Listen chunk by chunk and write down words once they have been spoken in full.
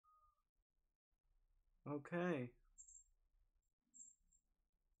Okay.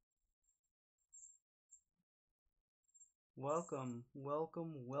 Welcome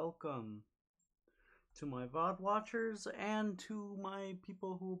to my VOD watchers and to my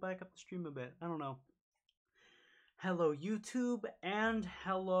people who back up the stream a bit. I don't know. Hello YouTube and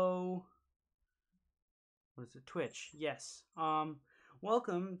hello, what is it, Twitch? Yes.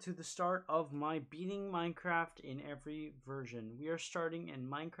 Welcome to the start of my beating Minecraft in every version. We are starting in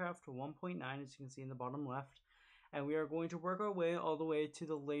Minecraft 1.9, as you can see in the bottom left, and we are going to work our way all the way to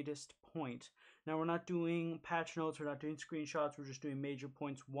the latest point. Now, we're not doing patch notes, we're not doing screenshots, we're just doing major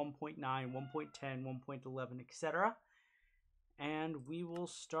points 1.9, 1.10, 1.11, etc. And we will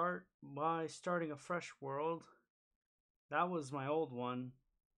start by starting a fresh world. That was my old one,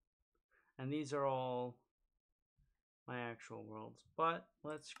 and these are all my actual worlds. But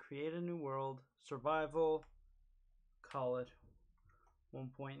let's create a new world. Survival, call it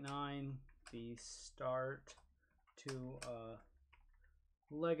 1.9, the start to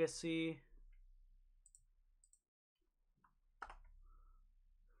legacy.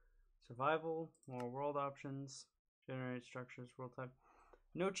 Survival, more world options, generate structures, world type.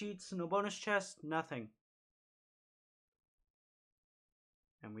 No cheats, no bonus chest, nothing.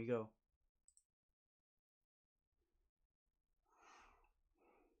 And we go.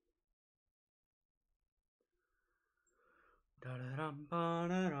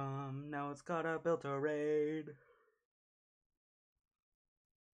 Da-da-dum-ba-da-dum. Now it's gotta build a raid.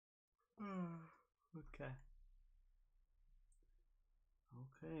 Okay.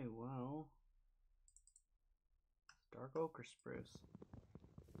 Okay, well. Dark oak or spruce?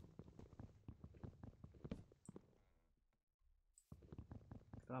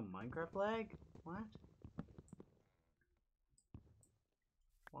 Got Minecraft lag? What?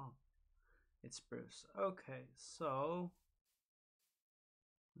 Wow. It's spruce. Okay, so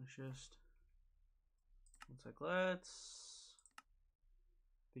let's just let's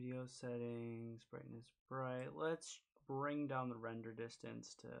video settings, brightness bright. Let's bring down the render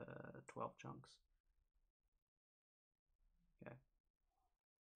distance to 12 chunks. Okay.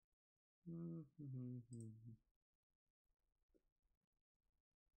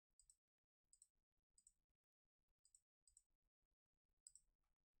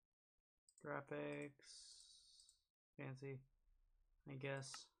 Graphics, fancy, I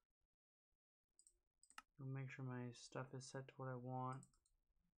guess. I'll make sure my stuff is set to what I want.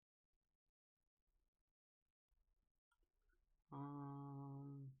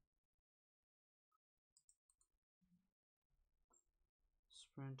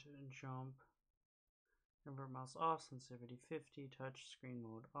 Sprint and jump. Invert mouse off, sensitivity 50, touch screen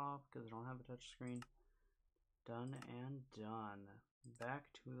mode off because I don't have a touch screen. Done and done.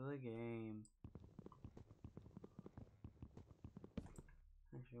 Back to the game.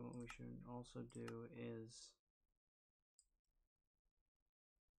 Actually, what we should also do is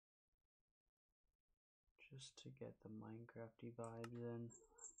just to get the Minecrafty vibes in.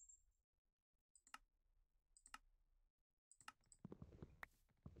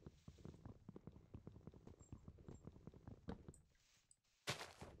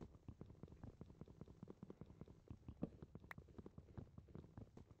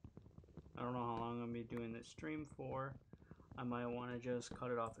 I don't know how long I'm going to be doing this stream for. I might want to just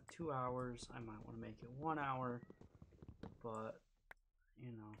cut it off at 2 hours. I might want to make it 1 hour. But,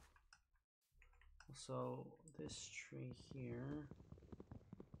 you know. So, this tree here,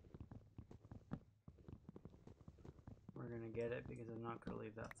 we're going to get it because I'm not going to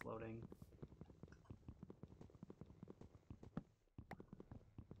leave that floating.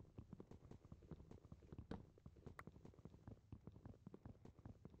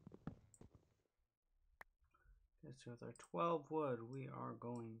 Okay, so with our 12 wood, we are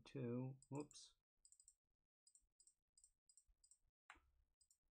going to, whoops,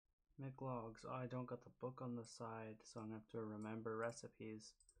 make logs. Oh, I don't got the book on the side, so I'm going to have to remember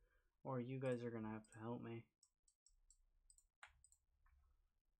recipes. Or you guys are going to have to help me.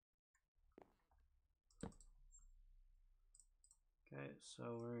 Okay,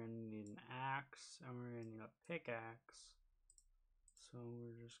 so we're going to need an axe, and we're going to need a pickaxe. So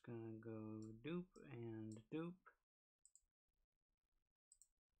we're just going to go dupe and dupe.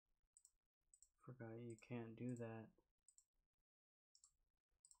 Forgot you can't do that.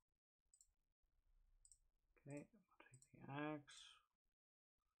 Okay, I'll take the axe.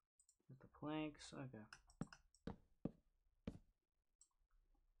 Get the planks. Okay.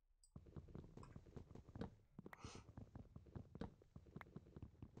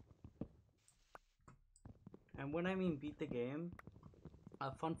 And when I mean beat the game,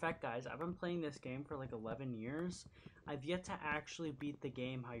 fun fact, guys, I've been playing this game for like 11 years. I've yet to actually beat the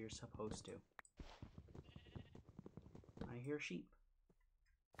game how you're supposed to. I hear sheep.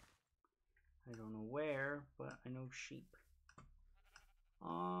 I don't know where, but I know sheep.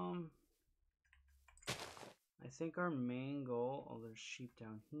 I think our main goal, oh, there's sheep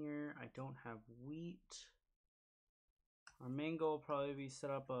down here. I don't have wheat. Our main goal will probably be set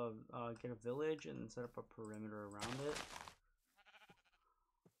up a, get a village and then set up a perimeter around it.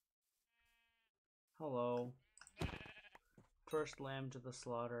 Hello. First lamb to the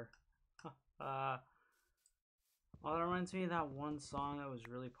slaughter. Oh, that reminds me of that one song that was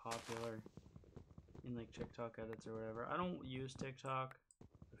really popular in like TikTok edits or whatever. I don't use TikTok.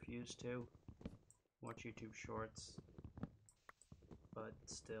 Refuse to. Watch YouTube shorts. But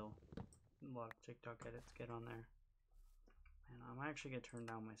still, a lot of TikTok edits get on there. And I'm actually gonna turn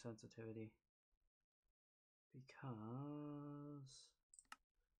down my sensitivity. Because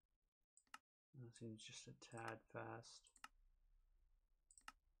that seems just a tad fast.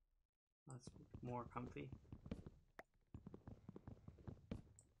 That's more comfy.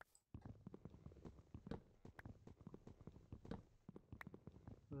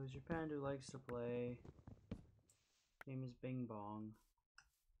 Who's your friend who likes to play? Name is Bing Bong.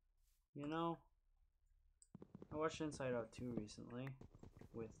 You know, I watched Inside Out 2 recently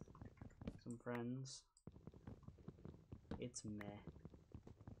with some friends. It's meh.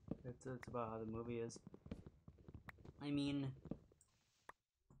 It's about how the movie is. I mean,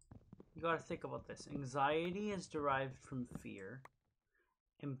 you gotta think about this. Anxiety is derived from fear.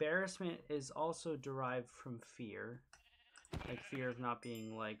 Embarrassment is also derived from fear. Like fear of not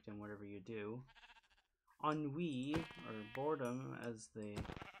being liked in whatever you do. Ennui, or boredom, as they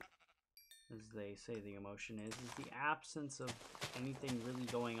say the emotion is the absence of anything really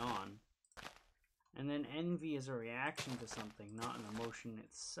going on. And then envy is a reaction to something, not an emotion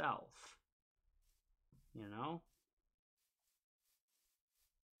itself. You know?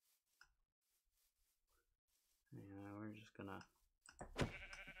 Yeah, we're just gonna...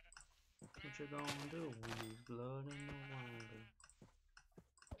 What you gonna do when there's blood in the water?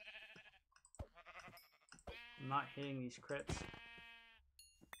 I'm not hitting these crits.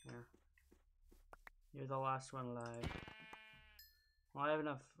 There. You're the last one alive. Well, I have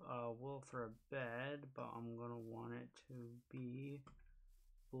enough wool for a bed, but I'm gonna want it to be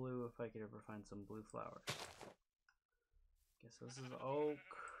blue if I could ever find some blue flowers. Guess this is oak.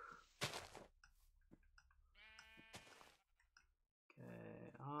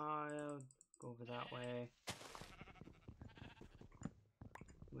 Okay, I'll go over that way.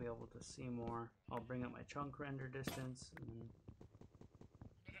 Be able to see more. I'll bring up my chunk render distance and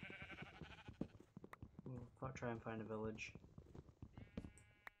then we'll try and find a village.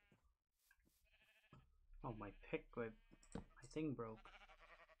 Oh, my thing broke.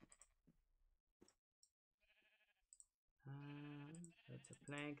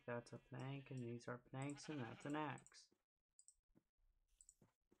 That's a plank, and these are planks, and that's an axe.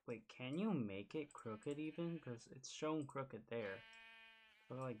 Wait, can you make it crooked even? Because it's shown crooked there.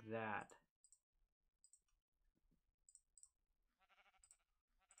 So like that.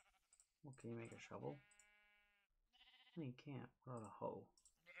 Well, can you make a shovel? No, you can't. What about a hoe?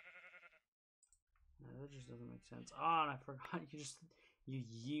 No, that just doesn't make sense. Oh, and I forgot. You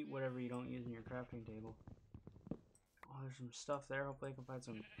yeet whatever you don't use in your crafting table. Oh, there's some stuff there. Hopefully I can find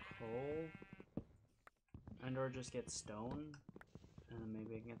some coal. And or just get stone. And then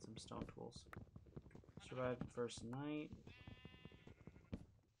maybe I can get some stone tools. Survived the first night.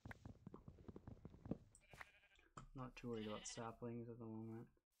 Not too worried about saplings at the moment.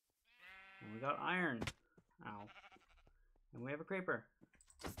 And we got iron. Ow. And we have a creeper.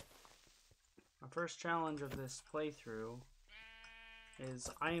 Our first challenge of this playthrough is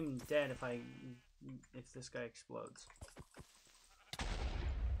I am dead if this guy explodes. Or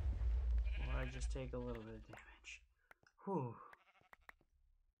I just take a little bit of damage. Whew.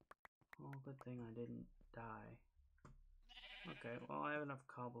 Oh, good thing I didn't die. Okay, well I have enough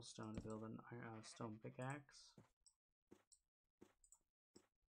cobblestone to build a stone pickaxe.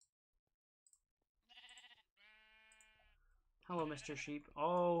 Hello, Mr. Sheep.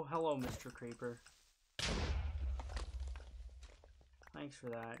 Oh, hello, Mr. Creeper. Thanks for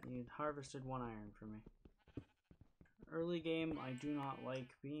that. You harvested 1 iron for me. Early game, I do not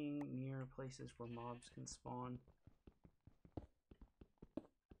like being near places where mobs can spawn.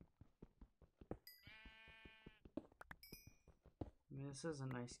 I mean, this is a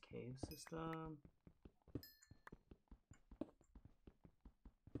nice cave system.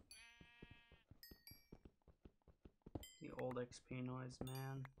 The old XP noise,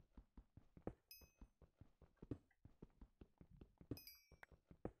 man.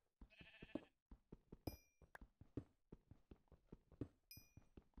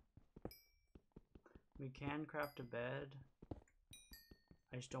 We can craft a bed.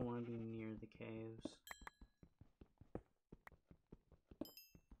 I just don't want to be near the caves.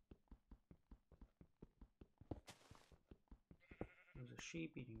 There's a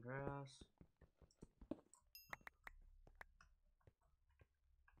sheep eating grass.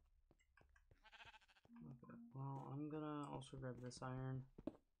 Okay, well, I'm gonna also grab this iron.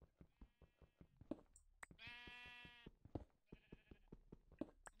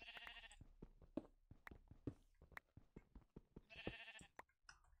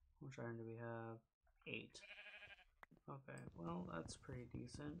 How much iron do we have? 8. Okay, well, that's pretty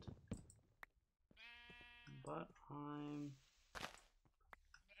decent. But I'm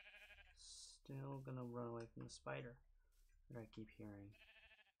still gonna run away from the spider that I keep hearing.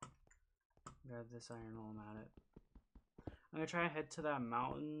 Grab this iron while I'm at it. I'm gonna try and head to that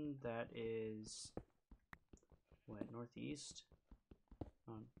mountain that is, what, northeast?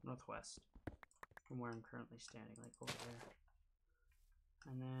 No, northwest from where I'm currently standing, like over there.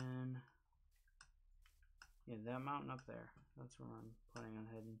 And then, yeah, that mountain up there. That's where I'm planning on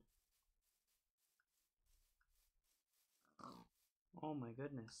heading. Oh my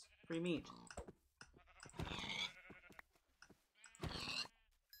goodness. Free meat.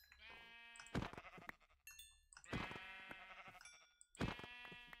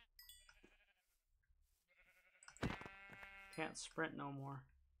 Can't sprint no more.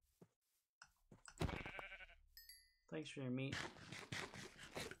 Thanks for your meat.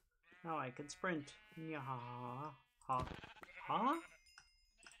 Now I can sprint. Yeah, ha, ha, ha.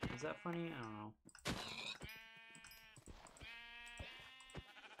 Is that funny? I don't know.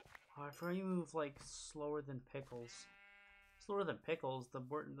 Oh, I forgot you move like slower than pickles. Slower than pickles. The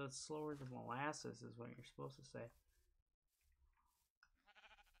slower than molasses is what you're supposed to say.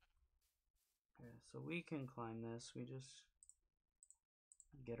 Okay, so we can climb this. We just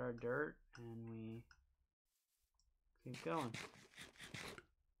get our dirt and we keep going.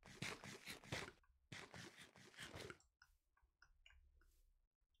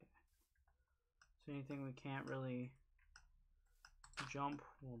 So anything we can't really jump,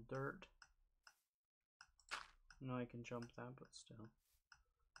 well, dirt. No, I can jump that, but still.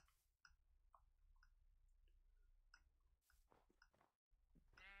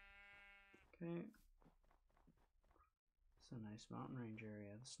 Okay. It's a nice mountain range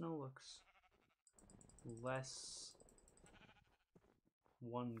area. The snow looks less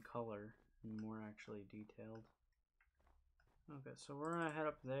one color and more actually detailed. Okay, so we're gonna head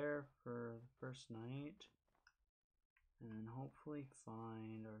up there for the first night and hopefully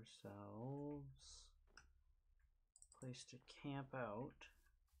find ourselves a place to camp out.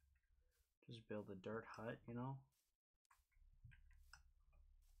 Just build a dirt hut, you know?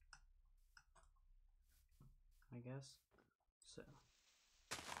 I guess. So,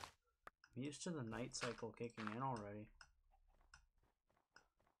 I'm used to the night cycle kicking in already.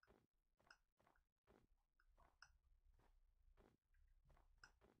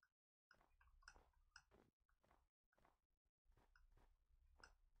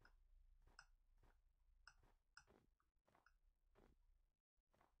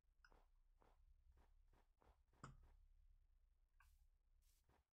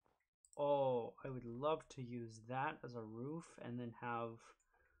 Oh, I would love to use that as a roof and then have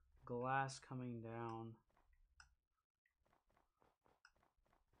glass coming down.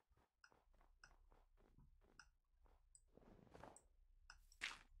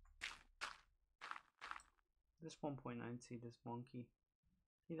 This 1.9 seed is wonky.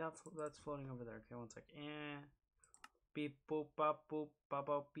 See, that's floating over there. Okay, one sec. Beep boop bop boop bop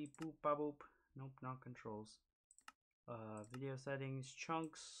bop beep boop bop boop. Nope, not controls. Video settings,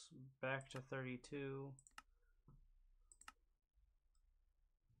 chunks, back to 32.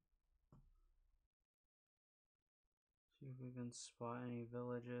 See if we can spot any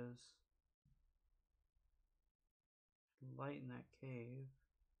villages. Light in that cave.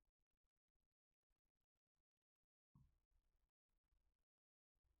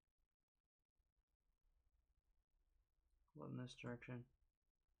 What in this direction?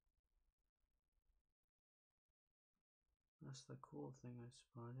 That's the cool thing I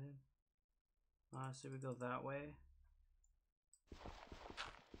spotted. So we go that way.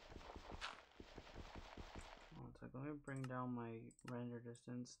 Oh, it's like, let me bring down my render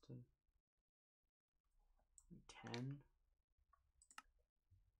distance to 10.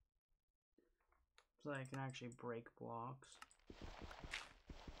 So that I can actually break blocks.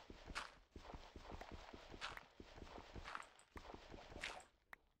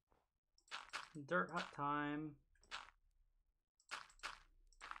 Dirt hut time.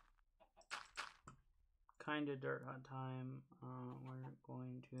 Kinda dirt hut time. We're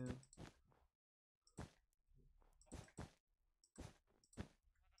going to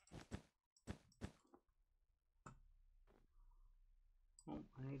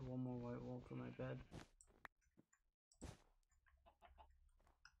for my bed.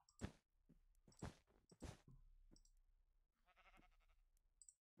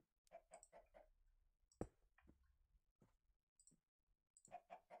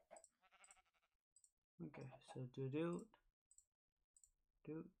 Okay, so doot doot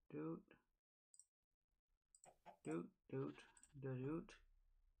doot doot doot doot doot doot.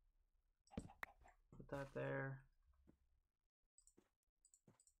 Put that there.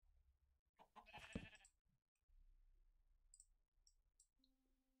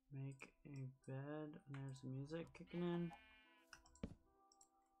 Make a bed. And there's the music kicking in.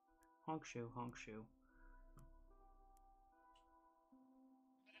 Honk shoe, honk shoe.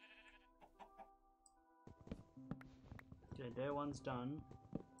 Okay, day one's done.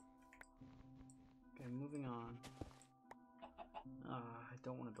 Okay, moving on. I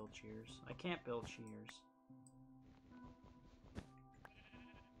don't want to build shears. I can't build shears.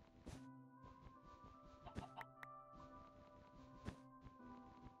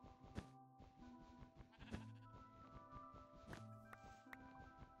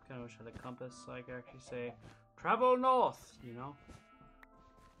 Kind of wish I had a compass so I could actually say, travel north, you know?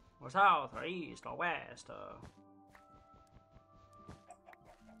 Or south, or east, or west,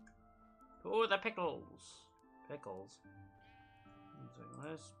 Oh, the pickles! Pickles. So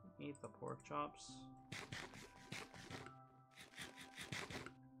let's eat the pork chops.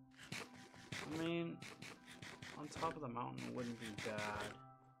 I mean, on top of the mountain wouldn't be bad.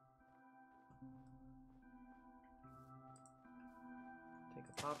 Take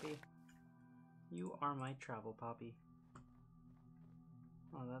a poppy. You are my travel poppy.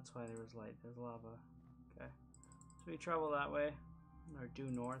 Oh, that's why there was light. There's lava. Okay. So we travel that way. Or due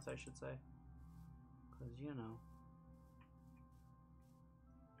north, I should say. Because, you know.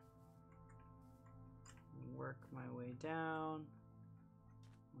 Work my way down.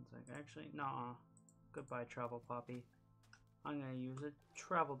 One sec. Actually, nah. Goodbye, travel poppy. I'm gonna use a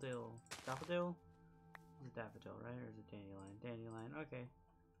travel dill. Daffodil? It's a daffodil, right? Or is it dandelion? Dandelion. Okay.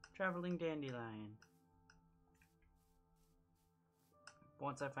 Traveling dandelion.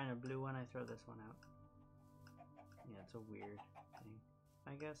 Once I find a blue one, I throw this one out. Yeah, it's a weird thing,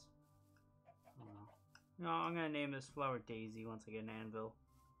 I guess. I don't know. No, I'm gonna name this flower Daisy once I get an anvil.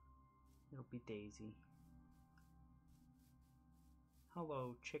 It'll be Daisy.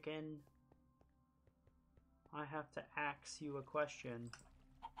 Hello, chicken. I have to ask you a question.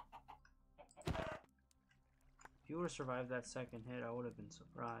 If you would have survived that second hit, I would have been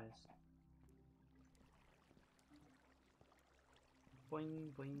surprised.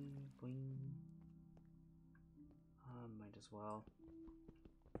 Boing, boing, boing. Might as well.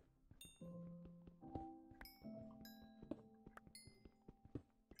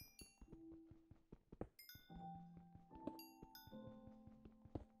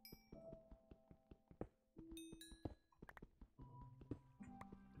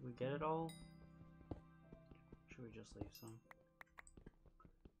 Did we get it all? Should we just leave some?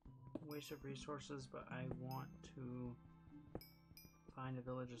 Waste of resources, but I want to find a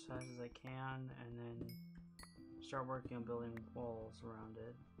village as fast as I can and then start working on building walls around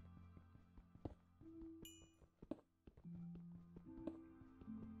it.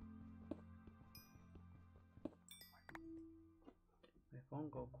 My phone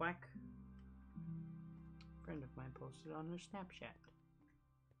go quack. A friend of mine posted on her Snapchat.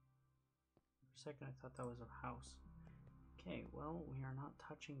 For a second I thought that was a house. Okay, well, we are not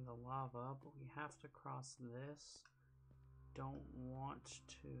touching the lava, but we have to cross this. Don't want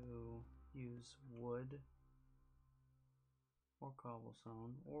to use wood or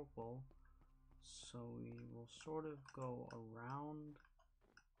cobblestone or wool, so we will sort of go around,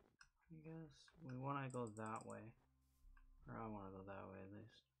 I guess. We want to go that way, or I want to go that way at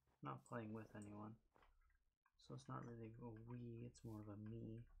least. I'm not playing with anyone, so it's not really a we, it's more of a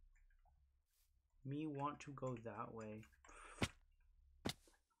me. Me want to go that way.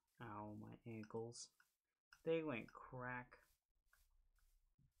 Ow, my ankles. They went crack.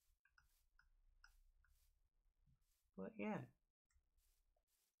 But yeah.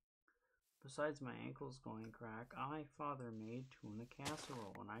 Besides my ankles going crack, I father made tuna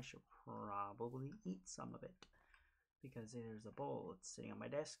casserole and I should probably eat some of it. Because there's a bowl, it's sitting on my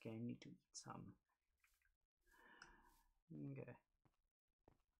desk and I need to eat some. Okay.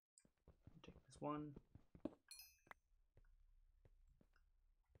 Take this one.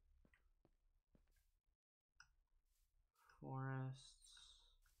 Forests.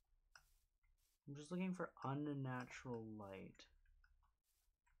 I'm just looking for unnatural light.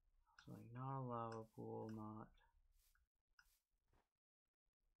 So like not a lava pool, not.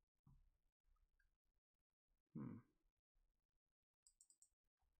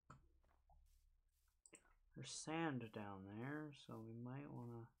 There's sand down there, so we might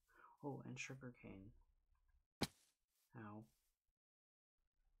wanna... Oh, and sugarcane. Ow.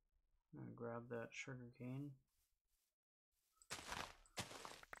 I'm gonna grab that sugarcane.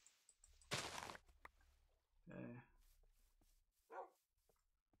 Okay.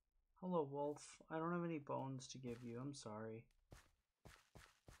 Hello, wolf. I don't have any bones to give you. I'm sorry.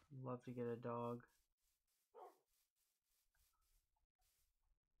 I'd love to get a dog.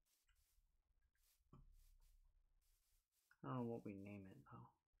 I don't know what we name it, though.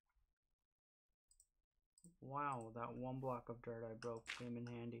 Wow, that one block of dirt I broke came in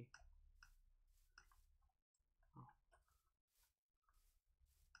handy. Oh.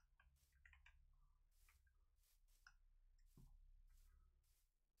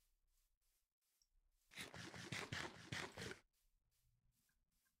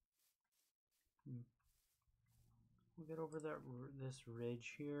 We'll get over this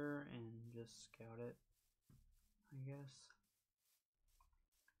ridge here and just scout it, I guess.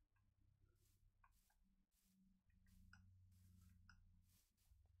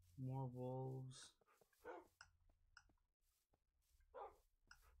 More wolves.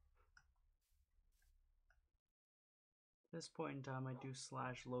 At this point in time, I do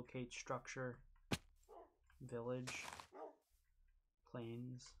 / locate structure, village,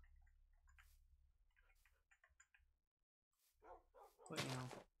 plains. But you know,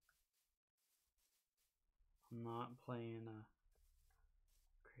 I'm not playing a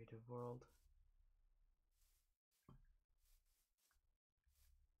creative world.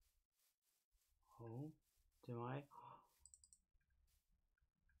 Oh, do I?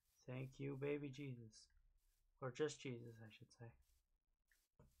 Thank you, baby Jesus. Or just Jesus, I should say.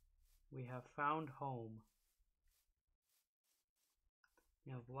 We have found home.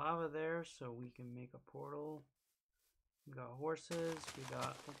 We have lava there, so we can make a portal. We got horses. We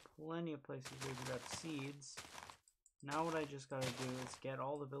got plenty of places where we got seeds. Now what I just gotta do is get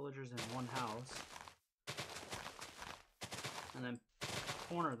all the villagers in one house. And then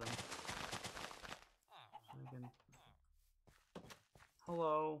corner them. I can...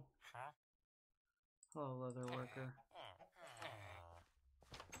 Hello. Hello, leather worker.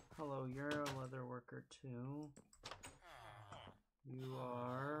 Hello, you're a leather worker too. You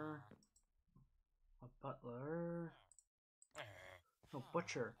are a butler. Oh,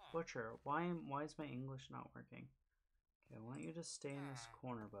 butcher. Butcher. Why is my English not working? Okay, why don't you just stay in this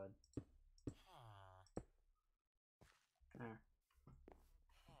corner, bud? There.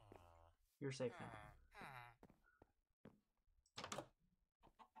 You're safe now.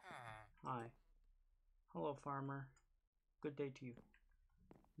 Hi. Hello, farmer. Good day to you.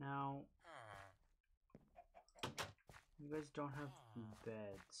 Now, you guys don't have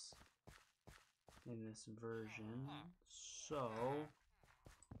beds in this version, so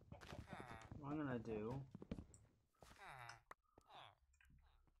what I'm gonna do,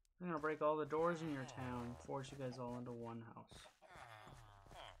 I'm gonna break all the doors in your town, force you guys all into one house.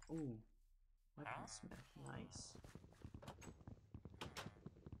 Ooh, weaponsmith, nice.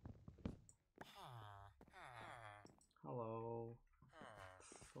 Hello,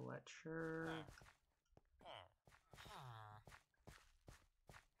 Fletcher.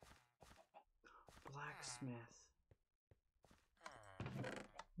 Blacksmith.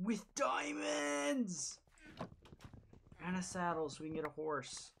 With diamonds! And a saddle so we can get a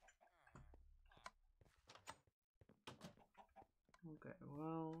horse. Okay,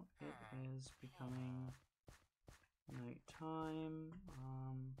 well, it is becoming nighttime.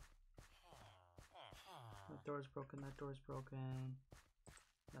 That door's broken, that door's broken.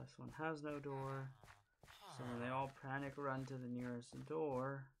 This one has no door. So when they all panic run to the nearest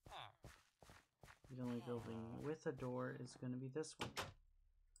door, the only building with a door is going to be this one.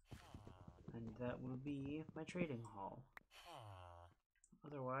 And that will be my trading hall.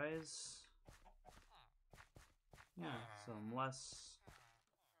 Otherwise, yeah, so unless...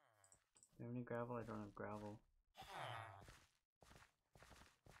 Do you have any gravel? I don't have gravel.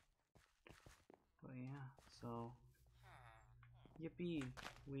 But yeah, so... Yippee!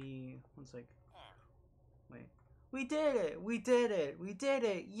 One sec. Wait. We did it! We did it! We did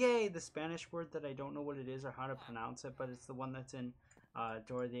it! Yay! The Spanish word that I don't know what it is or how to pronounce it, but it's the one that's in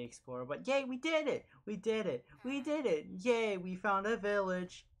Dora the Explorer. But yay! We did it! We did it! We did it! Yay! We found a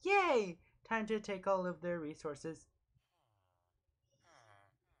village! Yay! Time to take all of their resources.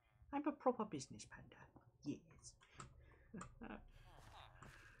 I'm a proper business panda. Yes.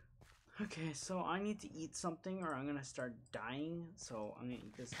 Okay, so I need to eat something or I'm gonna start dying. So I'm gonna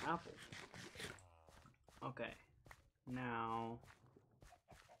eat this apple. Okay. Now,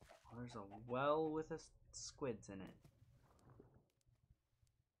 oh, there's a well with squids in it.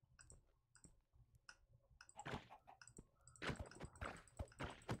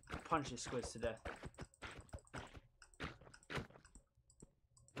 punch these squids to death.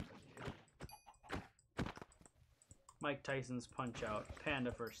 Mike Tyson's Punch Out.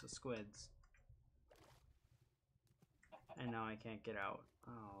 Panda versus squids. And now I can't get out.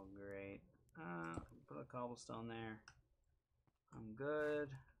 Oh, great. Put a cobblestone there. I'm good.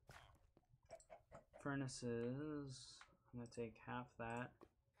 Furnaces. I'm gonna take half that.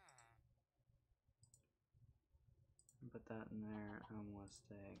 Put that in there. Let's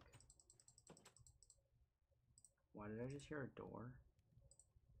take. Why did I just hear a door?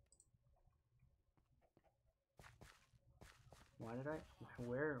 Why did I?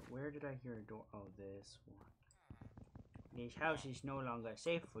 Where did I hear a door? Oh, this one. This house is no longer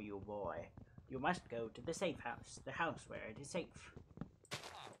safe for you, boy. You must go to the safe house. The house where it is safe.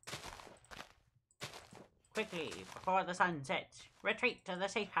 Quickly, before the sun sets, retreat to the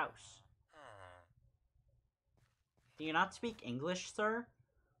safe house. Do you not speak English, sir?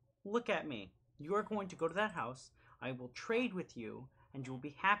 Look at me. You are going to go to that house. I will trade with you, and you will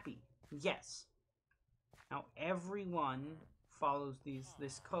be happy. Yes. Now everyone follows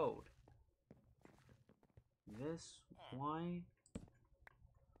this code. This, why?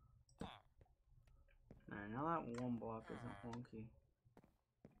 Alright, now that one block isn't wonky.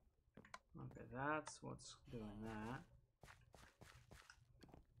 Okay, that's what's doing that.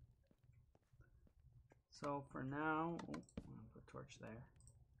 So for now, oh, I'm gonna put a torch there.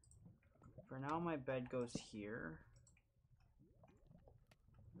 For now, my bed goes here.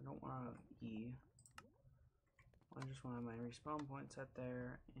 I don't want to E. I just want my respawn point set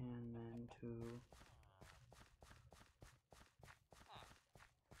there, and then to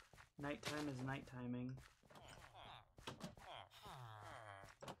nighttime is night timing.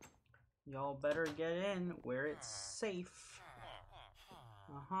 Y'all better get in where it's safe.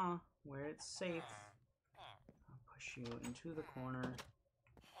 Where it's safe. I'll push you into the corner.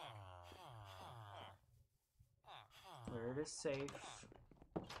 Where it is safe.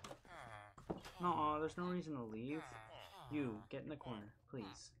 No, there's no reason to leave. You, get in the corner,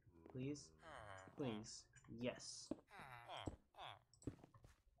 please. Please? Please. Yes.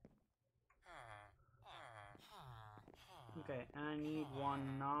 Okay, and I need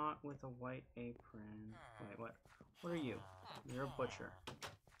one not with a white apron. Wait, what? What are you? You're a butcher.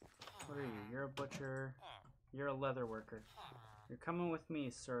 What are you? You're a butcher. You're a leather worker. You're coming with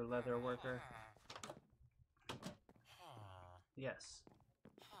me, sir leather worker. Yes.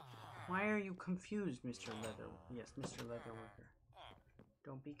 Why are you confused, Mr. Leather? Yes, Mr. Leather Worker.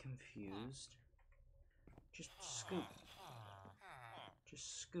 Don't be confused. Just scoot.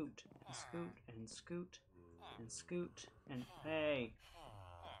 Just scoot. And scoot. And scoot. And scoot. And hey!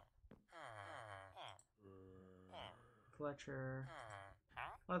 Fletcher.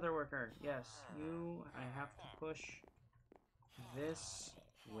 Leather Worker. Yes, you. I have to push this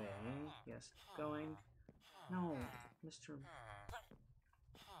way. Yes, going. No, Mr.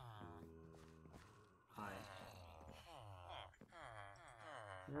 Hi.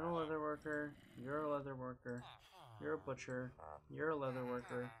 You're a leather worker. You're a leather worker. You're a butcher. You're a leather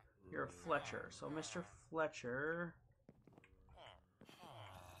worker. You're a Fletcher. So Mr. Fletcher.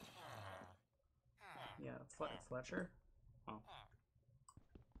 Yeah, Fletcher. Oh.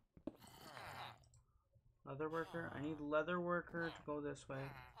 Leather worker. I need leather worker to go this way.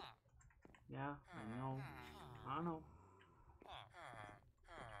 Yeah, I know. I know.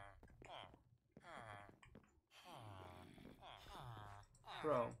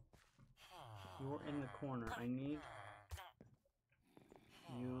 Bro, you're in the corner. I need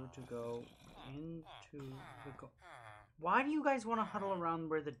you to go into the Why do you guys want to huddle around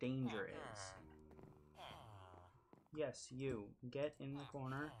where the danger is? Yes, you. Get in the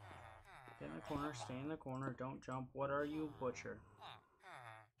corner. Get in the corner. Stay in the corner. Don't jump. What are you, butcher?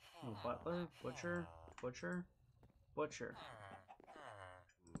 No, butler? Butcher? Butcher? Butcher.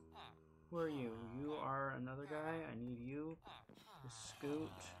 Who are you? You are another guy. I need you to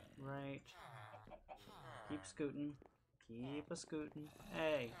scoot right. Keep scooting. Keep a scooting.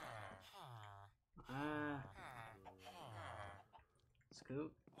 Hey.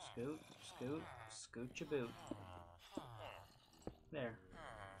 Scoot, scoot, scoot, scoot your boot. There.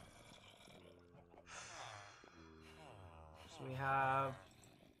 So we have...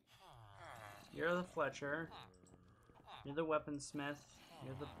 You're the Fletcher. You're the weaponsmith.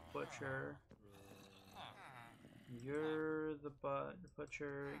 You're the butcher. You're the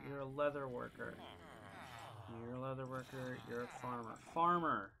butcher. You're a leather worker. You're a leather worker. You're a farmer.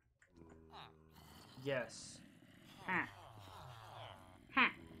 Farmer! Yes. Ha!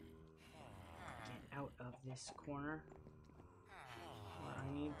 Ha! Get out of this corner.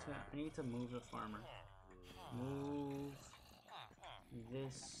 I need to move the farmer. Move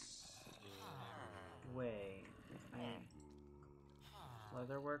this way.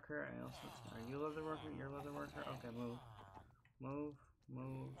 Leather worker. I also. Are you leather worker? You're leather worker. Okay, move, move,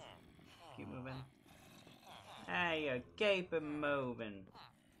 move. Keep moving. Hey, you keep it moving.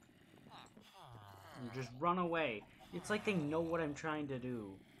 And just run away. It's like they know what I'm trying to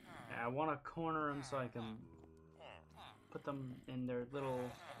do. I want to corner them so I can put them in their little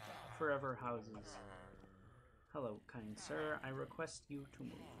forever houses. Hello, kind sir. I request you to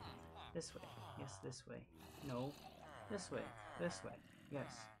move. This way. Yes, this way. No. This way. This way.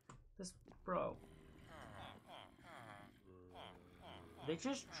 Yes. This... Bro. They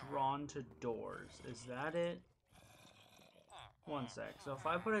just drawn to doors. Is that it? One sec. So if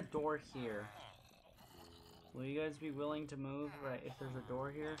I put a door here, will you guys be willing to move right if there's a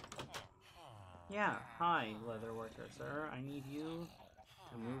door here? Yeah. Hi, leather worker, sir. I need you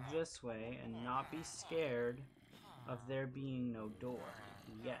to move this way and not be scared of there being no door.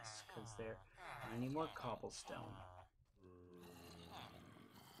 Yes, because there... I need more cobblestone.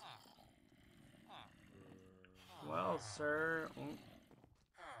 Well, sir...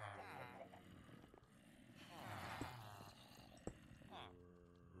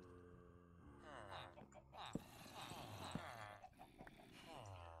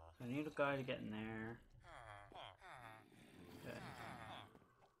 I need a guy to get in there. Okay.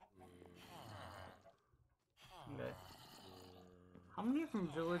 Okay. How many from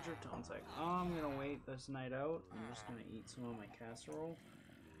villager tones? Like, oh, I'm gonna wait this night out. I'm just gonna eat some of my casserole.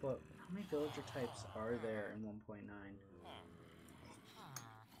 But how many villager types are there in 1.9?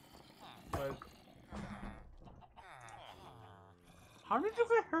 Like, how did you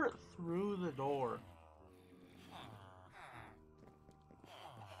get hurt through the door?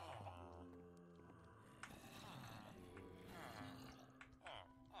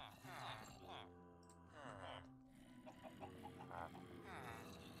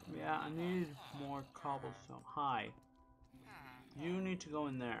 Yeah, I need more cobblestone. Hi. You need to go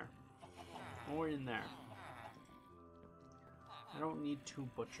in there. Or in there. I don't need two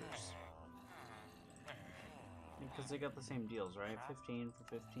butchers. Because they got the same deals, right? 15 for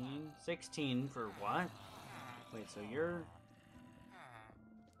 15? 16 for what? Wait, so you're...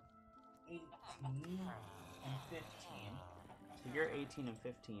 18 and 15. So you're 18 and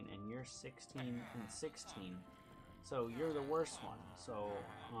 15, and you're 16 and 16. So you're the worst one. So,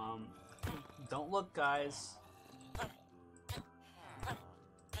 don't look, guys.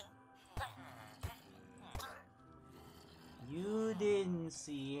 You didn't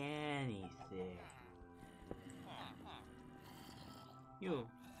see anything. You,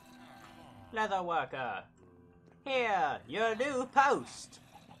 leather worker. Here, your new post.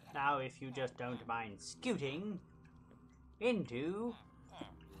 Now, if you just don't mind scooting into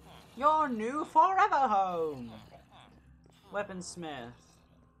your new forever home. Weaponsmith.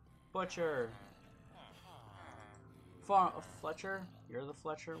 Butcher. Fletcher? You're the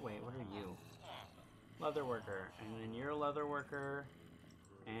Fletcher? Wait, what are you? Leather worker. And then you're a leather worker.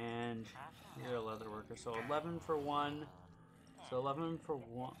 And you're a leather worker. So 11 for 1. So 11 for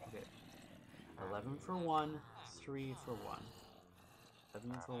 1. Okay. 11 for 1. 3 for 1.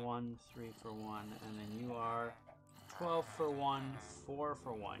 11 for 1. 3 for 1. And then you are 12 for 1. 4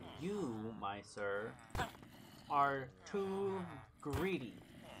 for 1. You, my sir, are too greedy.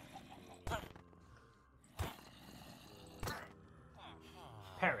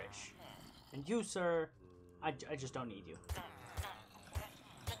 Perish. And you, sir, I just don't need you.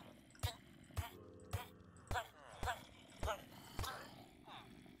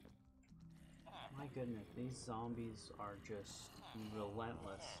 My goodness, these zombies are just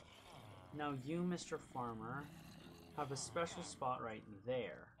relentless. Now you, Mr. Farmer, have a special spot right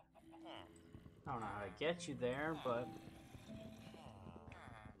there. I don't know how to get you there, but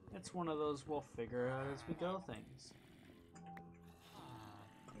it's one of those we'll figure out as we go things.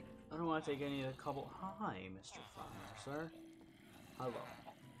 I don't want to take any of the cobble. Hi, Mr. Farmer, sir. Hello.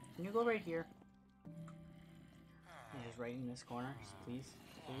 Can you go right here? Just right in this corner, please,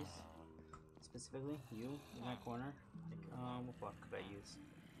 please. Specifically, you in that corner. Like, what block could I use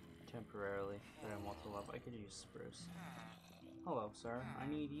temporarily that I want to love? I could use spruce. Hello, sir. I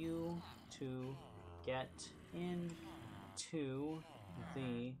need you to get into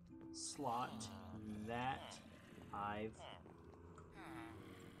the slot that I've...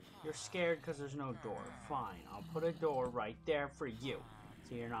 You're scared because there's no door. Fine, I'll put a door right there for you.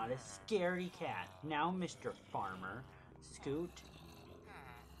 So you're not a scaredy cat. Now, Mr. Farmer, scoot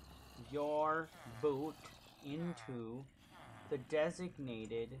your boot into the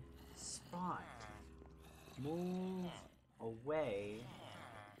designated spot. Move away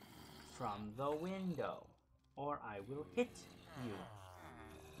from the window, or I will hit you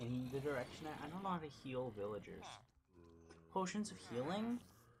in the direction I don't know how to heal villagers. Potions of healing?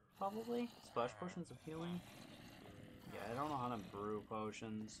 Probably? Splash potions of healing? Yeah, I don't know how to brew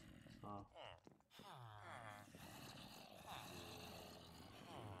potions, so...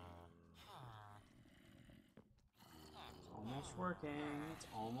 It's almost working, it's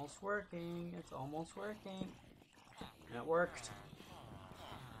almost working, it's almost working. And it worked.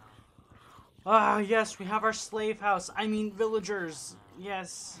 Ah, yes, we have our slave house. I mean, villagers.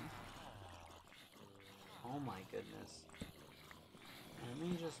 Yes. Oh my goodness. Let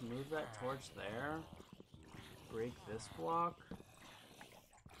me just move that torch there. Break this block.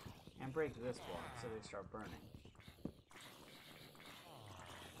 And break this block so they start burning.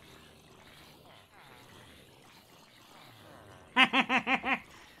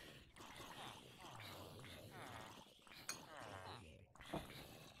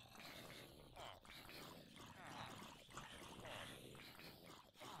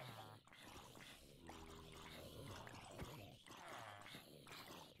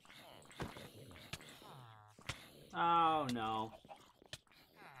 Oh no.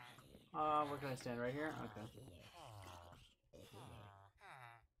 Where can I stand? Right here? Okay.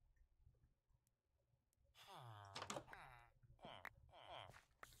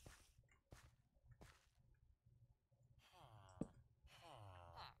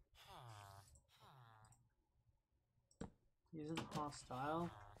 Using hostile?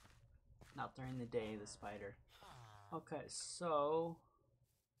 Not during the day, the spider. Okay, so...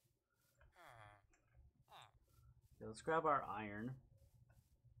 Okay, let's grab our iron.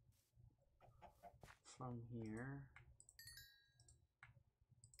 From here.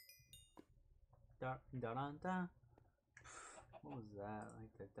 Da da da da. What was that?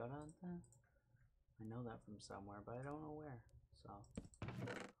 Like the da da da? I know that from somewhere, but I don't know where. So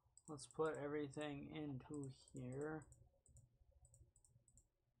let's put everything into here.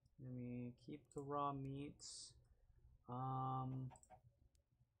 Let me keep the raw meats.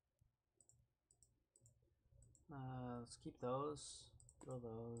 Let's keep those. Throw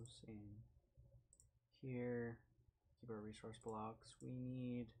those in here. Keep our resource blocks. We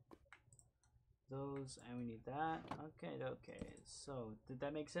need those and we need that. Okay, okay. So, did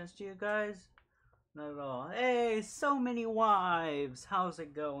that make sense to you guys? Not at all. Hey, so many wives. How's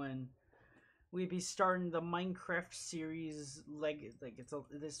it going? We be starting the Minecraft series.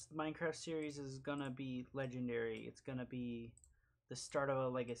 This Minecraft series is gonna be legendary. It's gonna be the start of a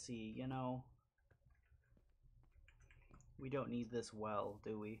legacy. You know. We don't need this well,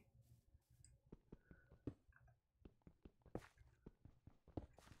 do we?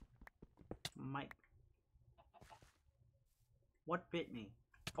 What bit me?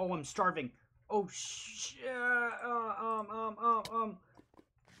 Oh, I'm starving. Oh, shit.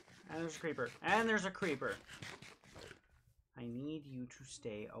 And there's a creeper. And there's a creeper. I need you to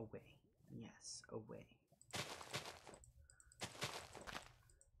stay away. Yes, away.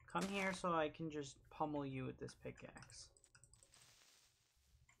 Come here so I can just pummel you with this pickaxe.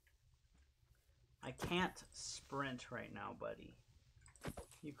 I can't sprint right now, buddy.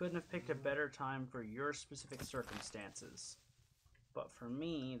 You couldn't have picked a better time for your specific circumstances. But for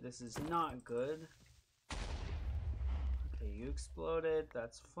me, this is not good. Okay, you exploded.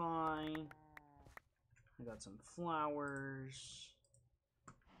 That's fine. I got some flowers.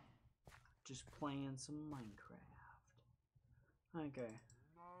 Just playing some Minecraft. Okay.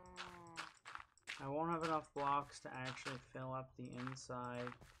 I won't have enough blocks to actually fill up the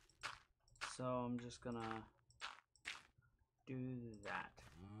inside. So I'm just gonna do that.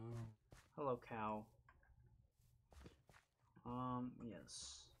 Hello, cow.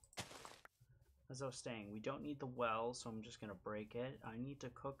 Yes. As I was saying, we don't need the well, so I'm just gonna break it. I need to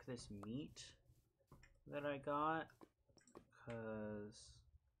cook this meat that I got, because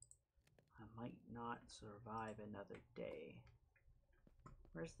I might not survive another day.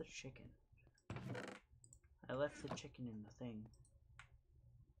 Where's the chicken? I left the chicken in the thing.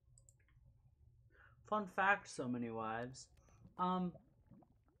 Fun fact, so many wives. I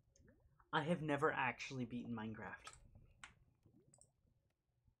have never actually beaten Minecraft.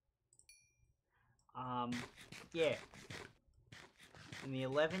 Yeah. In the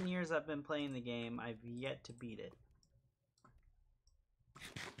 11 years I've been playing the game, I've yet to beat it.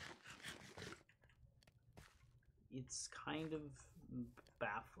 It's kind of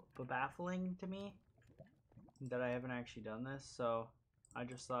baffling to me that I haven't actually done this, so I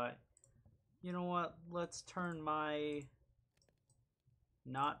just thought, you know what, let's turn my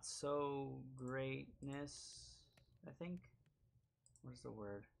not so greatness, I think? What is the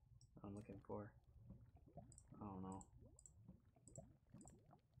word I'm looking for? I don't know.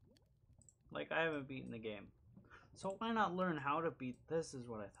 Like, I haven't beaten the game. So why not learn how to beat? This is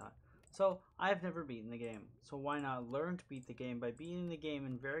what I thought. So I've never beaten the game. So why not learn to beat the game by beating the game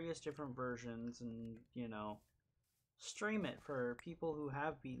in various different versions and, you know, stream it for people who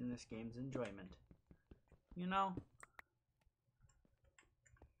have beaten this game's enjoyment. You know?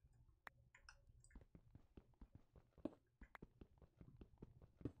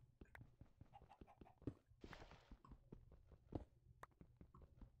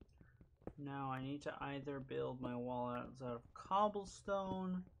 Now I need to either build my wall out of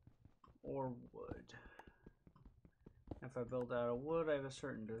cobblestone or wood. If I build out of wood, I have a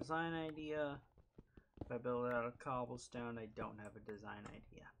certain design idea. If I build it out of cobblestone, I don't have a design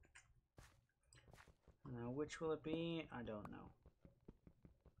idea. Now, which will it be? I don't know.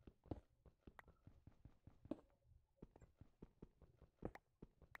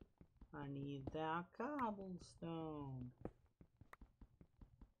 I need that cobblestone.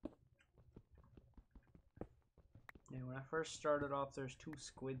 Yeah, when I first started off, there's 2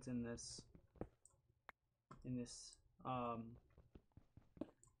 squids in the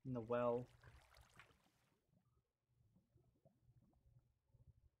well.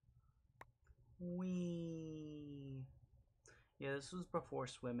 Whee! Yeah, this was before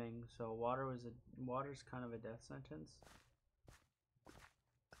swimming, so water's kind of a death sentence.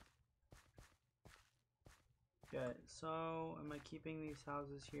 Okay, so am I keeping these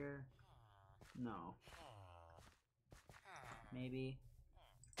houses here? No. Maybe.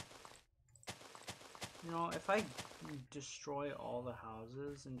 You know, if I destroy all the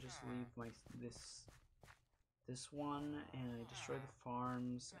houses and just leave this one and I destroy the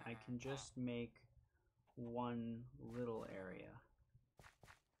farms, I can just make one little area.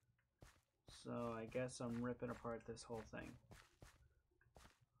 So I guess I'm ripping apart this whole thing.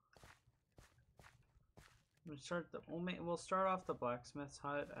 We'll start off the blacksmith's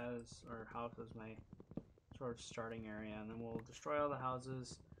hut or house as my sort of starting area, and then we'll destroy all the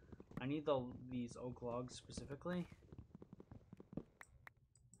houses. I need these oak logs specifically.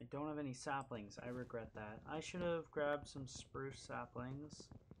 I don't have any saplings. I regret that. I should have grabbed some spruce saplings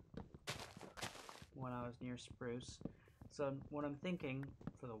when I was near spruce. So what I'm thinking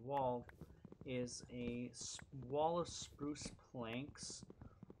for the wall is a wall of spruce planks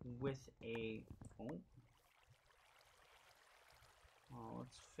with a... Oh,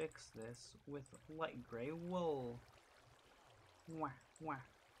 let's fix this with light gray wool. Wah, wah,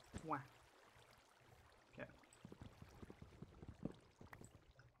 wah. Okay.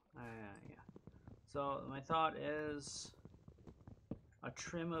 Yeah. So my thought is a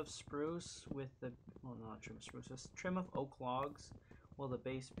trim of spruce with the... Well, not a trim of spruce. A trim of oak logs, while the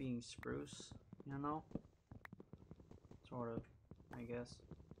base being spruce, you know? Sort of, I guess.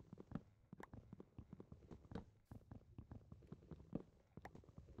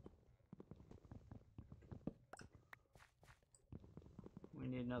 We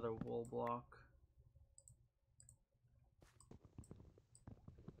need another wool block.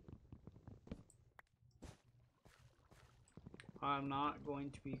 I'm not going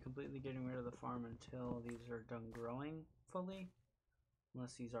to be completely getting rid of the farm until these are done growing fully.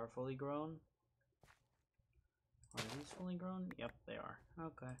 Unless these are fully grown. Are these fully grown? Yep, they are.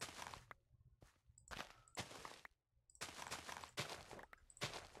 Okay.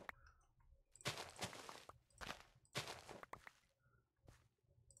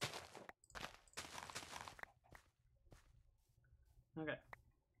 Okay.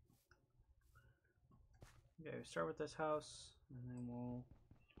 Okay, we start with this house, and then we'll...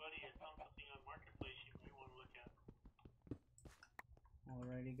 Buddy, I found something on Marketplace you might want to look at.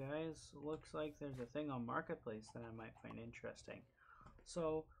 Alrighty guys, looks like there's a thing on Marketplace that I might find interesting.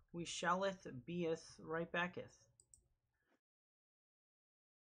 So, we shalleth beeth right backeth.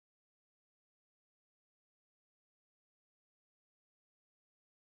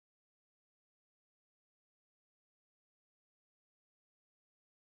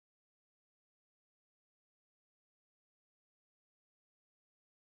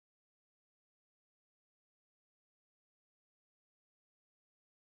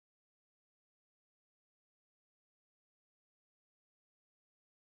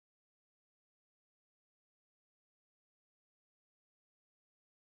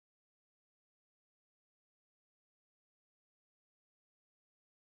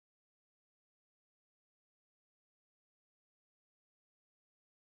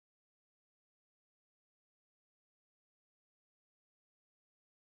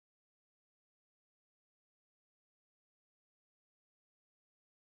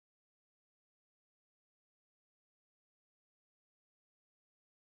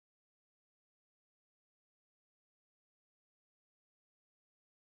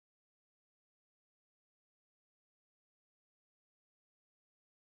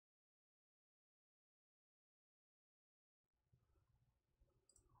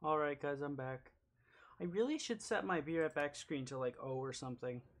 Alright guys, I'm back. I really should set my be right back screen to like O or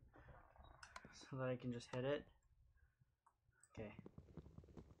something. So that I can just hit it. Okay.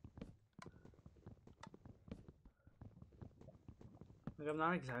 Like, I'm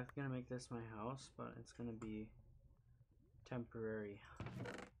not exactly gonna make this my house, but it's gonna be temporary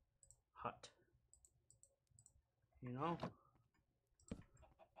hut. You know?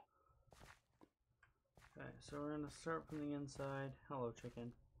 Okay, so we're gonna start from the inside. Hello,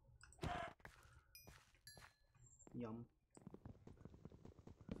 chicken. Yum.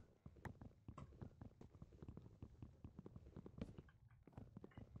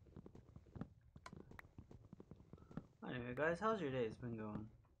 Anyway, guys, how's your days been going?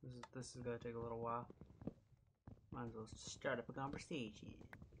 This is gonna take a little while. Might as well start up a conversation.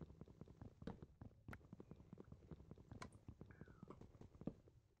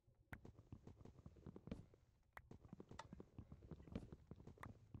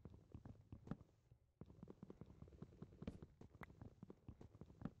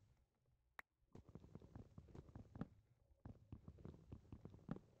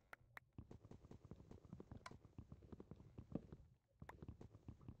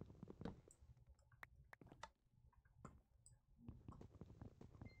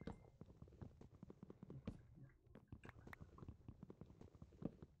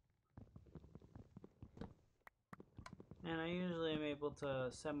 And I usually am able to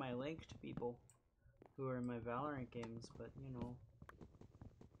send my link to people who are in my Valorant games, but you know,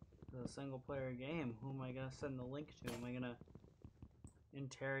 the single player game, who am I gonna send the link to? Am I gonna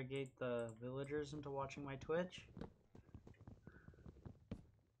interrogate the villagers into watching my Twitch?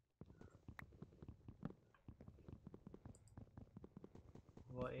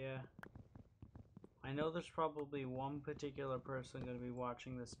 Well, yeah. I know there's probably one particular person gonna be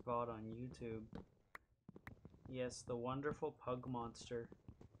watching this VOD on YouTube. Yes, the wonderful pug monster.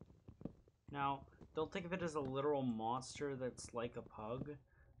 Now, don't think of it as a literal monster that's like a pug.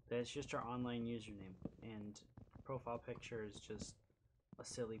 That's just our online username, and profile picture is just a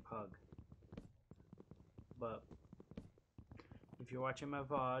silly pug. But if you're watching my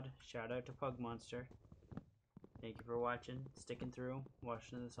VOD, shout out to Pug Monster. Thank you for watching, sticking through,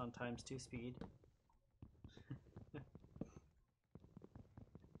 watching this on ×2 speed.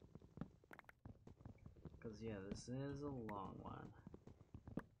 Because yeah, this is a long one.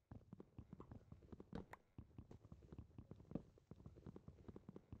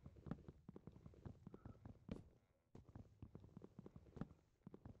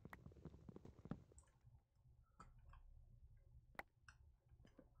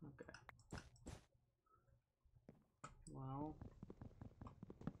 Okay. Well,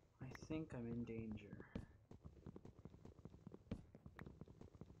 I think I'm in danger.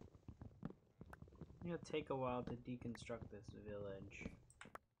 It's gonna take a while to deconstruct this village.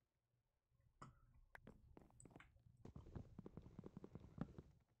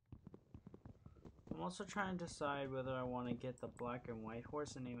 I'm also trying to decide whether I want to get the black and white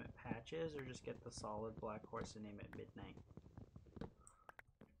horse and name it Patches, or just get the solid black horse and name it Midnight.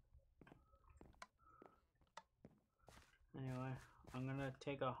 Anyway, I'm gonna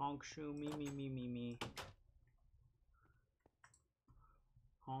take a honk shoe me.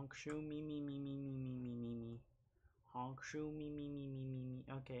 Honk shoe me. Honk shoe me.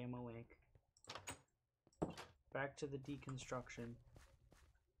 Okay, I'm awake. Back to the deconstruction.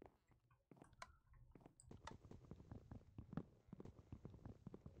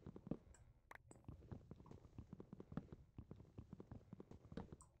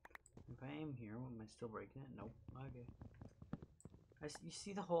 If I am here, am I still breaking it? Nope. Okay. You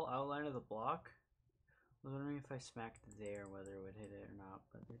see the whole outline of the block? I was wondering if I smacked there, whether it would hit it or not,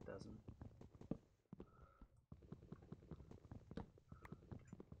 but it doesn't.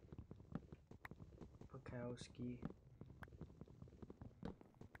 Pakowski.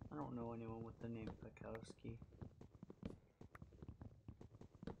 I don't know anyone with the name Pakowski.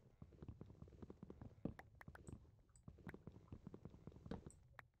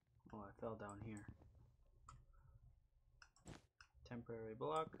 Oh, I fell down here. Temporary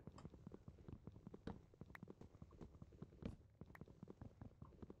block.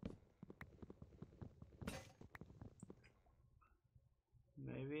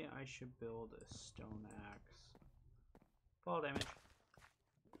 Maybe I should build a stone axe. Fall damage.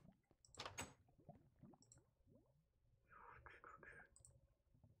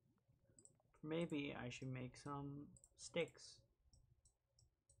 Maybe I should make some sticks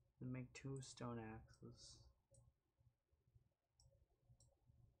and make 2 stone axes.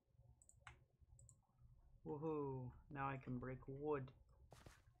 Woohoo! Now I can break wood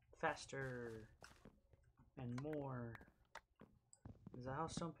faster and more. Is that how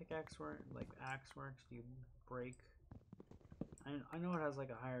stone pickaxe work? Like axe works? Do you break? I know it has like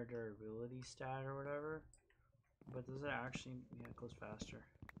a higher durability stat or whatever, but does it actually? Yeah, it goes faster.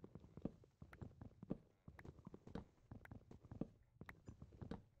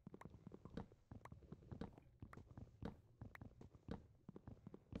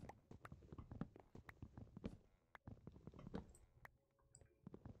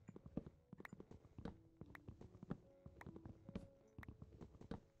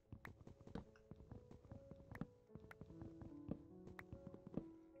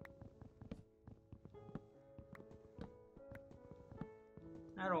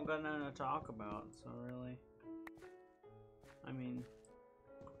 I don't got nothing to talk about, so really. I mean,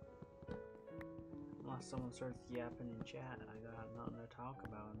 unless someone starts yapping in chat, I got nothing to talk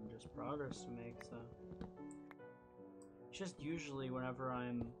about and just progress to make, so. It's just usually whenever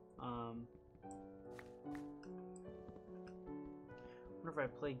whenever I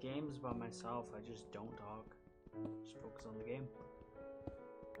play games by myself, I just don't talk. Just focus on the game.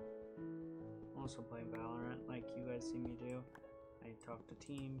 I'm also playing Valorant, like you guys see me do. I talk to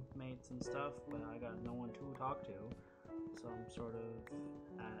teammates and stuff, but I got no one to talk to, so I'm sort of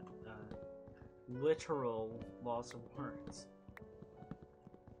at literal loss of words.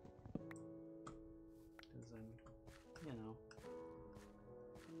 Because I'm, you know.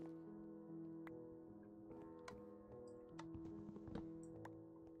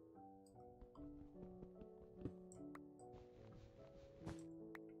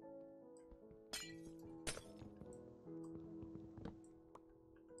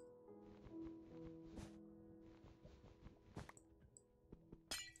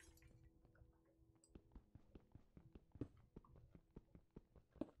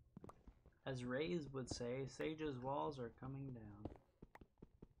 As Rays would say, Sage's walls are coming down.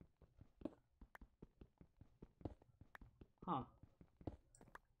 Huh.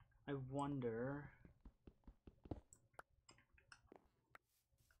 I wonder...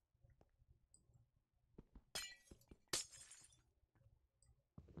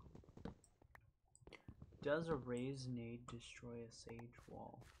 Does a Rays nade destroy a Sage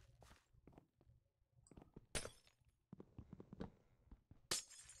wall?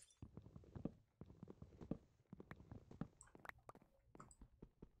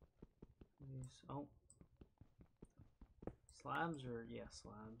 Oh. Slabs or, yeah,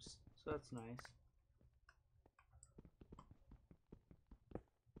 slabs. So that's nice.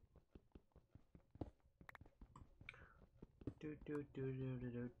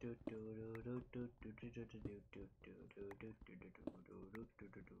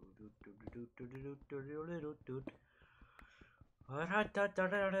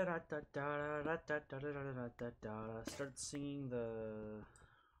 Start singing the...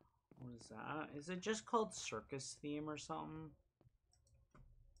 What is that? Is it just called Circus Theme or something?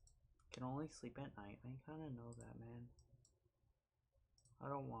 Can only sleep at night. I kind of know that, man. I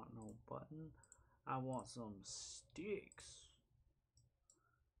don't want no button. I want some sticks.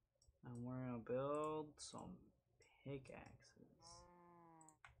 And we're gonna build some pickaxes.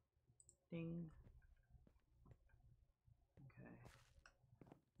 Ding. Okay.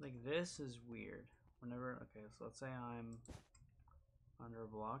 Like this is weird. Whenever, okay, so let's say I'm under a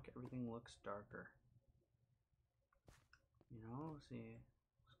block, everything looks darker. You know, see,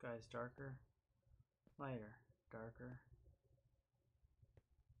 sky's darker, lighter, darker,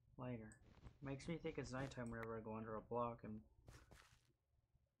 lighter. Makes me think it's nighttime whenever I go under a block and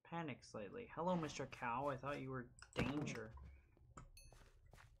panic slightly. Hello, Mr. Cow. I thought you were danger.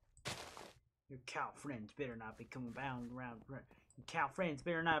 Your cow friends better not be coming around. Your cow friends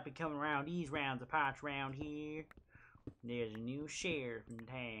better not be coming around these rounds of pots around here. There's a new sheriff in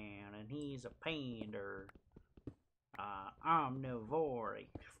town, and he's a pander. Omnivore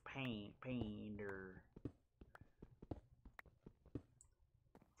pander.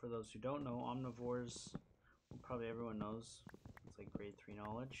 For those who don't know, omnivores, well, probably everyone knows, it's like grade 3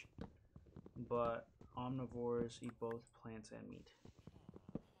 knowledge, but omnivores eat both plants and meat.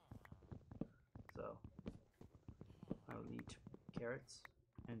 So, I will eat carrots,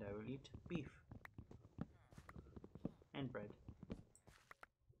 and I will eat beef, and bread.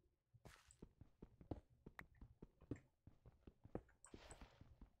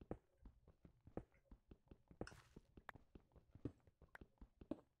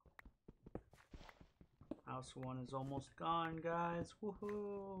 House 1 is almost gone, guys.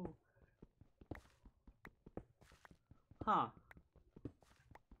 Woohoo! Huh.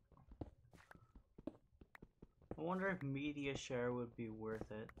 I wonder if media share would be worth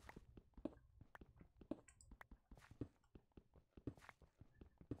it.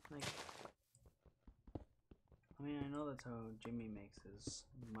 Like, I mean, I know that's how Jimmy makes his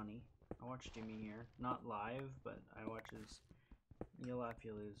money. I watch Jimmy here, not live, but I watch his You Laugh,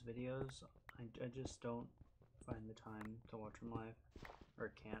 You Lose videos. I just don't find the time to watch him live,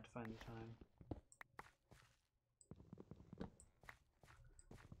 or can't find the time.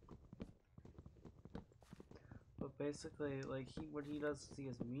 But basically, like, what he does is he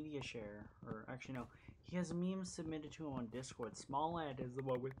has media share, or actually no, he has memes submitted to him on Discord. Small is the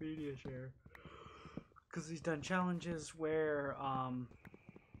one with media share, because he's done challenges where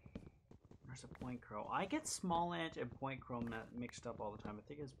there's a Point Crow. I get Small and Point Crow mixed up all the time. I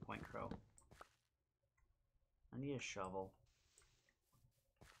think it's Point Crow. I need a shovel.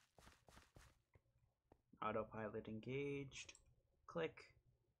 Autopilot engaged. Click.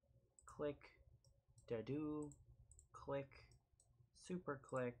 Click. Dadu. Click. Super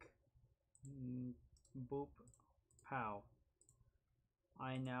click. Boop. Pow.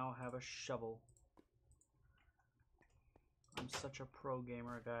 I now have a shovel. I'm such a pro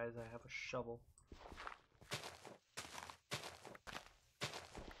gamer, guys. I have a shovel.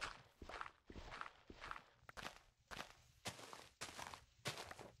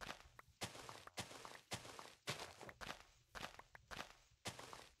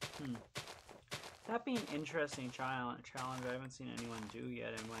 That'd be an interesting challenge I haven't seen anyone do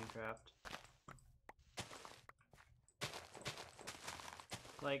yet in Minecraft.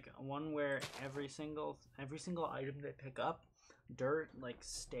 Like one where every single item they pick up, dirt, like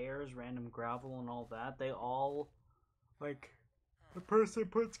stairs, random gravel and all that, they all, like, the person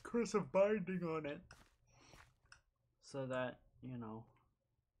puts cursive binding on it. So that, you know,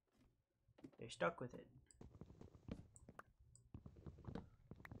 they're stuck with it.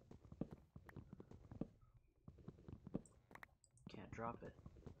 Can't drop it.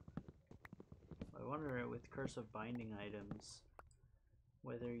 I wonder with cursive binding items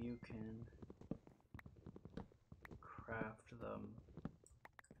whether you can craft them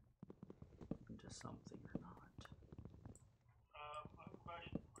into something or not. I have a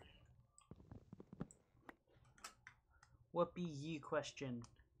question for you. What be ye question?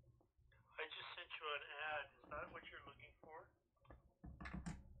 I just sent you an ad. Is that what you're looking for?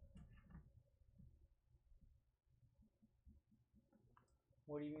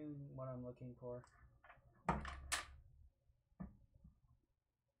 What do you mean what I'm looking for?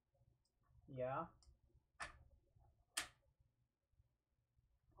 Yeah?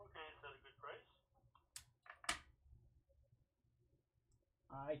 Okay, is that a good price?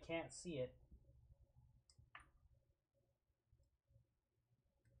 I can't see it.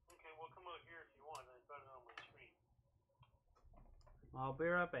 Okay, well come out here if you want. I've got it on my screen. I'll be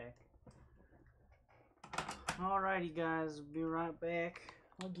right back. Alrighty guys, be right back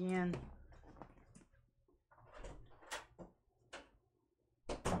again.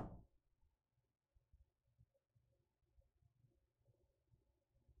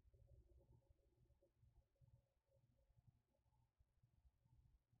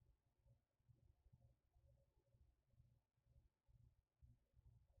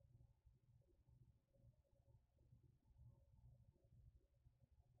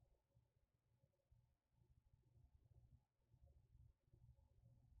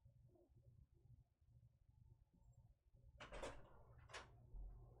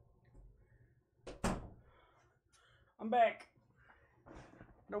 I'm back.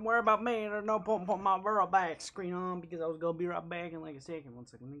 Don't worry about me. There's no point putting my back screen on because I was gonna be right back in like a second. 1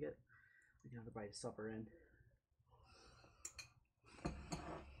 second. Let me get another bite of supper in.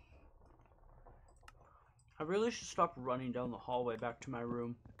 I really should stop running down the hallway back to my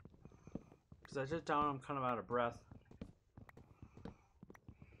room because I sit down. I'm kind of out of breath.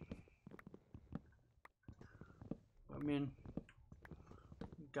 I mean,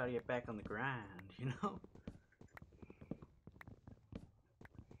 gotta get back on the grind, you know?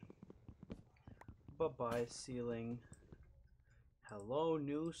 Bye-bye, ceiling. Hello,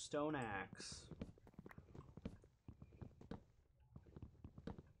 new stone axe.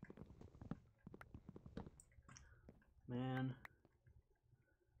 Man.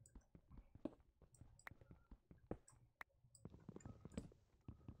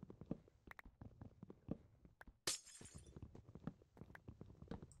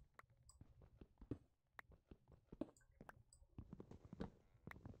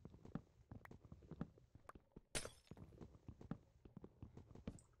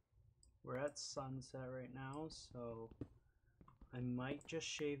 We're at sunset right now, so I might just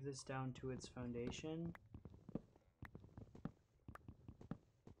shave this down to its foundation.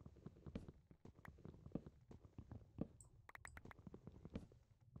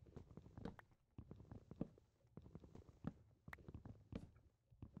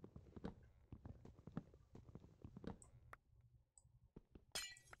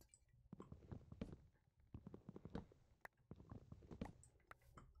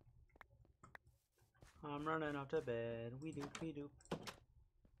 I'm running off to bed. We doop, we doop.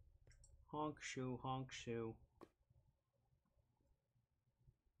 Honk shoe, honk shoe.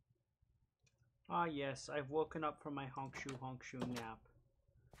 Ah yes, I've woken up from my honk shoe nap.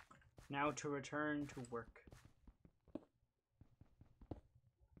 Now to return to work.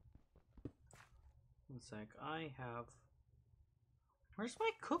 One sec, I have... Where's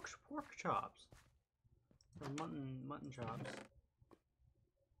my cooked pork chops? Or mutton chops.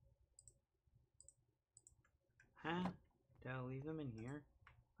 Huh? Did I leave them in here?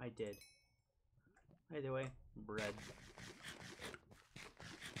 I did. Either way, bread.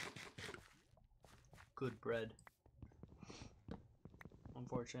 Good bread.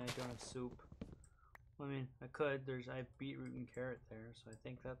 Unfortunately, I don't have soup. I mean, I could. I have beetroot and carrot there, so I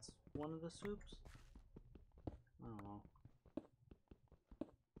think that's one of the soups. I don't know.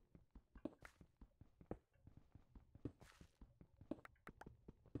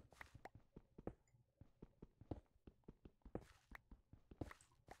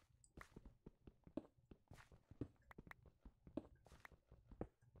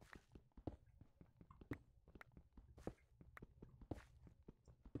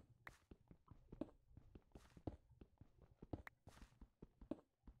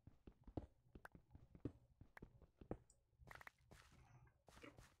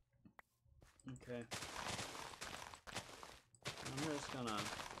 Okay. I'm just gonna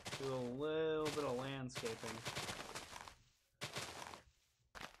do a little bit of landscaping.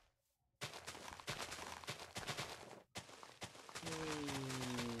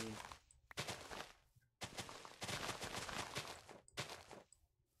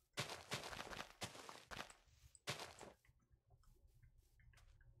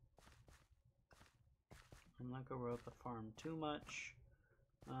 I'm not gonna worry about the farm too much.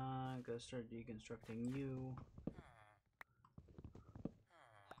 I'm gonna start deconstructing you.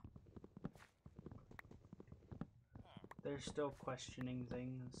 They're still questioning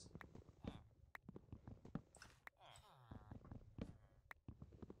things.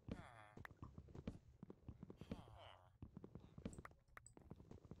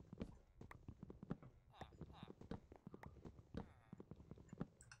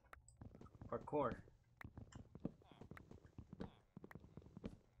 Parkour.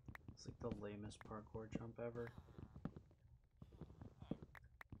 It's like the lamest parkour jump ever.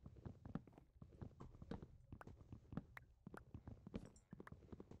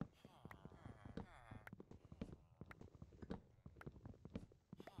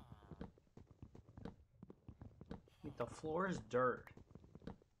 Wait, the floor is dirt.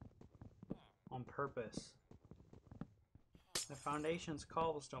 On purpose. The foundation's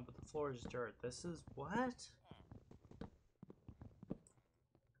cobblestone, but the floor is dirt. This is what?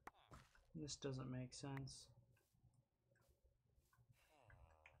 This doesn't make sense.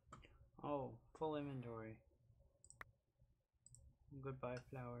 Oh, full inventory. Goodbye,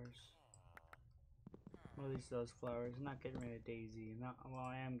 flowers. Well, at least those flowers. I'm not getting rid of Daisy. Not, well,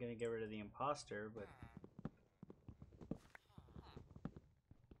 I am gonna get rid of the imposter, but...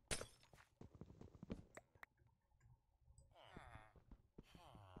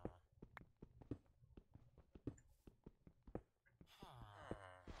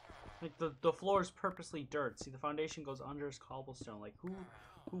 Like, the floor is purposely dirt. See, the foundation goes under his cobblestone. Like, who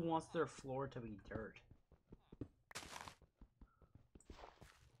wants their floor to be dirt?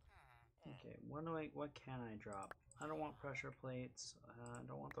 Okay, what can I drop? I don't want pressure plates. I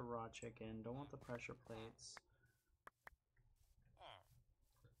don't want the raw chicken. Don't want the pressure plates.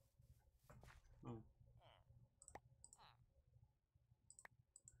 Oh.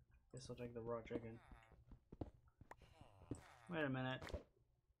 Guess I'll take the raw chicken. Wait a minute.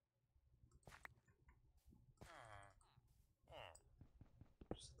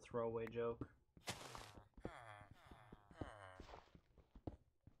 Just a throwaway joke.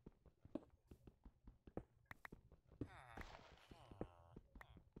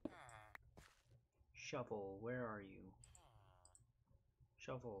 Shovel, where are you?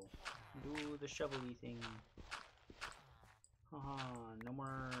 Shovel. Do the shovel-y thing. Haha, no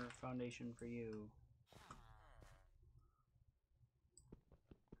more foundation for you.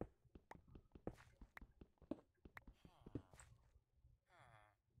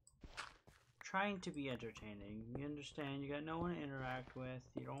 Trying to be entertaining. You understand, you got no one to interact with,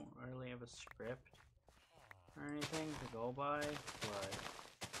 you don't really have a script or anything to go by, but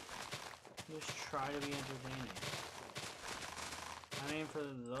just try to be entertaining. I mean, for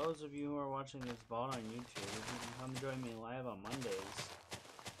those of you who are watching this VOD on YouTube, you can come join me live on Mondays.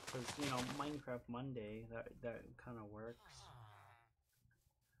 Because, you know, Minecraft Monday, that kind of works.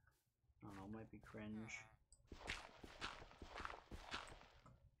 I don't know, it might be cringe.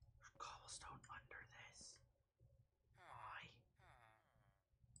 There's cobblestone under this.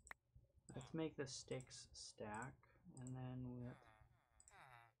 to make the sticks stack, and then we have to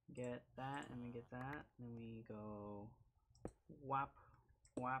get that, and we get that, and then we go whap,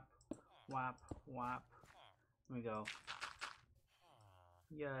 whap, whap, whap, and we go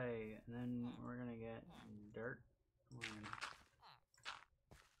yay, and then we're gonna get dirt.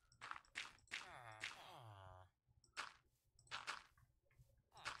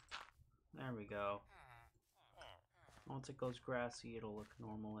 There we go. Once it goes grassy, it'll look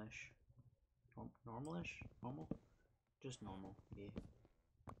normal-ish. Normal-ish? Normal? Just normal, yeah.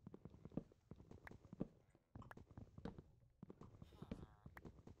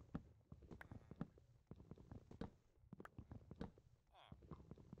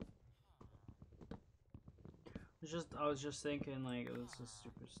 I was just thinking, like, this is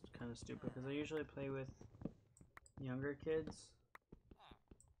kind of stupid, because I usually play with younger kids,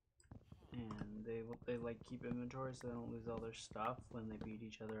 and they like keep inventory so they don't lose all their stuff when they beat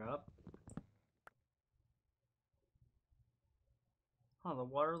each other up. Oh, the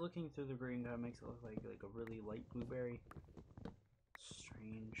water looking through the green kind of makes it look like a really light blueberry.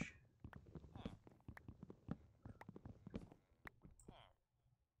 Strange.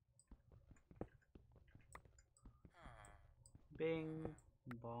 Bing,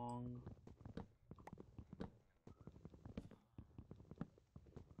 bong.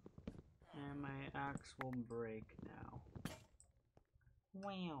 And my axe will break now.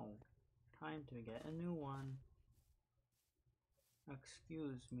 Wow. Time to get a new one.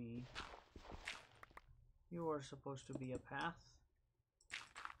 Excuse me. You are supposed to be a path.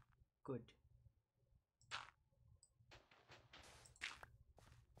 Good.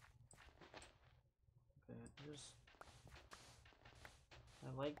 Okay,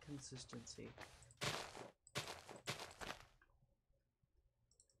 I like consistency.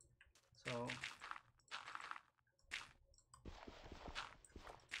 So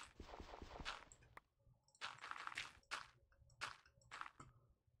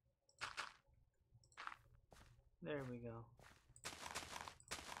there we go.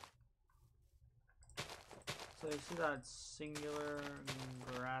 So you see that singular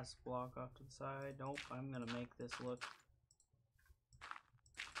grass block off to the side? Nope, I'm gonna make this look.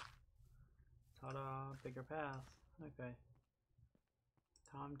 Ta-da, bigger path. Okay.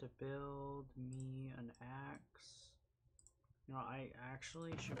 Time to build me an axe. You know, I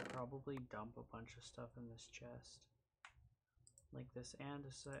actually should probably dump a bunch of stuff in this chest. Like this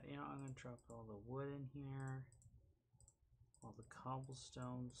andesite. You know, I'm gonna drop all the wood in here. All the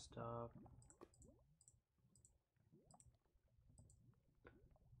cobblestone stuff.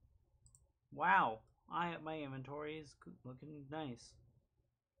 Wow! My inventory is looking nice.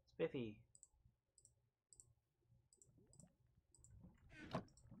 Spiffy.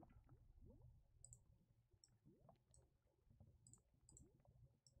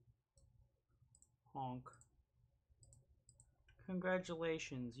 Honk.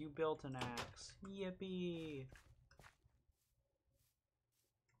 Congratulations, you built an axe. Yippee!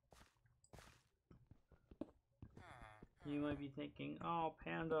 You might be thinking, oh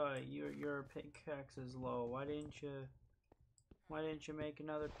Panda, your pickaxe is low. Why didn't you make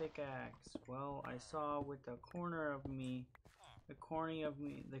another pickaxe? Well, I saw with the corner of me,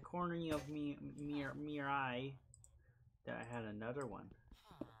 your eye, that I had another one.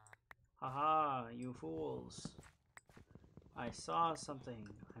 Haha, you fools. I saw something.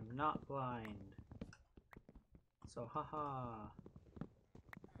 I'm not blind. So, haha.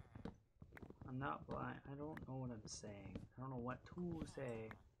 I'm not blind. I don't know what I'm saying. I don't know what to say.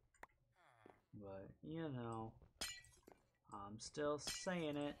 But, you know, I'm still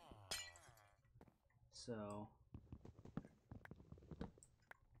saying it. So,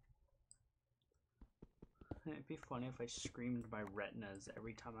 it'd be funny if I screamed my retinas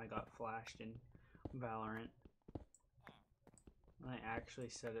every time I got flashed in Valorant. And I actually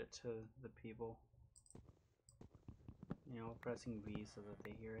said it to the people. You know, pressing V so that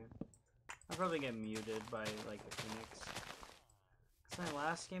they hear it. I'll probably get muted by, like, a Phoenix. Because my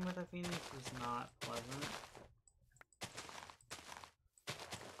last game with a Phoenix was not pleasant.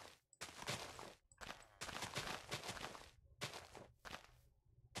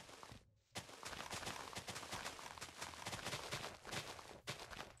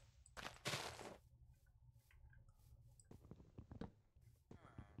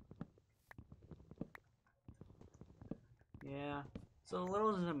 Yeah. So the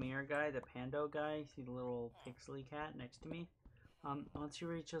little Zamir guy, the Pando guy, see the little pixely cat next to me? Once he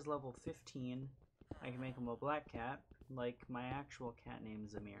reaches level 15, I can make him a black cat, like my actual cat named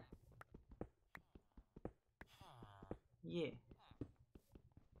Zamir. Yeah.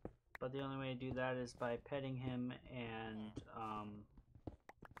 But the only way to do that is by petting him and,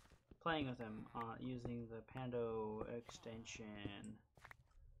 playing with him using the Pando extension,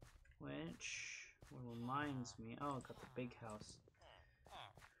 which reminds me. Oh, I got the big house.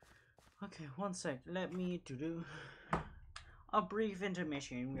 Okay, one sec. Let me do a brief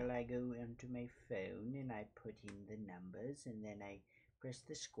intermission while I go into my phone and I put in the numbers and then I press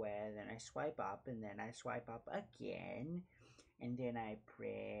the square, then I swipe up and then I swipe up again and then I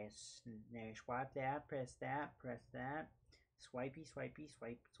swipe that, press that, swipey, swipey,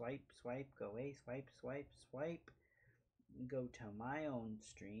 swipe, swipe, swipe, go away, swipe, swipe, swipe, go to my own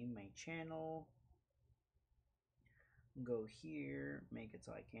stream, my channel, go here, make it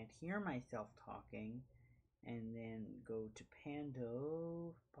so I can't hear myself talking, and then go to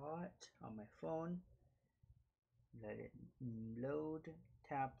Pando bot on my phone, let it load,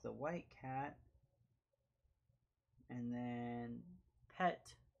 tap the white cat, and then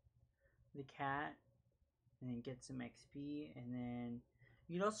pet the cat, and then get some XP, and then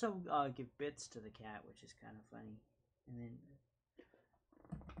you can also give bits to the cat, which is kind of funny, and then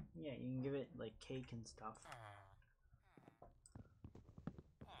yeah, you can give it like cake and stuff.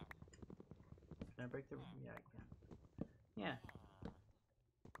 Can I break the? Yeah, I can. Yeah.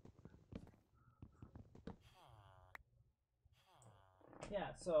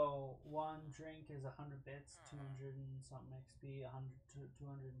 Yeah, so one drink is 100 bits, 200 and something XP, 100 to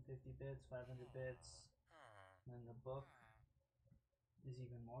 250 bits, 500 bits. And then the book is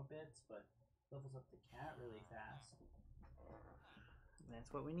even more bits, but levels up the cat really fast.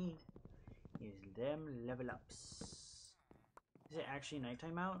 That's what we need, is them level ups. Is it actually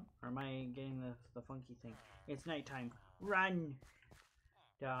nighttime out? Or am I getting the funky thing? It's nighttime. Run!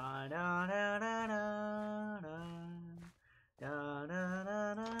 Da da da da da da. Da, da,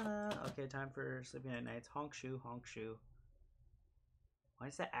 da, da, da. Okay, time for sleeping at nights. Honk shoe, honk shoe. Why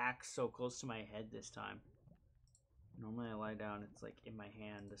is the axe so close to my head this time? Normally I lie down, it's like in my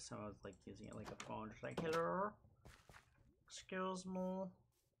hand. This time I was like using it like a phone. Just like, hello? Excuse me?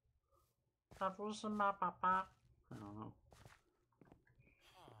 That was my papa. I don't know.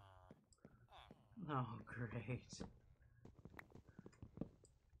 Oh, great.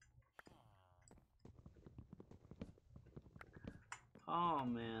 Oh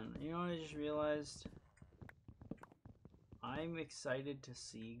man, you know what I just realized? I'm excited to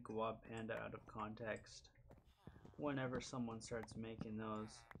see Guap Panda out of context whenever someone starts making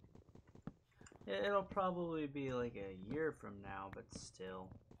those. It'll probably be like a year from now, but still.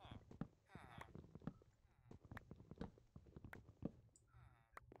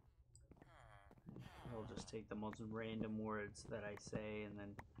 I'll just take the most random words that I say and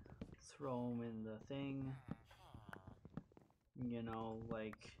then throw them in the thing. You know,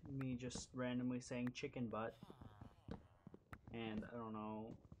 like me just randomly saying chicken butt. And I don't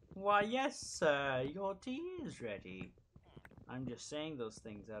know. Why, yes, sir, your tea is ready. I'm just saying those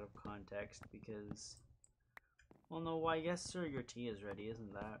things out of context because, well, no, why, yes, sir, your tea is ready.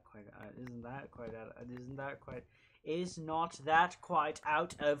 Isn't that quite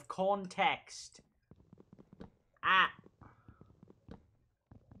out of context? Ah!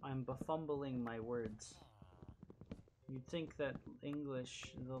 I'm befumbling my words. You'd think that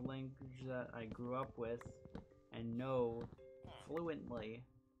English, the language that I grew up with and know fluently,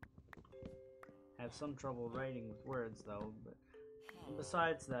 have some trouble writing with words though, but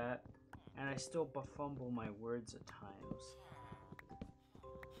besides that, and I still befumble my words at times.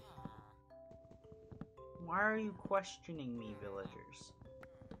 Why are you questioning me, villagers?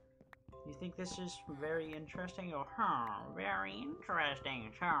 You think this is very interesting? Or, very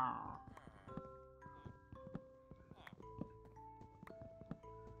interesting,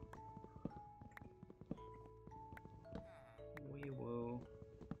 Wee woo.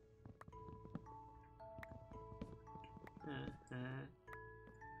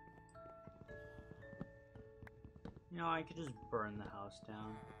 You know, I could just burn the house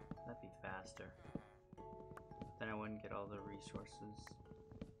down. That'd be faster. Then I wouldn't get all the resources.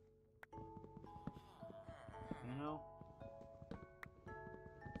 You know?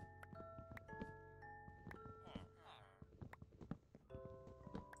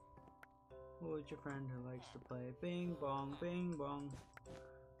 Who's your friend who likes to play bing bong,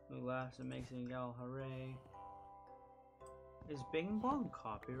 who laughs and makes me yell hooray? Is bing bong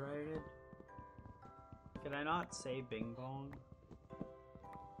copyrighted? Can I not say bing bong?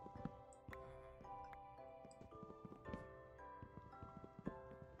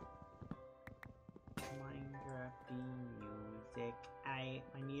 Minecraft music. I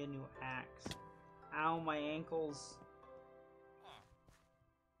need a new axe. Ow, my ankles.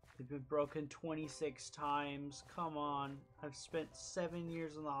 They've been broken 26 times. Come on. I've spent 7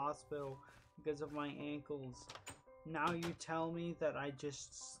 years in the hospital because of my ankles. Now you tell me that I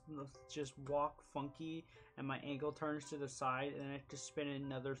just walk funky and my ankle turns to the side and I have to spend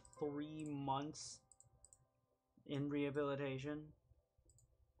another 3 months in rehabilitation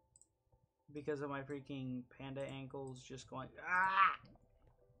because of my freaking panda ankles just going ah.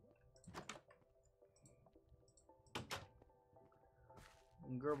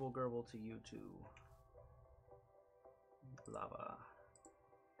 Gerbil gerbil to you too. Lava.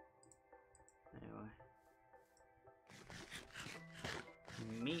 Anyway.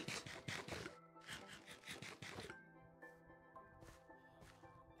 Meat.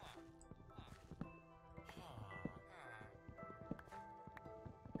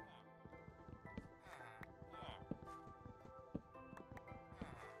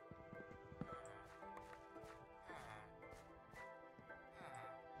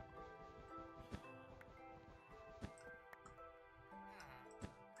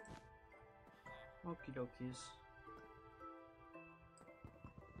 Okie dokies.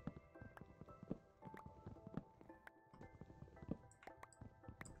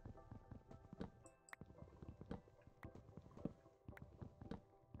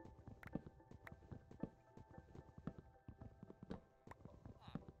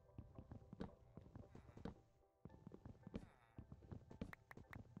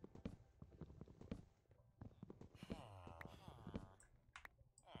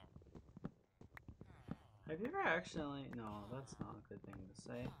 Have you ever accidentally... No, that's not a good thing to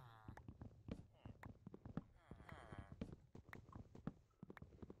say.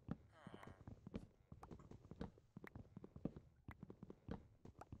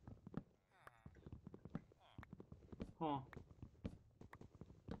 Huh.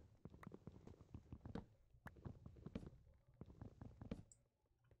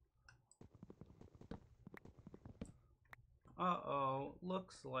 Uh-oh.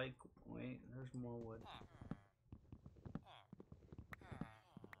 Looks like... Wait, there's more wood.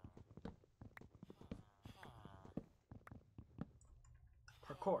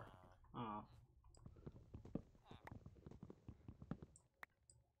 Parkour. Oh.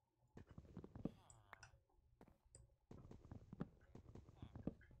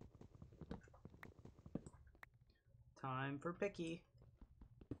 Time for picky.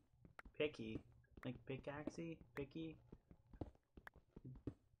 Picky. Like pickaxey? Picky?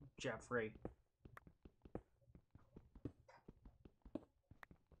 Jeffrey.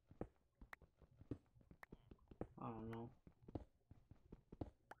 I don't know.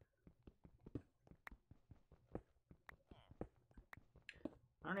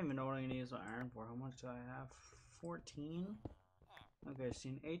 I don't even know what I'm gonna use my iron for. How much do I have? 14? Okay, so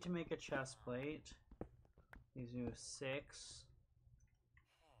you need 8 to make a chest plate. Leaves me with 6.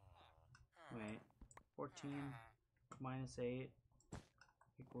 Wait. 14 minus 8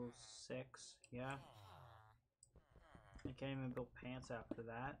 equals 6. Yeah. I can't even build pants after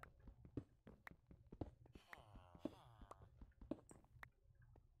that.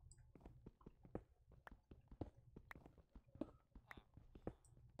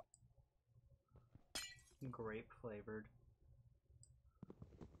 Grape flavored.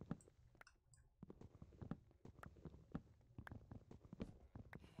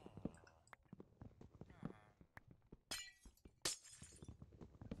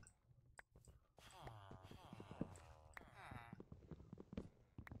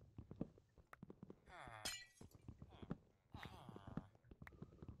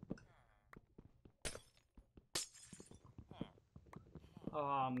 Oh,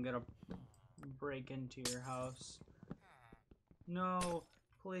 I'm gonna break into your house. No,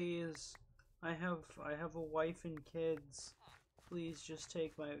 please. I have a wife and kids. Please just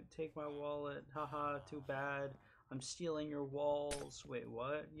take my wallet. Haha, too bad. I'm stealing your walls. Wait,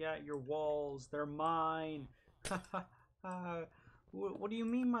 what? Yeah, your walls. They're mine. Ha. What do you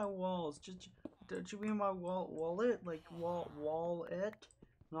mean my walls? Don't you mean my wallet? Like wallet?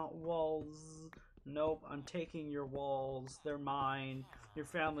 Not walls. Nope, I'm taking your walls. They're mine. Your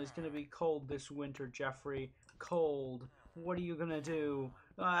family's gonna be cold this winter, Jeffrey. Cold. What are you gonna do?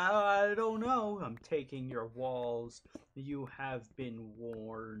 I don't know. I'm taking your walls. You have been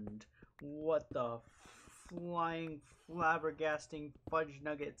warned. What the flying, flabbergasting fudge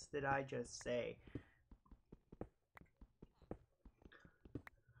nuggets did I just say?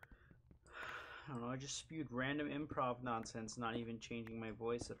 I don't know, I just spewed random improv nonsense, not even changing my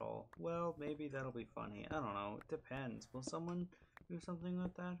voice at all. Well, maybe that'll be funny. I don't know. It depends. Will someone do something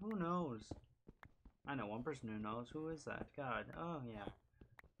like that? Who knows? I know one person who knows. Who is that? God. Oh, yeah.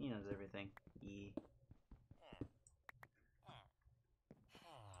 He knows everything.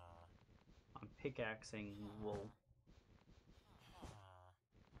 I'm pickaxing wool.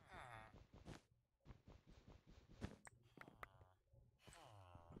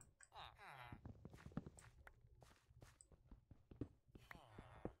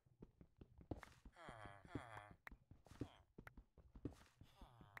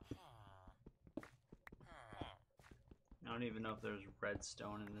 don't even know if there's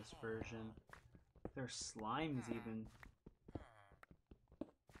redstone in this version. There's slimes even.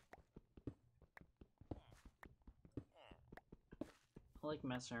 I like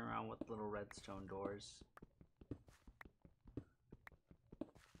messing around with little redstone doors.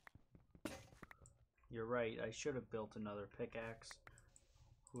 You're right, I should have built another pickaxe.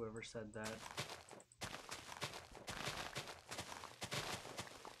 Whoever said that.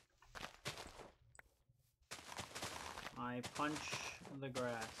 I punch the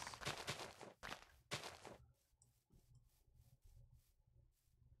grass.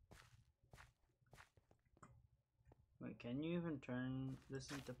 Wait, can you even turn this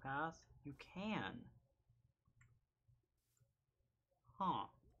into path? You can. Huh.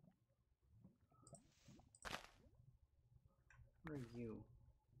 What are you?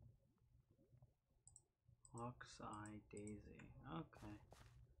 Oxeye Daisy. Okay.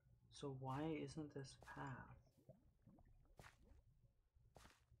 So why isn't this path?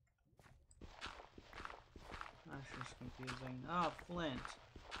 That's just confusing. Oh, flint.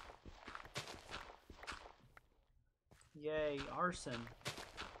 Yay, arson.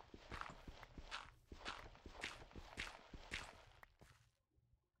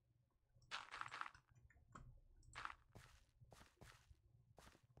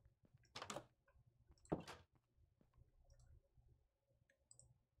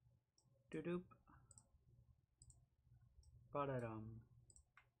 Doop. Ba-da-dum.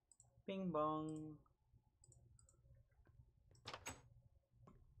 Bing bong.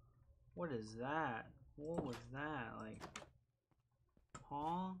 What is that? What was that? Like,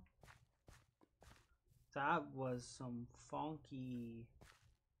 huh? That was some funky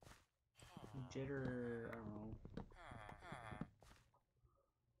jitter, I don't know.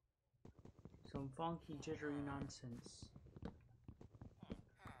 Some funky jittery nonsense.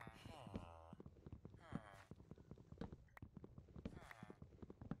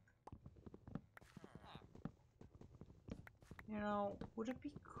 You know, would it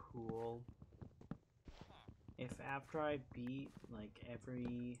be cool if after I beat, like,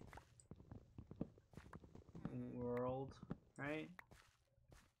 every world, right,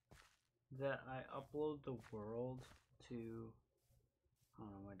 that I upload the world to, I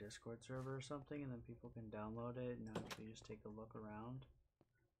don't know, my Discord server or something, and then people can download it and actually just take a look around?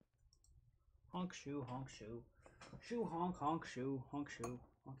 Honk shoe, honk shoe. Shoe honk, honk shoe, honk shoe,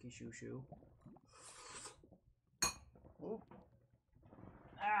 honky shoe shoe. Oh.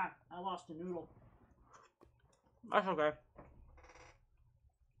 Ah, I lost a noodle. That's okay.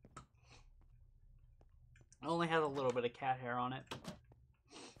 I only had a little bit of cat hair on it.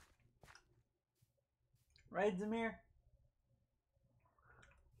 Right, Zamir?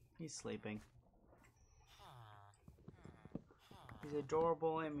 He's sleeping. He's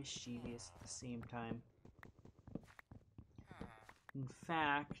adorable and mischievous at the same time. In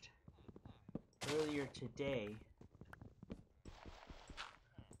fact, earlier today,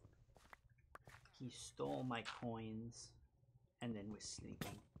 he stole my coins and then was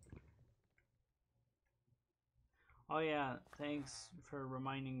sleeping. Oh yeah, thanks for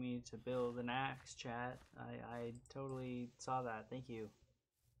reminding me to build an axe, chat. I totally saw that. Thank you.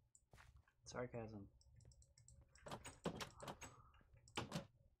 Sarcasm.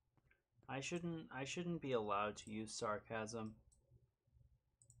 I shouldn't be allowed to use sarcasm.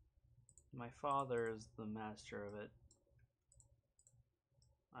 My father is the master of it.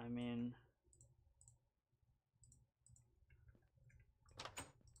 I mean,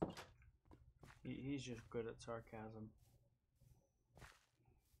 he's just good at sarcasm.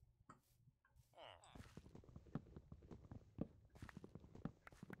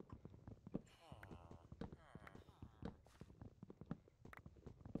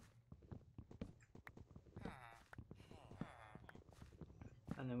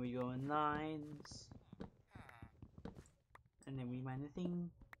 And then we go in lines. And then we mine the thing.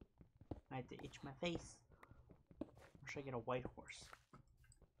 I have to itch my face. Or should I get a white horse?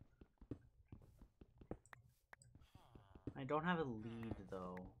 I don't have a lead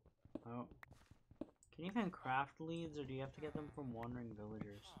though. I don't... Can you even craft leads, or do you have to get them from wandering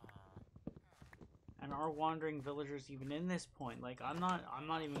villagers? And are wandering villagers even in this point? Like, I'm not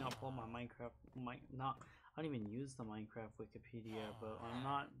even gonna pull my Minecraft, I don't even use the Minecraft Wikipedia, but I'm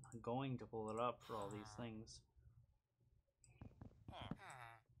not going to pull it up for all these things.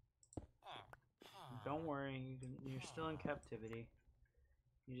 Don't worry, you're still in captivity.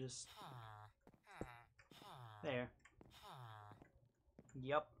 You just... There.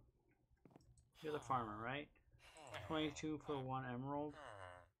 Yup. You're the farmer, right? 22 for 1 emerald.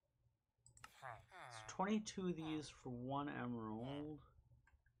 So 22 of these for 1 emerald.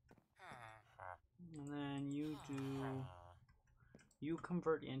 And then you do You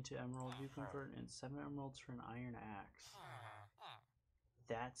convert into emeralds. You convert in 7 emeralds for an iron axe.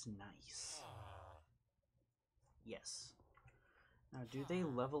 That's nice. Yes. Now, do they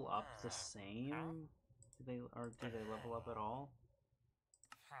level up the same? Do they level up at all?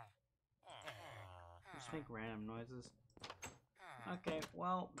 Just make random noises. Okay,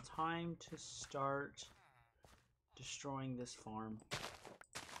 well, time to start destroying this farm.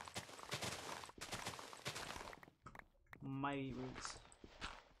 Mighty roots.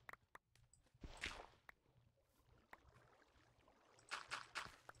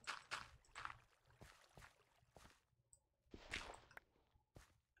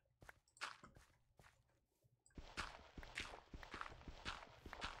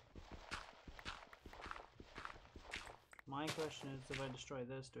 My question is, if I destroy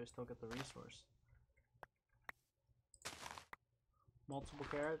this, do I still get the resource? Multiple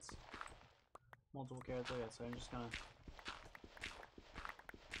carrots? Multiple carrots, okay, so I'm just gonna...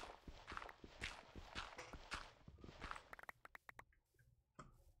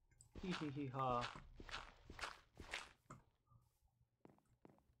 Hee hee hee ha.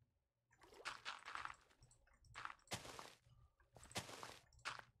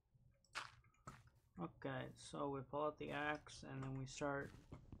 Okay, so we pull out the axe and then we start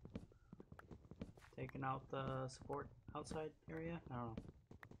taking out the support outside area. I don't know.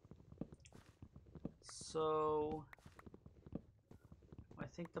 So I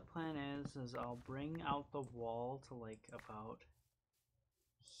think the plan is I'll bring out the wall to like about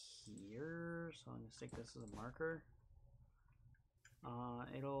here. So I'm gonna stick this as a marker.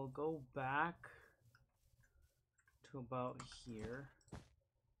 It'll go back to about here.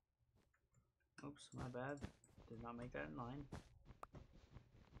 Oops, my bad. Did not make that in line.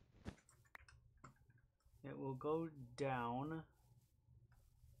 It will go down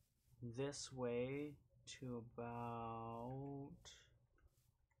this way to about...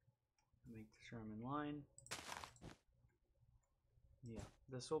 Make sure I'm in line. Yeah,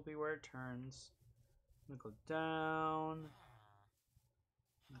 this will be where it turns. I'm gonna go down.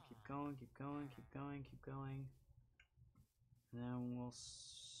 Keep going, keep going, keep going, keep going. And then we'll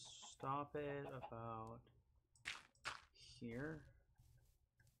stop it about here.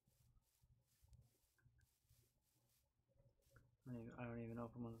 I don't even know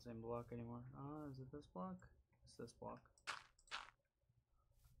if I'm on the same block anymore. Is it this block? It's this block.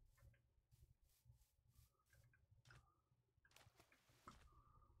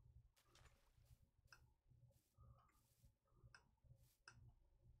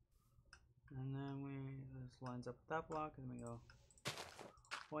 And then this lines up with that block, and we go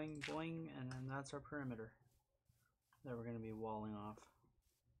boing, boing, and then that's our perimeter that we're going to be walling off.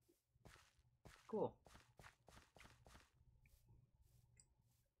 Cool.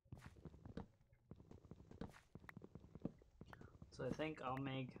 So I think I'll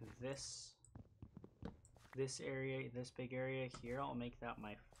make this area, this big area here, I'll make that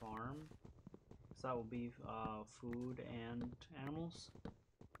my farm. So that will be food and animals.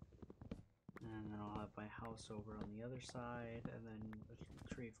 And then I'll have my house over on the other side, and then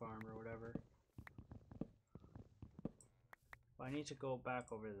a tree farm or whatever. But I need to go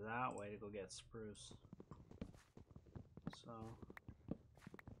back over that way to go get spruce. So...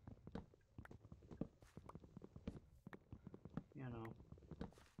 you know.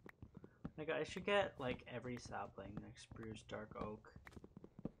 Like, I should get, like, every sapling, like spruce, dark oak.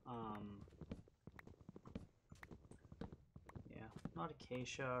 Yeah, not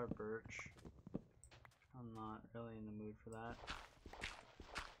acacia or birch. I'm not really in the mood for that.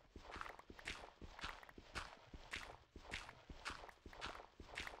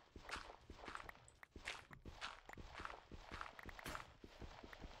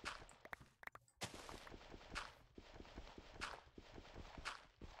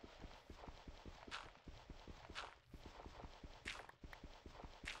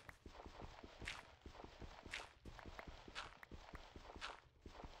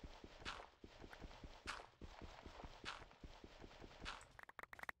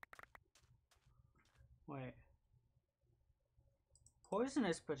 Wait.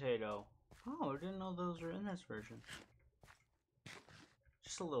 Poisonous potato. Oh, I didn't know those were in this version.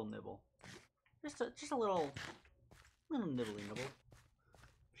 Just a little nibble. Just a little nibbly nibble.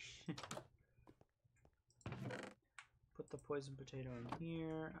 Put the poison potato in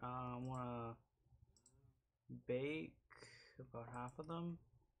here. I wanna bake about half of them.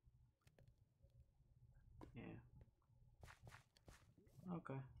 Yeah.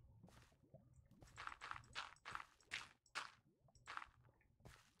 Okay.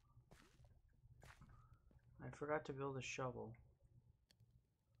 I forgot to build a shovel.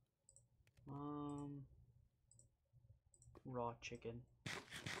 raw chicken.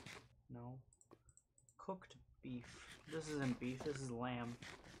 No. Cooked beef. This isn't beef, this is lamb.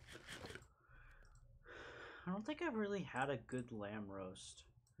 I don't think I've really had a good lamb roast.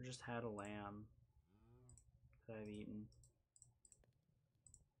 I just had a lamb that I've eaten.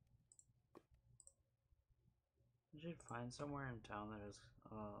 I should find somewhere in town that has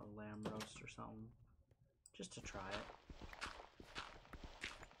a lamb roast or something, just to try it.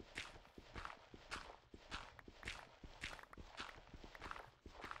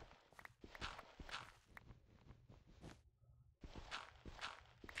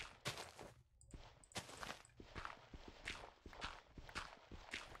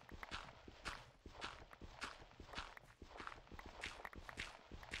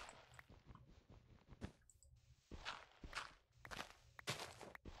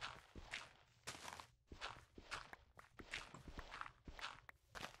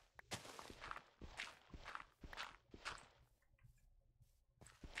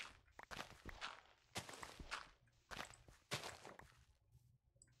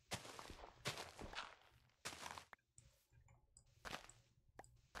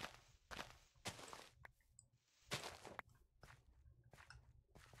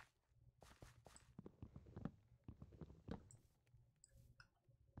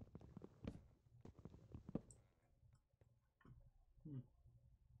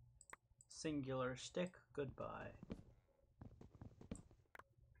 Singular stick, goodbye.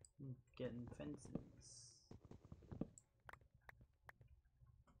 Getting fences.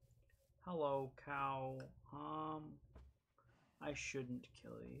 Hello, cow. I shouldn't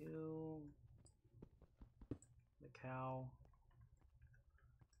kill you. The cow.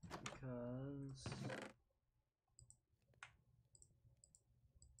 Because...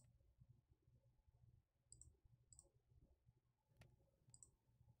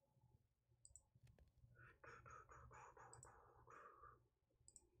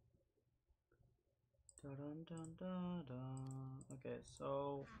 Dun, dun, dun, dun. Okay,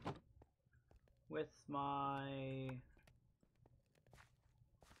 so with my...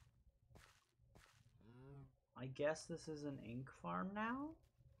 I guess this is an ink farm now?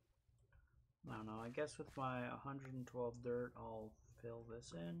 I don't know, I guess with my 112 dirt I'll fill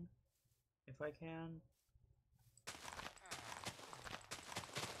this in if I can.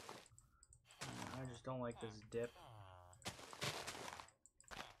 I just don't like this dip.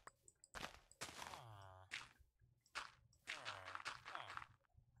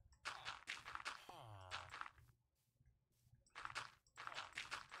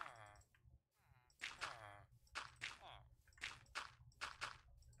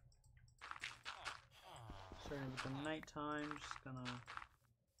 Starting with the nighttime, just gonna...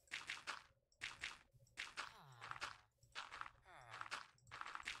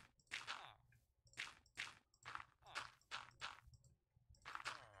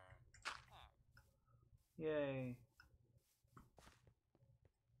 Yay.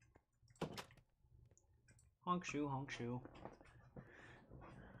 Honk shoe, honk shoe.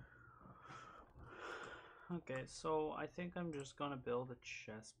 Okay, so I think I'm just gonna build a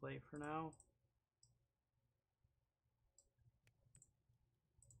chest plate for now.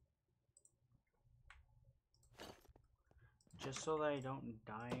 Just so that I don't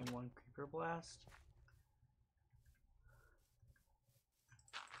die in one creeper blast.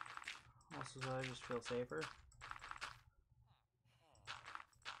 Also so I just feel safer.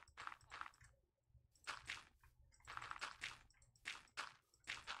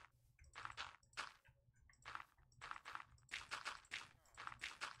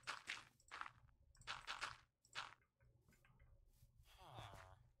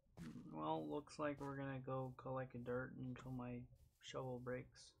 Well, looks like we're gonna go collect dirt until my shovel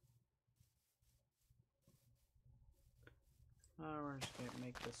breaks. We're just gonna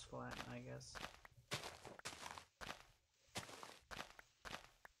make this flat, I guess.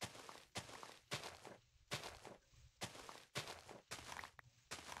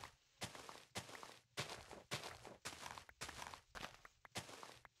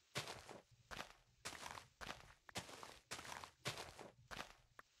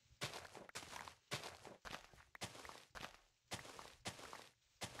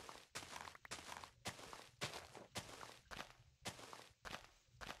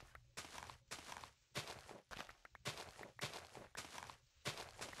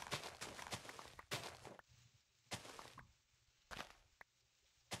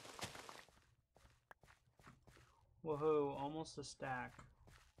 Woohoo, almost a stack.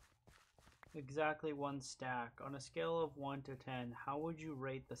 Exactly one stack. On a scale of 1 to 10, how would you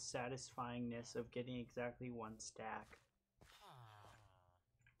rate the satisfyingness of getting exactly one stack?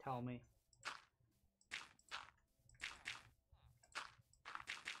 Tell me.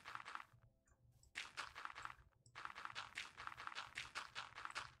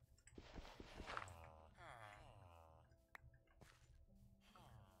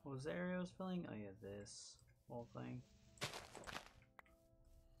 What was the area I was filling? Oh yeah, this whole thing.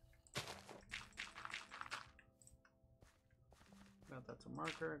 That's a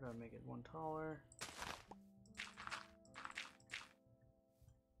marker, gotta make it one taller.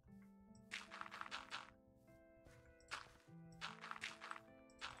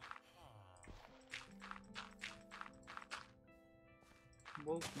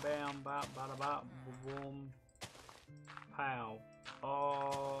 Boop, bam, bop, bada bop, boom, pow.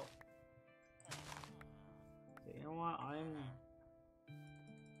 Oh. Okay, you know what?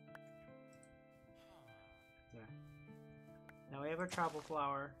 There. Now we have our travel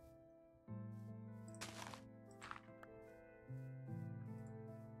flower.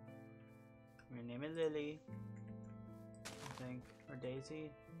 We're gonna name it Lily, I think, or Daisy.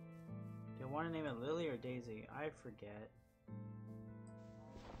 Do I want to name it Lily or Daisy? I forget.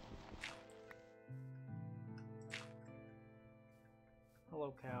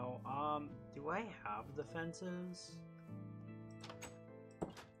 Hello, cow. Do I have the fences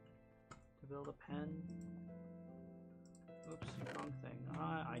to build a pen? Oops, wrong thing.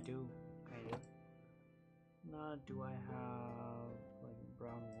 I do, kind of. Do I have like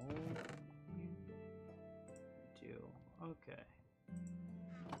brown wool? I do. Okay.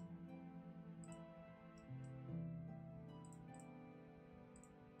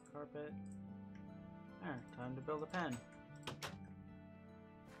 Carpet. There, time to build a pen.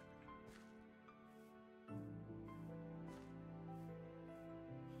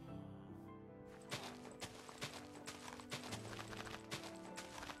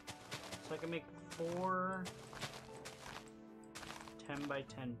 So I can make 4 10 by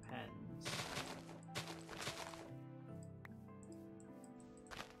 10 pens.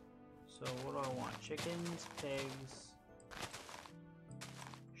 So what do I want? Chickens, pigs,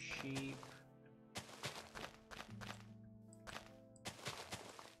 sheep.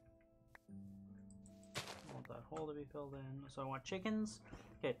 I want that hole to be filled in. So I want chickens.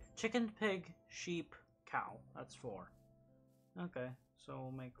 Okay, chicken, pig, sheep, cow. That's 4. Okay, so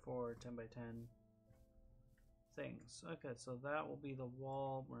we'll make 4 10 by 10 things. Okay, so that will be the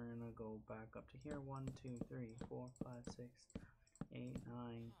wall. We're gonna go back up to here. 1 2 3 4 5 6 8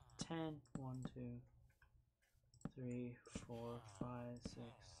 9 10. 1 2 3 4 5 6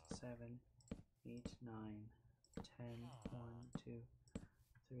 7 8 9 10. 1 2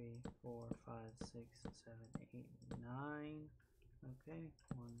 3 4 5 6 7 8 9. Okay,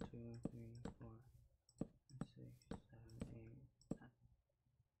 1 2 3 4 6 7 8 9.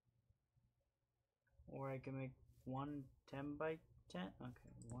 Or I can make 1 10 by 10. Okay,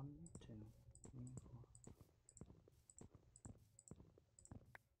 1 2 3 4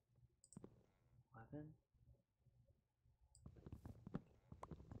 11.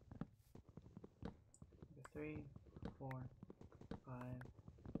 Okay, 3 4 5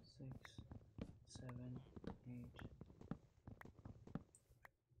 6 7 8.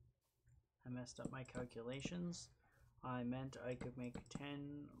 I messed up my calculations. I meant I could make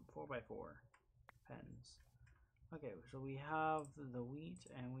 10 4 by 4 pens. Okay, so we have the wheat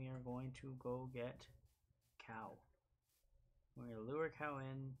and we are going to go get cow. We're going to lure cow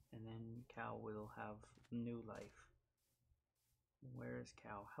in and then cow will have new life. Where is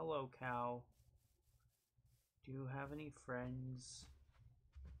cow? Hello, cow. Do you have any friends?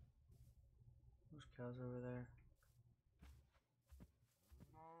 Those cows over there.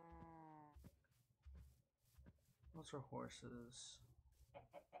 Those are horses.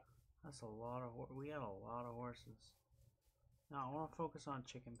 That's a lot of we had a lot of horses. Now I want to focus on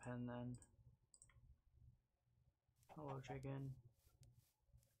chicken pen then. Hello, chicken.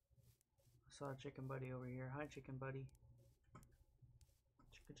 I saw a chicken buddy over here. Hi, chicken buddy.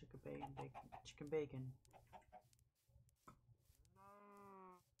 Chicken bacon, chicken bacon.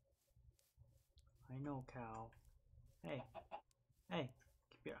 I know, cow. Hey, hey,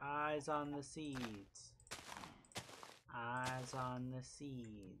 keep your eyes on the seeds. Eyes on the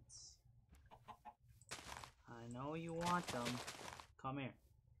seeds. I know you want them. Come here.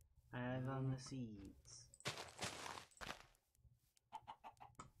 Eyes on the seeds.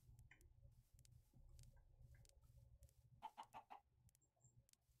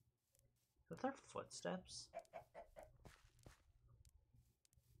 Are there footsteps?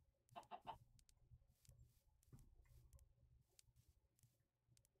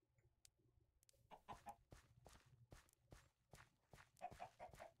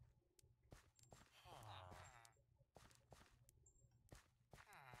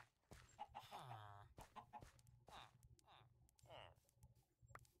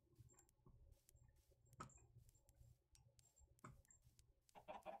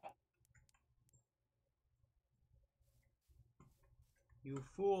 You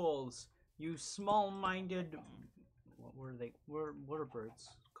fools! You small-minded... What were they? What are birds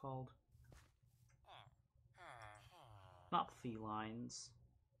called? Not felines.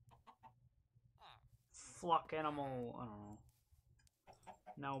 Flock animal, I don't know.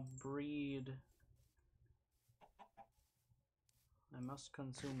 Now breed. I must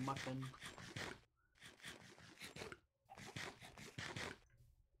consume mutton.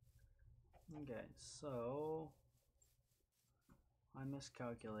 Okay, so I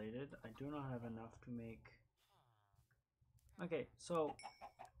miscalculated. I do not have enough to make. Okay, so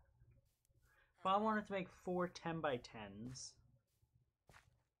if I wanted to make 4 10x10s,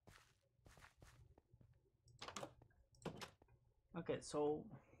 okay, so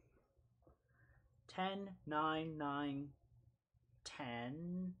 10, 9, 9,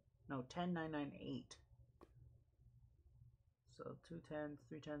 10, no, 10, 9, 9, 8. So 2 10s,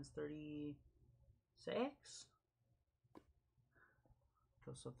 3 10s, 36?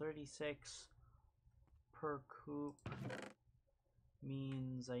 So 36 per coop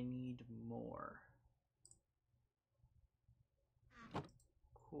means I need more.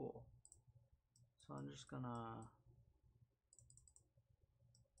 Cool. So I'm just gonna...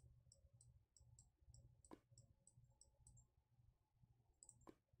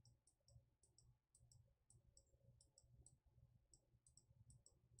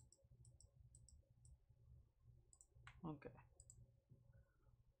 Okay.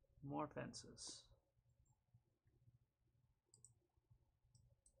 More fences.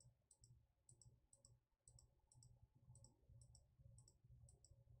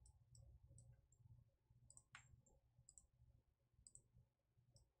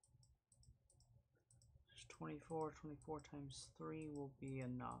 There's 24. 24 times 3 will be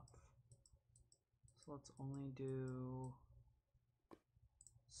enough. So let's only do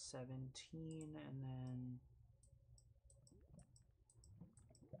 17 and then...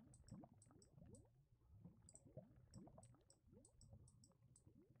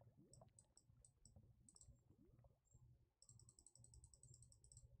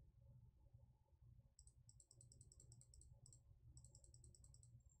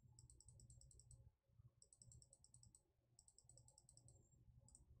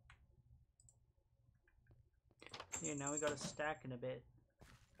 Yeah, now we got a stack in a bit.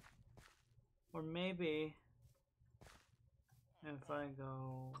 Or maybe if I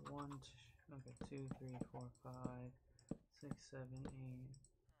go 1, 2, okay, 2, 3, 4, 5, 6, 7, 8,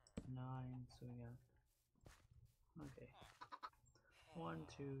 9. So we got, okay, 1,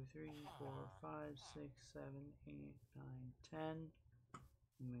 2, 3, 4, 5, 6, 7, 8, 9, 10.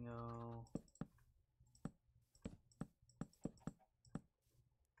 And we go.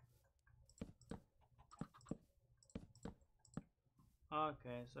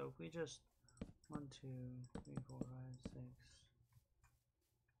 Okay, so if we just 1, 2, 3, 4, 5, 6,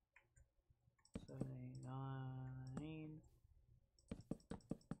 7, 8, 9.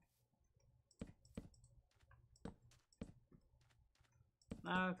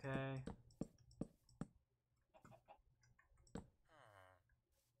 Okay.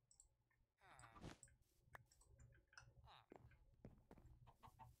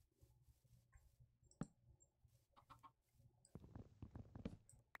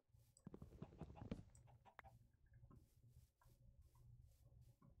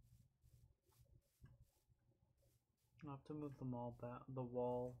 I'll have to move them all back, the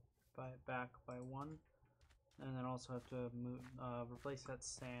wall back by 1, and then also have to move, replace that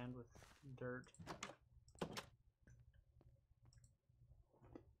sand with dirt.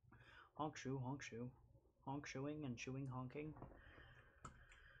 Honk shoe, honk shoe, honk shoeing and chewing honking.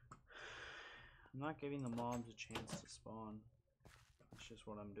 I'm not giving the mobs a chance to spawn. That's just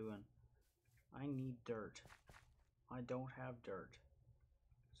what I'm doing. I need dirt. I don't have dirt.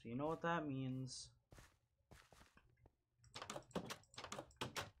 So you know what that means.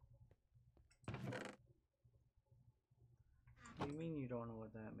 What do you mean you don't know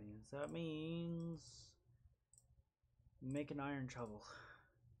what that means? That means make an iron shovel.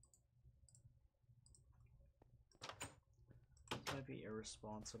 This might be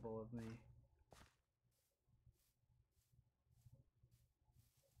irresponsible of me.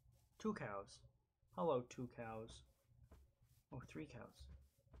 2 cows. Hello, 2 cows. Oh, 3 cows.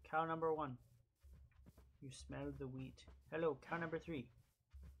 Cow number 1. You smell the wheat. Hello, cow number 3.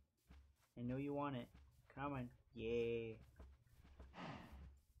 I know you want it. Come on. Yay.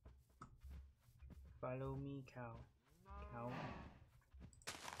 Follow me, cow. Cow.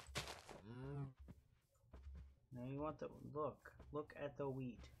 Now you want the... Look. Look at the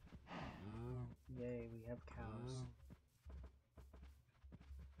wheat. Yay, we have cows.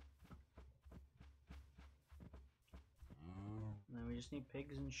 And then we just need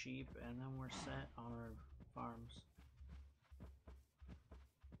pigs and sheep, and then we're set on our farms.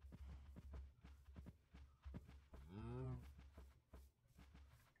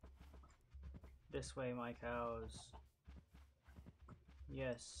 This way, my cows.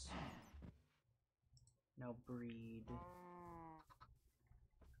 Yes. Now breed.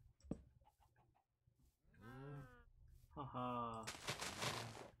 Haha.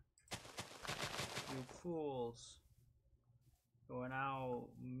 You fools. You are now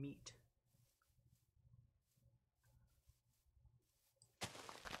meat.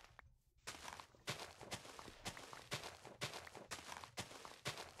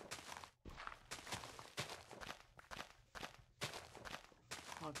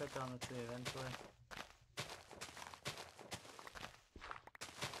 I'll cut down the tree eventually.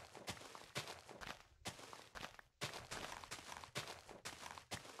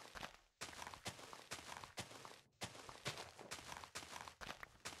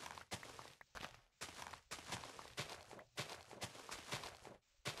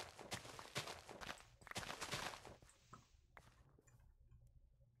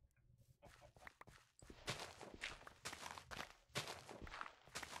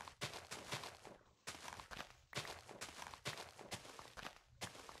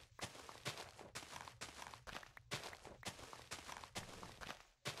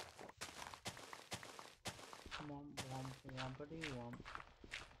 Womp womp wompity womp.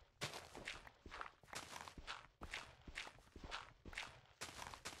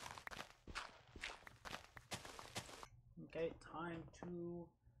 Okay, time to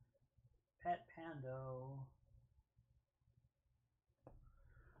pet Pando.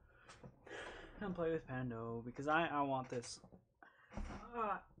 And play with Pando because I want this.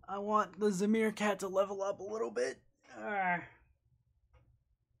 I want the Zamir cat to level up a little bit.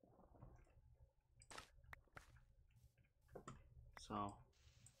 So,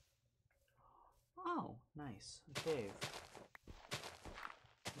 oh, nice, a cave,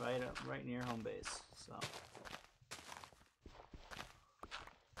 right near home base. So,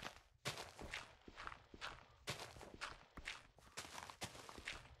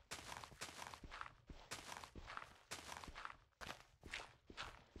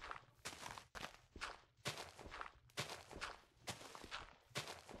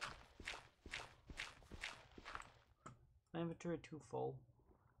 my inventory too full.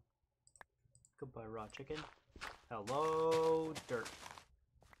 Goodbye, raw chicken. Hello, dirt.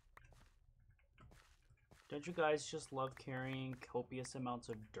 Don't you guys just love carrying copious amounts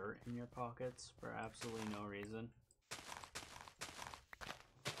of dirt in your pockets for absolutely no reason?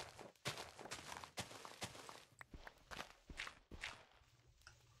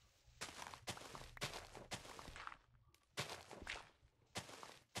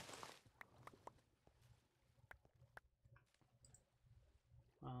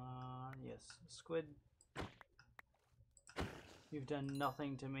 Yes, squid. You've done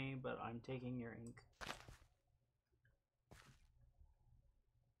nothing to me, but I'm taking your ink.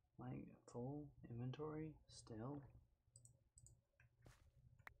 My full inventory still.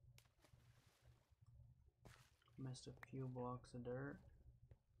 Missed a few blocks of dirt.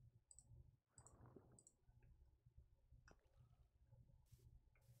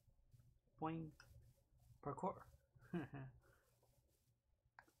 Boing. Parkour.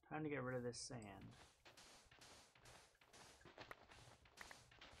 Time to get rid of this sand.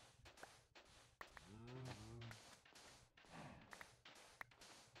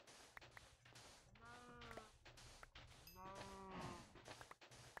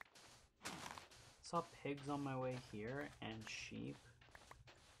 Saw pigs on my way here and sheep.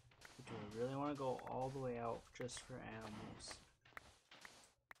 Do I really want to go all the way out just for animals?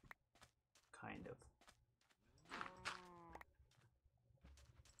 Kind of.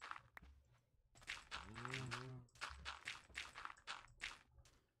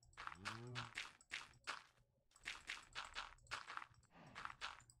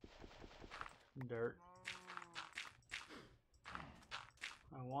 Dirt.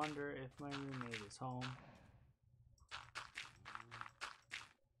 I wonder if my roommate is home.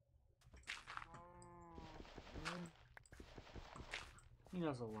 He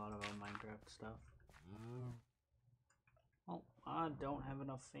knows a lot about Minecraft stuff. Oh, I don't have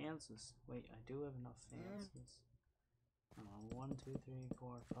enough fences. Wait, I do have enough fences. 1, 2, 3,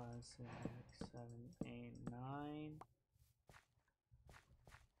 4, 5, 6, 7, 8, 9.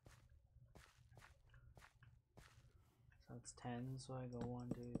 So it's 10, so I go 1,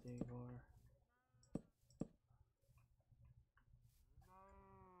 2, 3, 4.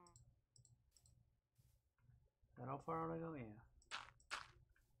 Is that how far would I go? Yeah.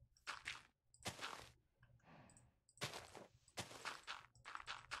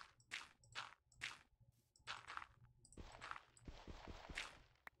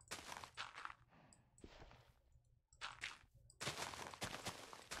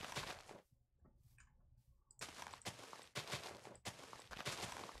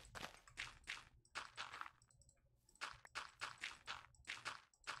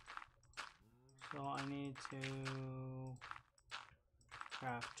 So I need to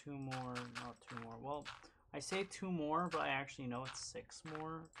craft 2 more, not 2 more. Well, I say 2 more, but I actually know it's 6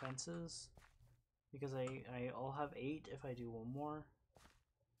 more fences. Because I'll have 8 if I do 1 more.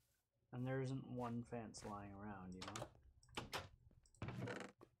 And there isn't 1 fence lying around, you know?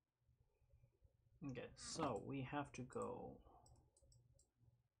 Okay, so we have to go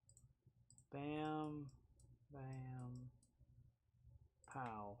bam, bam,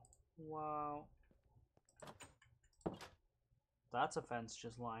 pow. Wow. That's a fence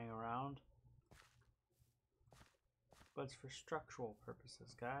just lying around. But it's for structural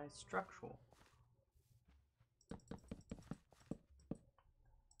purposes, guys. Structural.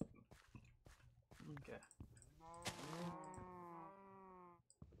 Okay.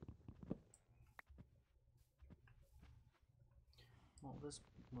 Well, this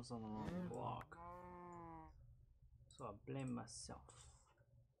was on the wrong block. So I blame myself.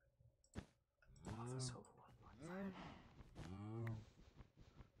 Office Overlord, one side.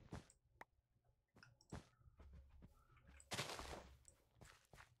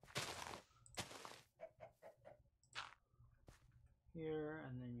 Here,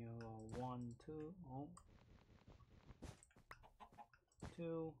 and then you go 1, 2, oh.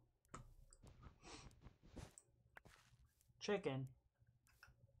 2. Chicken.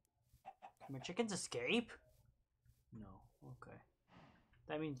 Can my chickens escape? No, okay.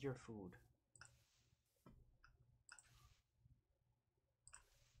 That means your food.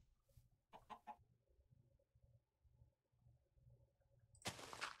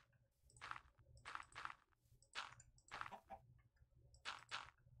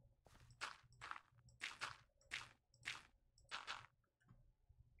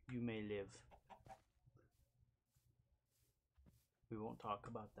 You may live. We won't talk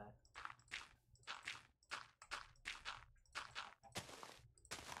about that.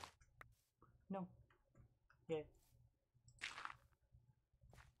 No. Yeah.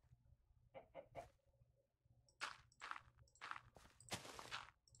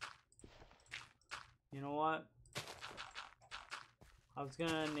 You know what? I was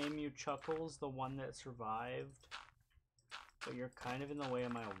gonna name you Chuckles, the one that survived. But you're kind of in the way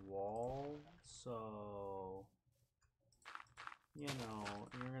of my wall, so... You know,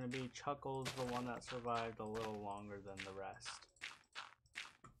 you're gonna be Chuckles, the one that survived a little longer than the rest.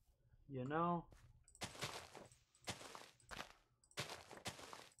 You know?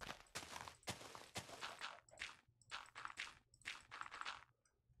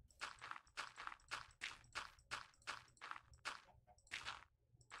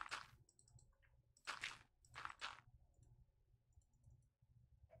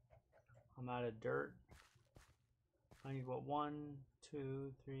 I'm out of dirt. I need what? 1,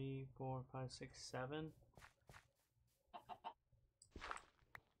 2, 3, 4, 5, 6, 7.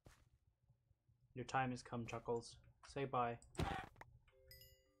 Your time has come, Chuckles. Say bye.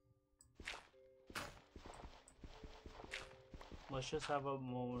 Let's just have a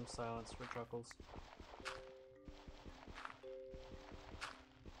moment of silence for Chuckles.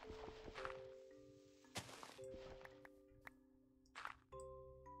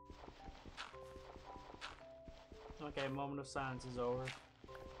 Okay, moment of silence is over.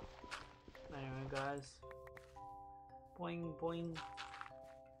 Anyway, guys. Boing, boing.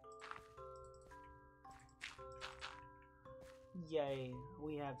 Yay,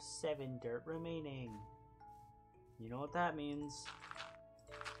 we have 7 dirt remaining. You know what that means.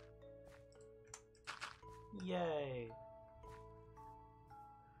 Yay.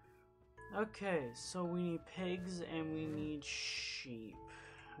 Okay, so we need pigs and we need sheep.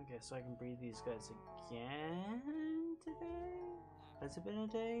 Okay, so I can breed these guys again today? Has it been a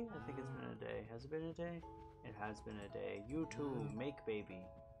day? I think it's been a day. Has it been a day? It has been a day. You too, make baby.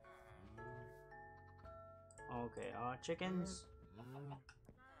 Okay, chickens.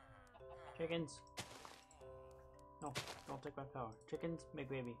 Chickens. No, don't take my power. Chickens, make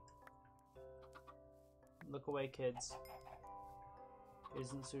baby. Look away, kids.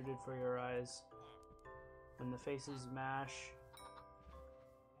 Isn't suited for your eyes. When the faces mash.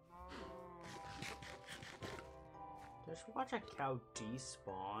 Did I just watch a cow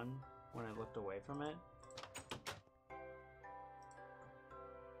despawn when I looked away from it?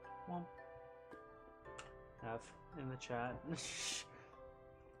 Well, F in the chat.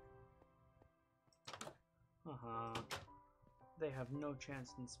 They have no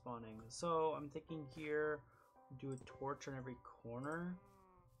chance in spawning. So I'm thinking here, do a torch on every corner.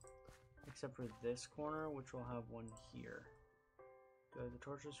 Except for this corner, which will have one here. Do I have the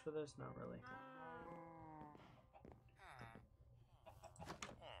torches for this? Not really.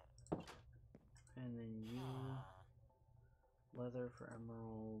 And then you, leather for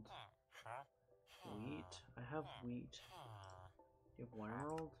emerald. wheat? I have wheat. Do you have 1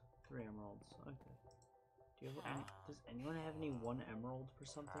 emerald? 3 emeralds. Okay. Do you have any? Does anyone have any 1 emerald for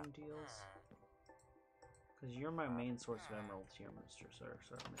something deals? Because you're my main source of emeralds here, Mister. Sir,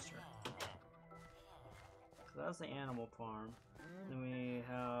 Mister. So that's the animal farm. Then we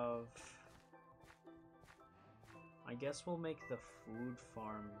have. I guess we'll make the food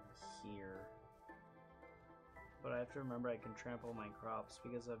farm here. But I have to remember I can trample my crops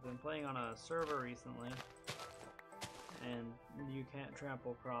because I've been playing on a server recently. And you can't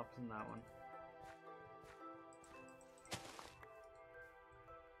trample crops in that one.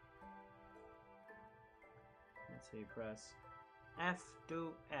 Let's see, press F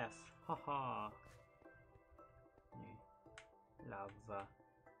to F. Haha. Lava.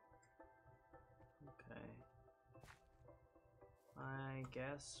 Okay. I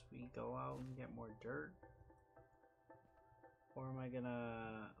guess we go out and get more dirt. Or am I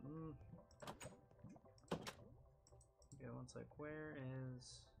gonna... Okay, one sec. Where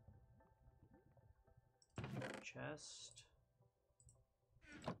is... chest?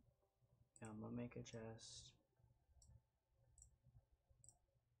 Yeah, I'm gonna make a chest.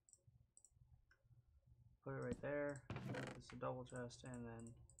 Put it right there. It's a double chest, and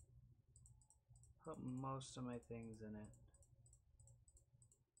then put most of my things in it.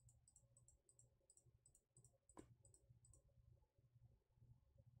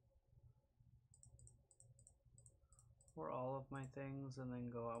 Or all of my things, and then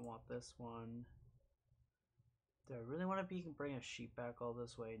go, I want this one. Do I really want to bring a sheep back all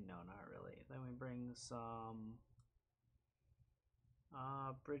this way? No, not really. Then we bring some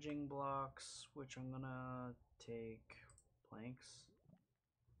bridging blocks, which I'm gonna take planks.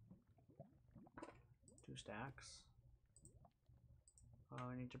 2 stacks.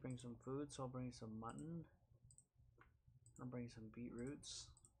 I need to bring some food, so I'll bring some mutton. I'll bring some beetroots.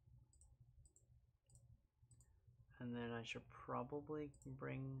 And then I should probably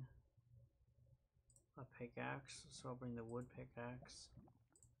bring a pickaxe, so I'll bring the wood pickaxe.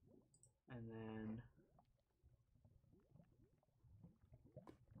 And then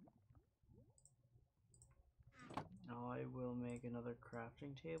I will make another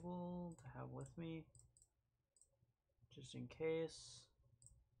crafting table to have with me, just in case.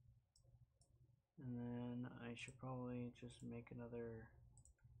 And then I should probably just make another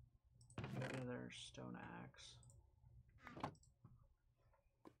stone axe.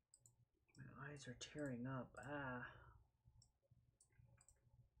 My eyes are tearing up. Ah.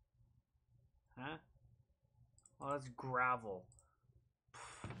 Huh? Oh, that's gravel.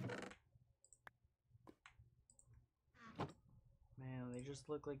 Man, they just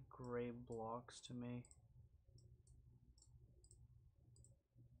look like gray blocks to me.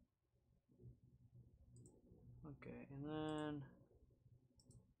 Okay, and then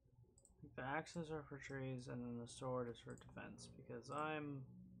the axes are for trees, and then the sword is for defense, because I'm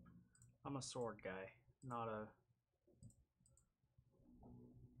a sword guy, not a...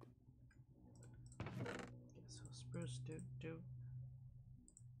 Okay, so spruce doot.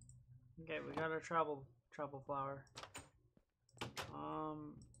 Okay, we got our travel flower.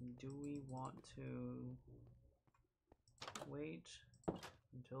 Do we want to wait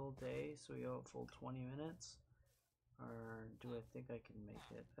until day so we go a full 20 minutes? Or do I think I can make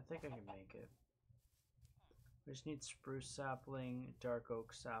it? I think I can make it. We just need spruce sapling, dark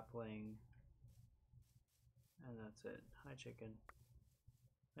oak sapling, and that's it. Hi, chicken.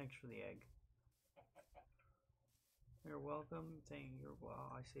 Thanks for the egg. You're welcome.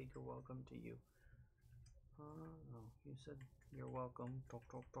 Well, I say you're welcome to you. No, you said you're welcome.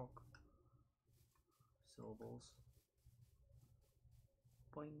 Talk. Syllables.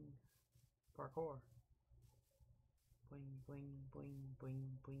 Boing. Parkour. Boing, boing, boing,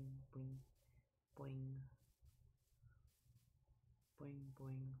 boing, boing, boing, boing. Boing,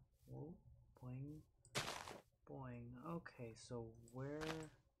 boing. Whoa. Boing. Boing. Okay, so where...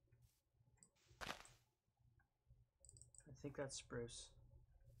 I think that's spruce.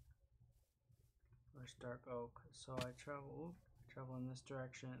 There's dark oak. So I travel in this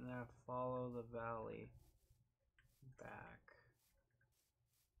direction and then I follow the valley back.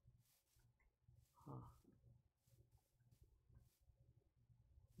 Huh.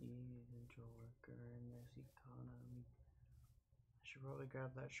 Individual worker in this economy. I should probably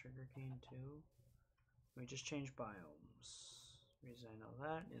grab that sugar cane too. We just changed biomes. The reason I know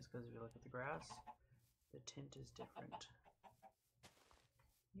that is because if you look at the grass, the tint is different.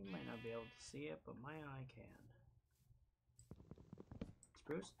 You might not be able to see it, but my eye can.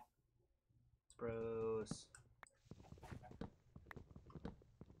 Spruce? Spruce.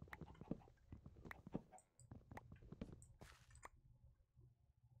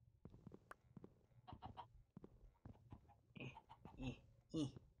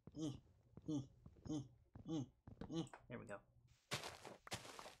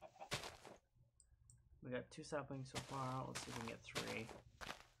 2 saplings so far. Let's see if we can get 3.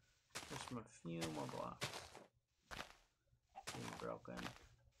 Just from a few more blocks. Being broken.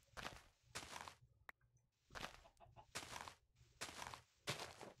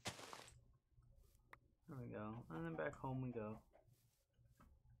 There we go. And then back home we go.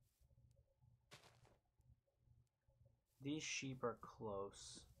 These sheep are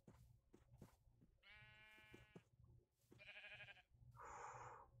close.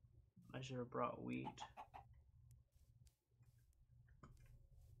 I should have brought wheat.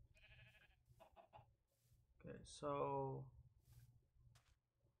 Okay, so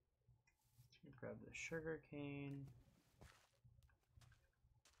grab the sugar cane.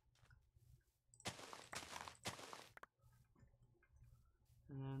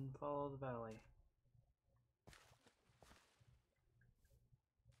 And then follow the valley.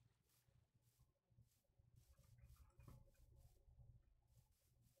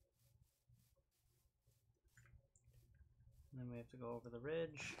 And then we have to go over the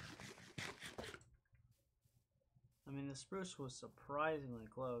ridge. I mean, the spruce was surprisingly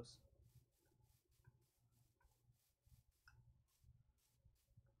close.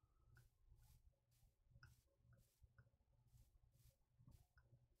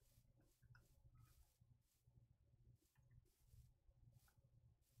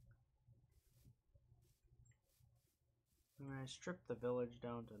 I mean, I stripped the village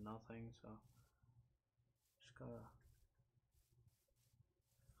down to nothing, so just gotta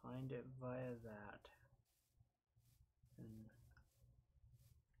find it via that. An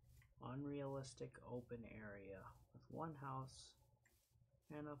unrealistic open area with 1 house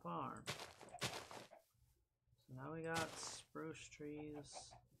and a farm. So now we got spruce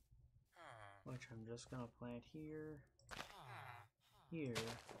trees, which I'm just gonna plant here, here,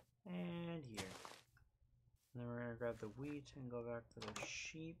 and here. And then we're gonna grab the wheat and go back for the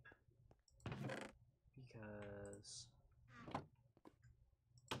sheep, because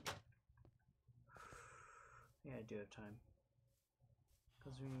yeah, I do have time.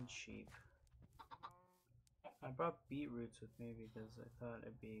 Because we need sheep. I brought beetroots with me because I thought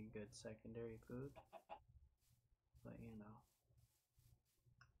it'd be a good secondary food. But you know.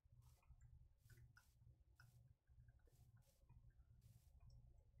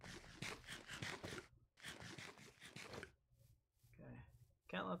 Okay.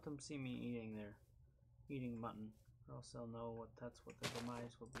 Can't let them see me eating mutton, or else they'll know that's what their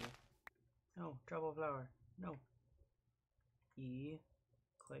demise will be. No, trouble flower. No. E.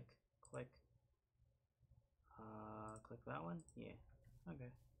 Click, click. Click that one? Yeah.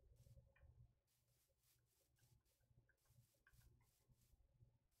 Okay.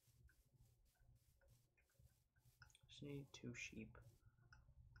 Just need 2 sheep.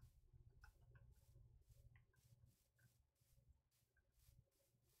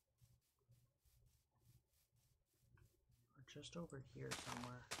 We're just over here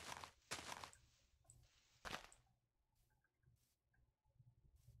somewhere.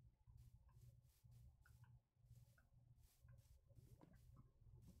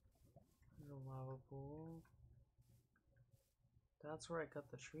 Lava pool. That's where I cut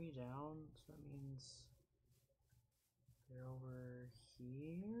the tree down, so that means they're over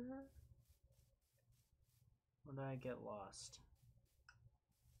here? Or did I get lost?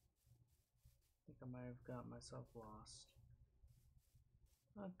 I think I might have got myself lost.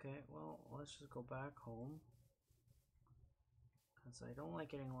 Okay, well, let's just go back home. Because I don't like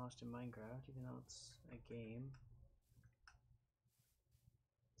getting lost in Minecraft, even though it's a game.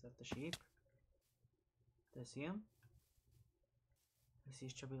 Is that the sheep? Did I see him? I see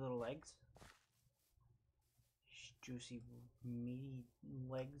his chubby little legs. His juicy, meaty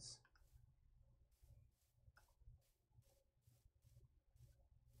legs.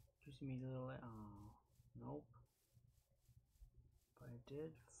 Juicy, meaty little legs. Oh, nope. But I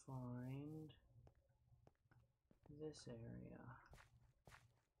did find this area.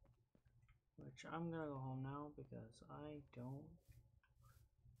 Which I'm gonna go home now because I don't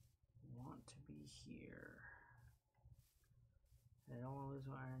want to be here. I don't want to lose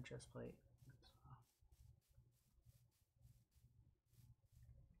my iron chest plate. So.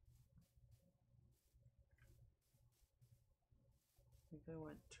 I think I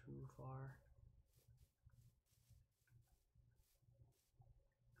went too far.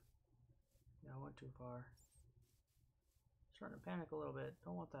 Yeah, I went too far. Starting to panic a little bit.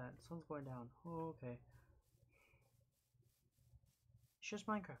 Don't want that. Sun's going down. Oh, okay. It's just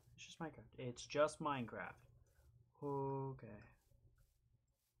Minecraft. It's just Minecraft. It's just Minecraft. Okay.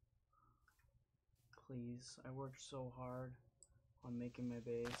 Please. I worked so hard on making my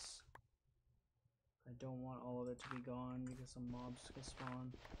base. I don't want all of it to be gone because some mobs can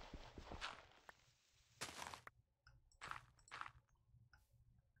spawn.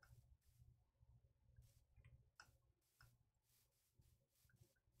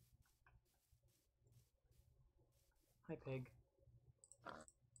 Hi, pig.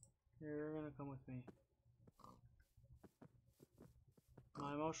 You're gonna come with me.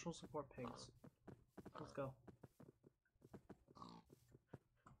 My emotional support pigs. Let's go.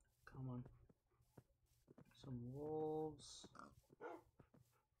 Come on. Some wolves.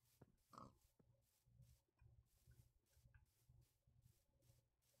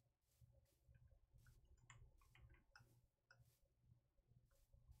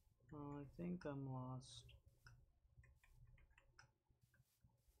 Oh, I think I'm lost.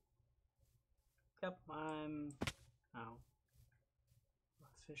 Yep, I'm now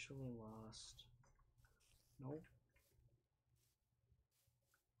officially lost. Nope.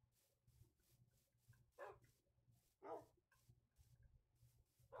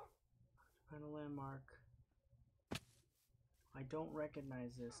 Find a landmark. I don't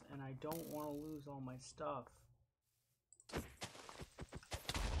recognize this, and I don't want to lose all my stuff.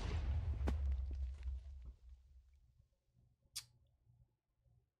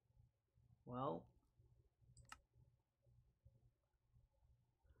 Well,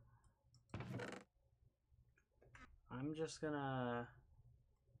 I'm just gonna...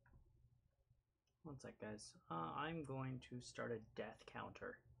 One sec, guys. I'm going to start a death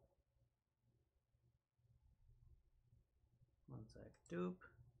counter. One sec. Dupe.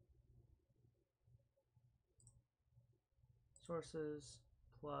 Sources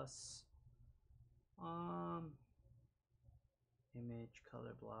plus image,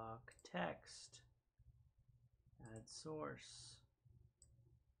 color block, text. Add source.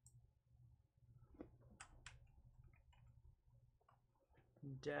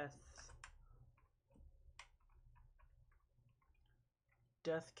 Death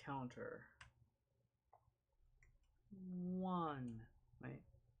counter. 1. Wait.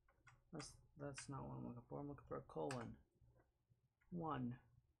 That's not what I'm looking for. I'm looking for a colon. 1.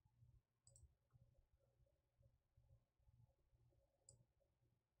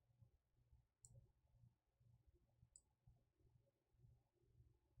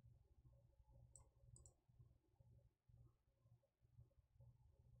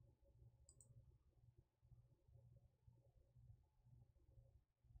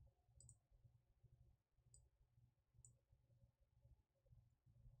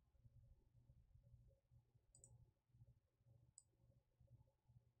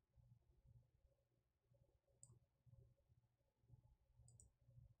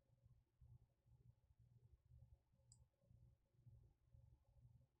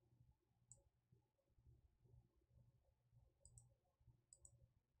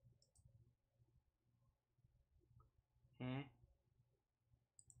 Eh?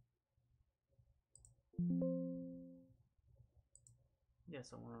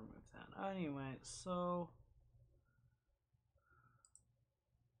 Yes, I want to remove that. Anyway, so...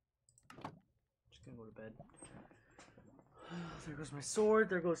 Just gonna go to bed. There goes my sword,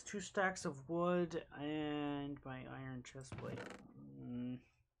 there goes 2 stacks of wood, and my iron chest plate.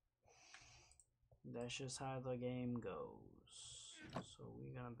 That's just how the game goes. So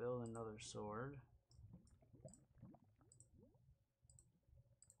we're gonna build another sword.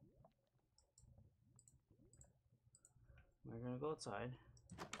 We're gonna go outside.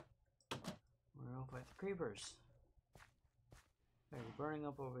 We're gonna fight the creepers. They're burning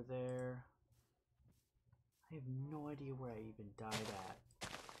up over there. I have no idea where I even died at.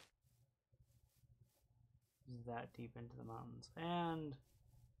 It's that deep into the mountains. And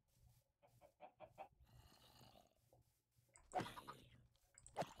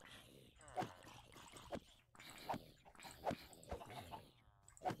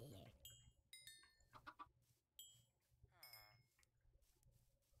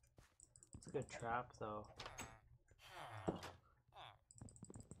it's a good trap though.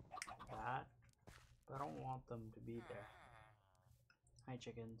 That. But I don't want them to be there. Hi,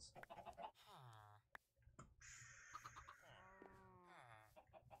 chickens.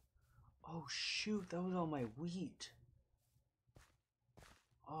 Oh shoot, that was all my wheat.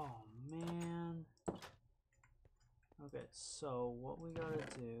 Oh man. Okay, so what we gotta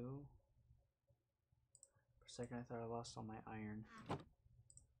do... For a second I thought I lost all my iron.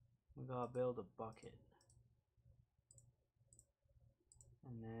 We gotta build a bucket.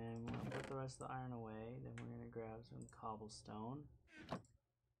 And then we're gonna put the rest of the iron away. Then we're gonna grab some cobblestone.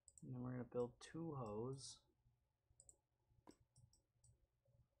 And then we're gonna build 2 hoes.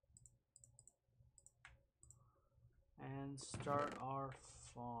 And start our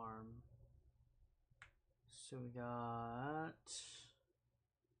farm. So we got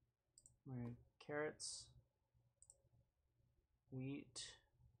carrots, wheat,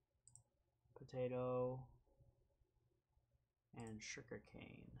 potato, and sugar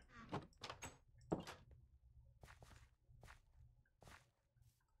cane.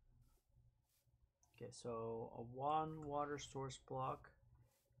 Okay, so a 1 water source block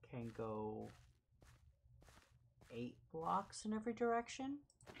can go 8 blocks in every direction.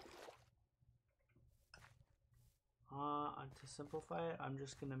 To simplify it, I'm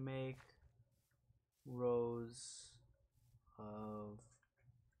just gonna make rows of,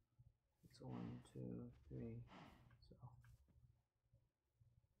 it's 1, 2, 3, so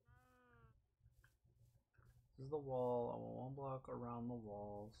this is the wall. I want 1 block around the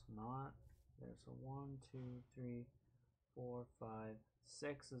walls, not there. So 1, 2, 3, 4, 5,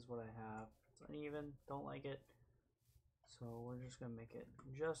 6 is what I have. It's uneven, don't like it. So we're just gonna make it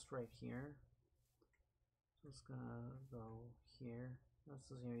just right here. So it's gonna go here. This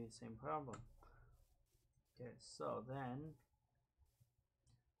is gonna be the same problem. Okay, so then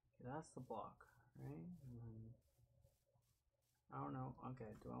that's the block, right? And then, I don't know.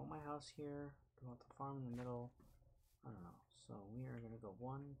 Okay, do I want my house here? Do I want the farm in the middle? I don't know. So we are gonna go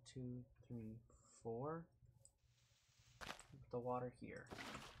 1, 2, 3, 4. Put the water here.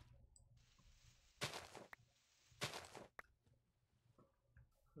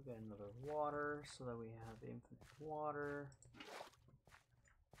 We'll get another water so that we have infinite water.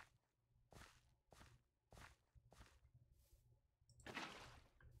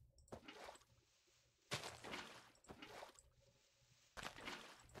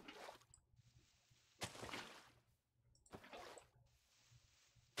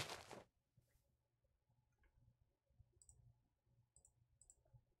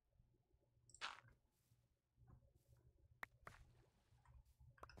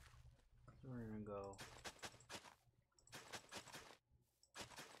 We're gonna go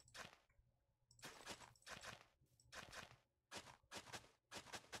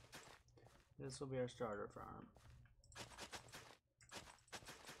this will be our starter farm.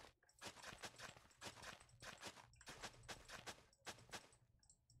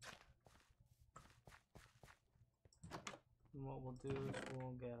 And what we'll do is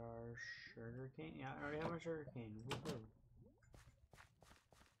we'll get our sugar cane. Yeah, I already have my sugar cane. Woohoo.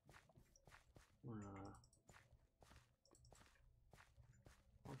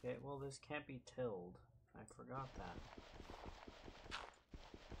 Okay, well this can't be tilled. I forgot that.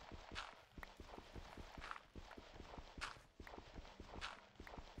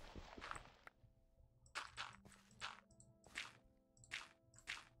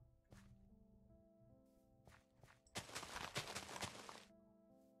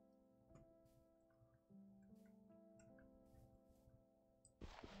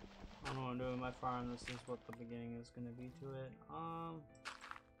 I don't know what I'm doing with my farm. This is what the beginning is going to be to it.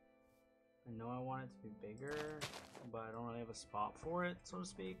 I know I want it to be bigger, but I don't really have a spot for it, so to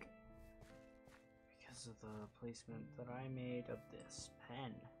speak, because of the placement that I made of this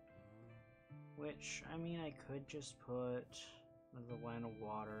pen. Which, I mean, I could just put another line of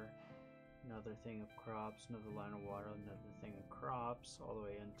water, another thing of crops, another line of water, another thing of crops, all the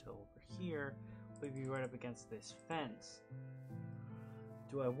way until over here. We'd be right up against this fence.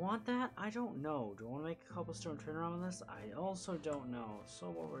 Do I want that? I don't know. Do I want to make a cobblestone turnaround on this? I also don't know. So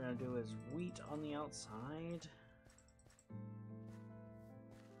what we're going to do is wheat on the outside.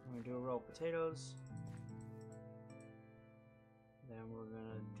 We're going to do a row of potatoes. Then we're going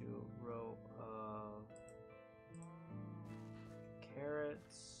to do a row of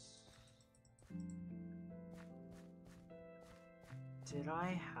carrots. Did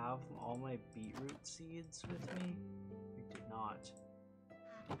I have all my beetroot seeds with me? I did not.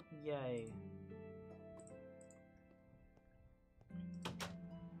 Yay.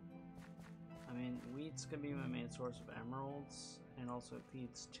 I mean, wheat's gonna be my main source of emeralds, and also it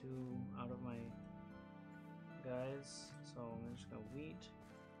feeds 2 out of my guys, so I'm just gonna wheat.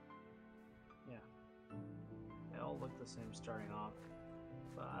 Yeah. They all look the same starting off,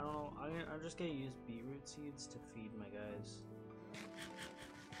 but I don't know, I'm just gonna use beetroot seeds to feed my guys.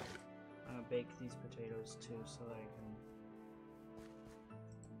 I'm gonna bake these potatoes too so that I can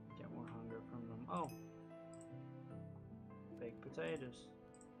get more hunger from them. Oh! Baked potatoes.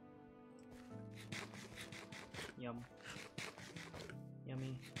 Yum.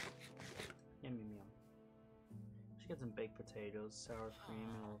 Yummy. Yum yum yum. Should get some baked potatoes, sour cream,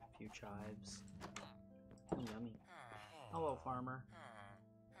 and a few chives. Yummy. Hello, farmer.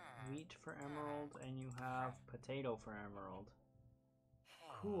 Wheat for emerald, and you have potato for emerald.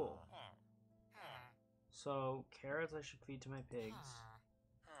 Cool. So, carrots I should feed to my pigs.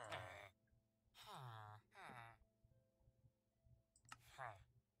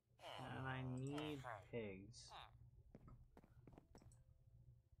 And I need pigs.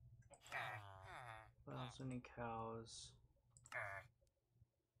 But I also need cows.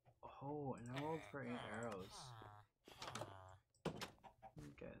 Oh, an emerald for 8 arrows.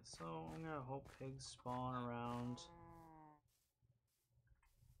 Okay, so I'm gonna hope pigs spawn around.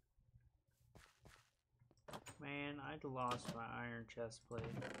 Man, I'd lost my iron chest plate.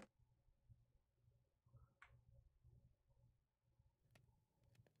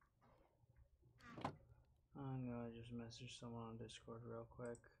 I'm gonna just message someone on Discord real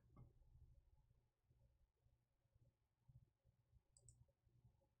quick.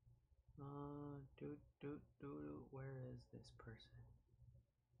 Where is this person?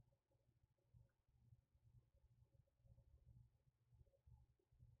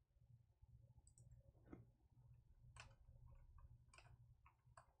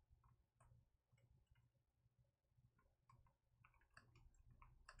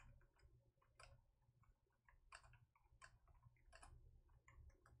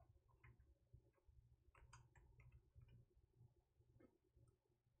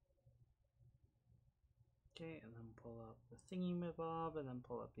 Okay, and then pull up the thingy-mabob, and then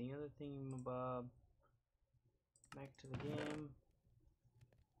pull up the other thingy-mabob. Back to the game.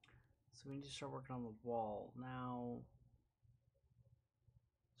 So we need to start working on the wall. Now,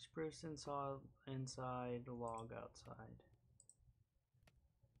 spruce inside, log outside.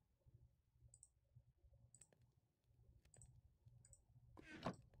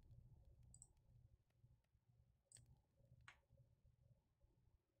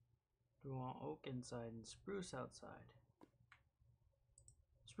 We want oak inside and spruce outside.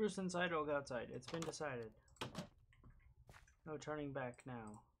 Spruce inside, oak outside. It's been decided. No turning back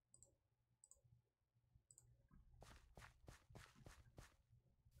now.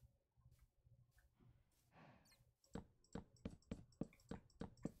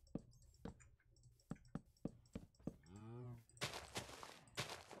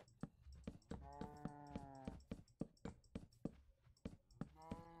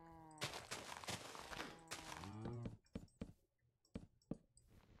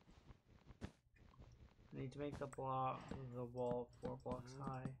 I need to make the wall 4 blocks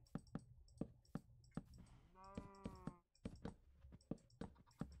high.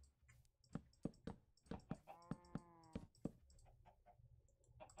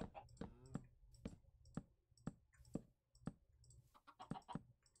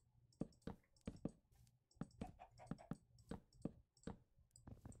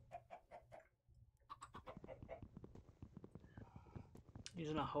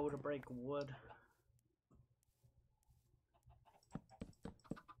 Using a hoe to break wood.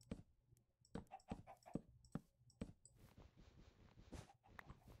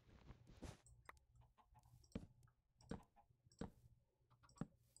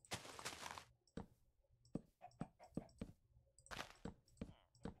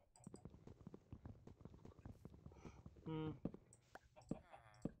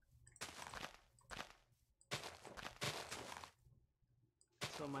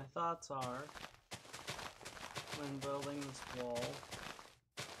 So my thoughts are, when building this wall,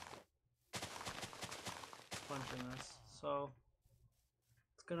 punching this, so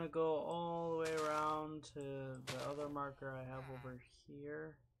it's gonna go all the way around to the other marker I have over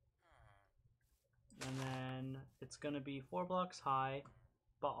here, and then it's gonna be 4 blocks high,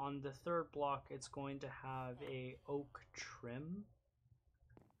 but on the 3rd block it's going to have a oak trim,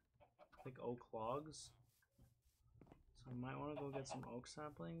 like oak logs. So I might want to go get some oak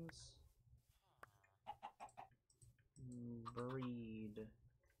saplings. Breed.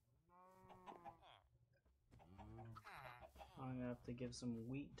 I'm gonna have to give some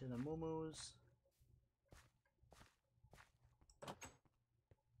wheat to the mumus.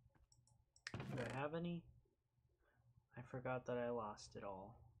 Do I have any? I forgot that I lost it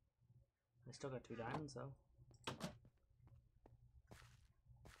all. I still got 2 diamonds though.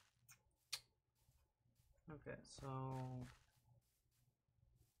 Okay, so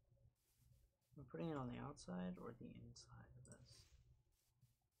I'm putting it on the outside or the inside of this?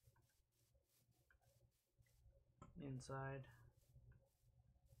 Inside.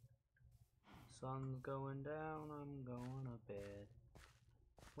 Sun's going down, I'm going to bed.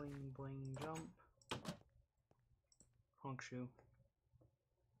 Bling bling jump. Honk shoe.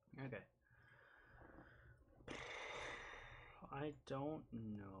 Okay. I don't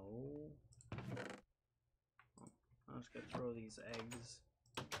know. I'm just gonna throw these eggs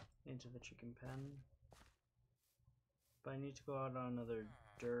into the chicken pen. But I need to go out on another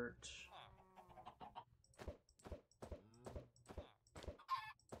dirt.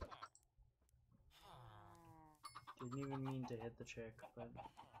 Didn't even mean to hit the chick, but...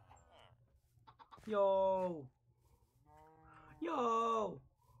 Yo! Yo!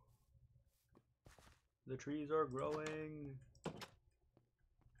 The trees are growing!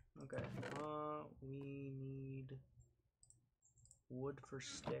 Okay, we need wood for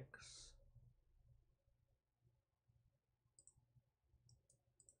sticks.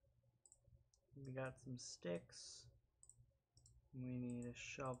 We got some sticks. We need a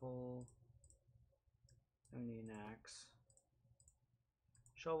shovel. We need an axe.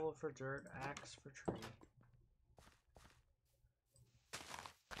 Shovel for dirt, axe for tree.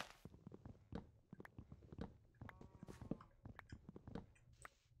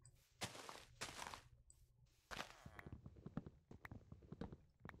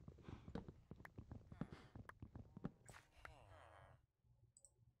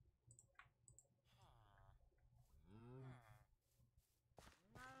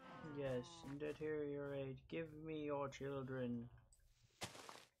 Yes, deteriorate. Give me your children.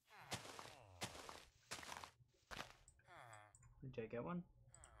 Did I get one?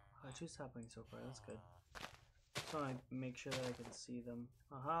 Oh, 2 saplings so far, that's good. Just want to make sure that I can see them.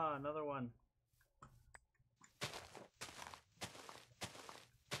 Aha, another one.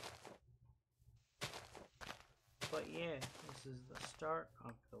 But yeah, this is the start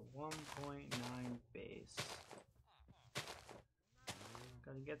of the 1.9 base.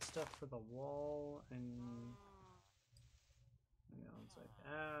 Gotta get stuff for the wall and you know, it's like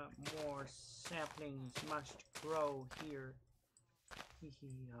more saplings must grow here. I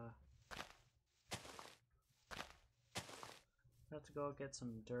have to go get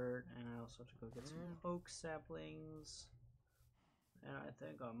some dirt, and I also have to go get some oak saplings. And I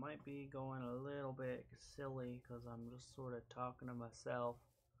think I might be going a little bit silly because I'm just sort of talking to myself.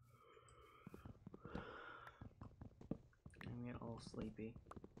 I'm getting a little sleepy.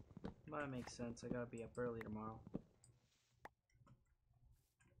 But it makes sense, I gotta be up early tomorrow.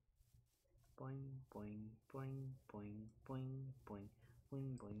 Boing, boing, boing, boing, boing, boing,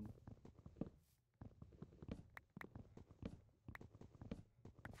 boing, boing.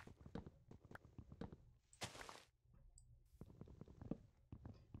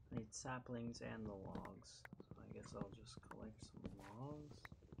 I need saplings and the logs, so I guess I'll just collect some logs.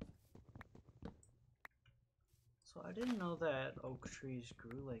 So I didn't know that oak trees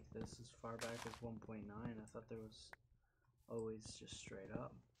grew like this as far back as 1.9. I thought there was always just straight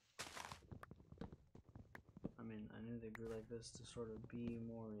up. I mean, I knew they grew like this to sort of be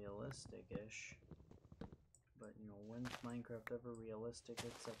more realistic-ish. But, you know, when's Minecraft ever realistic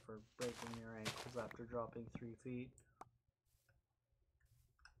except for breaking your ankles after dropping 3 feet?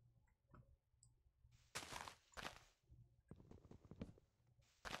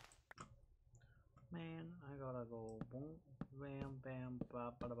 Man, I gotta go boom, bam, bam,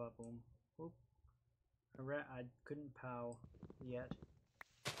 ba ba da ba boom. Whoop. I couldn't pow yet.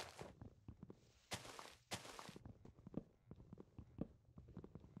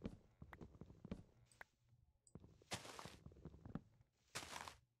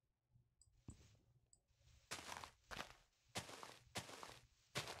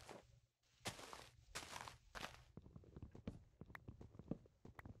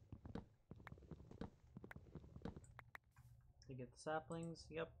 To get the saplings?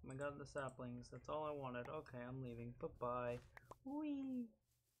 Yep, I got the saplings. That's all I wanted. Okay, I'm leaving. Bye-bye. Whee!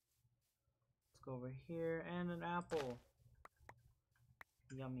 Let's go over here. And an apple.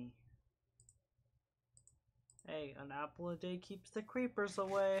 Yummy. Hey, an apple a day keeps the creepers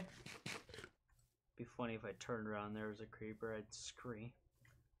away. Be funny if I turned around and there was a creeper, I'd scream.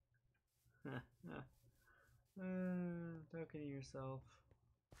 Talking to yourself.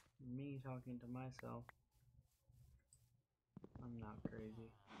 Me talking to myself. I'm not crazy.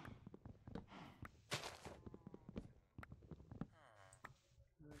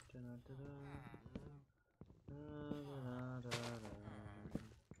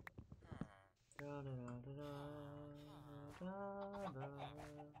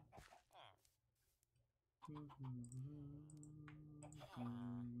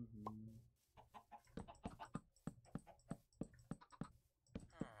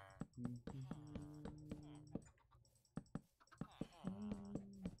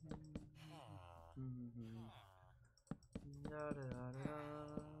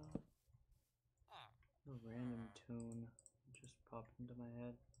 A random tune just popped into my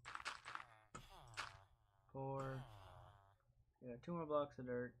head. 4. I got 2 more blocks of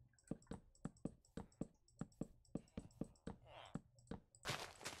dirt.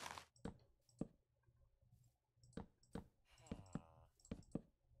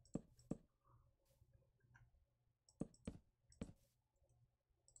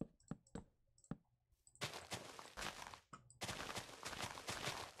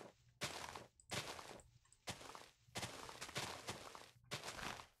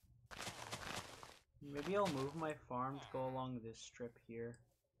 Maybe I'll move my farm to go along this strip here.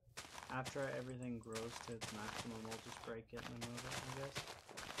 After everything grows to its maximum, we'll just break it and then move it, I guess.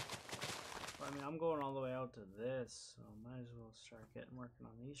 But, I mean, I'm going all the way out to this, so might as well start getting working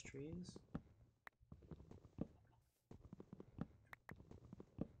on these trees.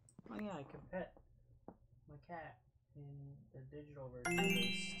 Oh yeah, I can pet my cat in the digital version at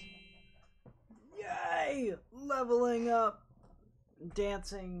least. Yay! Leveling up!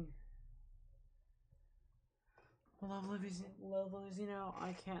 Dancing. Level is, you know,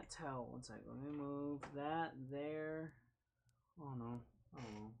 I can't tell. One second, let me move that there. Oh no.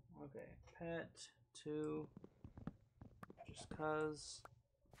 Oh, okay. Pet 2. Just cause.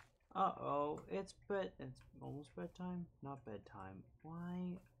 Uh-oh. It's almost bedtime? Not bedtime.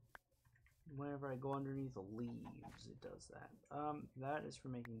 Why? Whenever I go underneath the leaves, it does that. That is for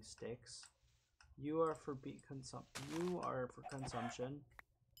making sticks. You are for consumption.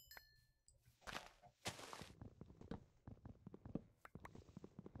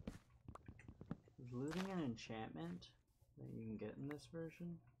 Is looting an enchantment that you can get in this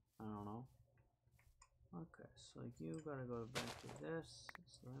version? I don't know. Okay, so you gotta go back to this.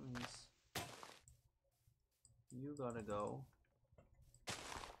 So that means you gotta go.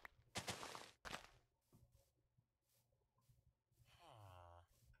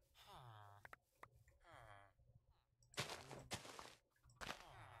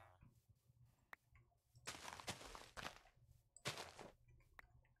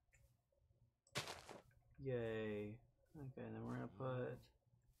 Yay. Okay, then we're gonna put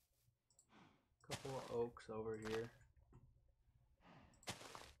a couple of oaks over here.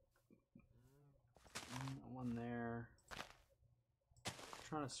 One there.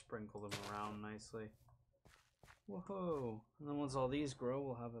 Trying to sprinkle them around nicely. Whoa! And then once all these grow,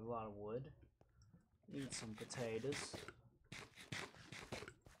 we'll have a lot of wood. Eat some potatoes.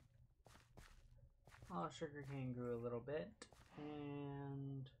 Oh, sugarcane grew a little bit.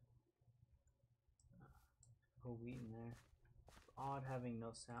 And put wheat in there. Odd having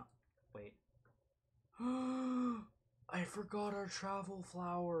no sound. Wait. I forgot our travel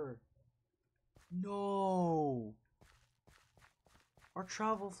flower. No. Our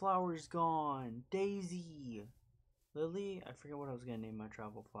travel flower's gone. Daisy. Lily? I forget what I was gonna name my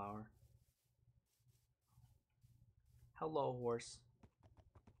travel flower. Hello, horse.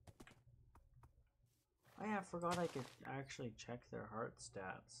 Oh yeah, I forgot I could actually check their heart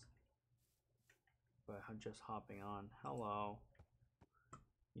stats. But I'm just hopping on. Hello.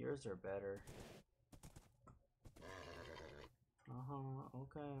 Yours are better.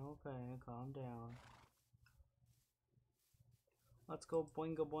 Okay, calm down. Let's go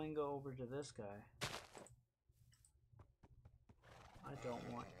boinga boinga over to this guy. I don't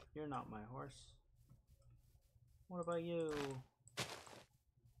want... You're not my horse. What about you?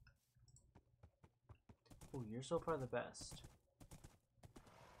 Ooh, you're so far the best.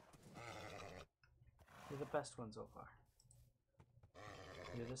 You're the best one so far.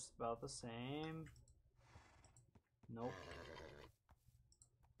 You're just about the same. Nope.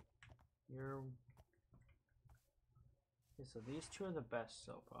 You're... Okay, so these two are the best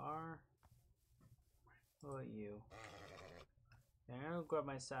so far. What about you? Okay, I'm gonna grab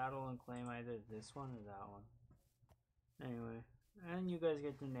my saddle and claim either this one or that one. Anyway, and you guys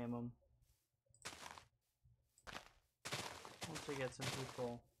get to name them. Once I get some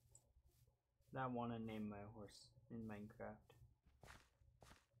people that want to name my horse in Minecraft.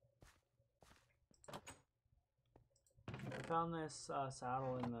 I found this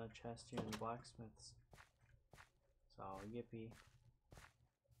saddle in the chest here in the blacksmith's. So, yippee.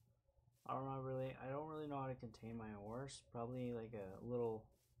 I don't really know how to contain my horse. Probably like a little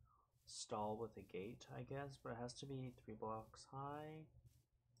stall with a gate, I guess, but it has to be 3 blocks high.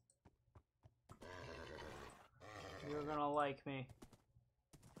 You're gonna like me.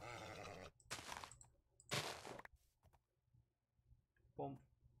 Boom.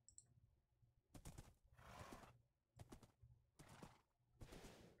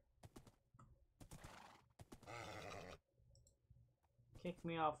 Kick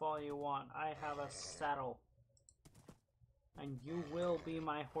me off all you want. I have a saddle. And you will be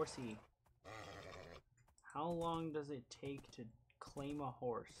my horsey. How long does it take to claim a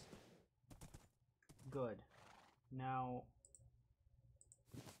horse? Good. Now...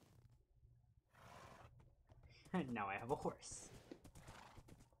 now I have a horse.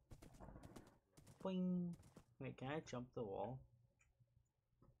 Boing. Wait, can I jump the wall?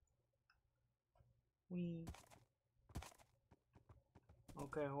 Whee.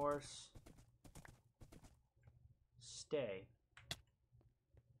 Okay, horse. Stay.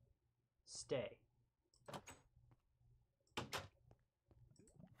 Stay.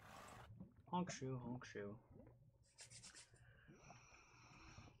 Honk shoe, honk shoe.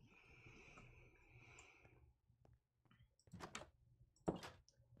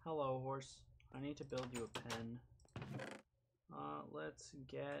 Hello, horse. I need to build you a pen. Let's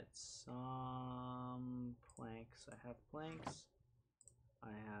get some planks. I have planks. I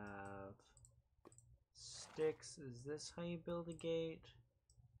have sticks. Is this how you build a gate?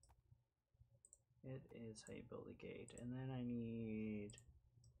 It is how you build a gate. And then I need...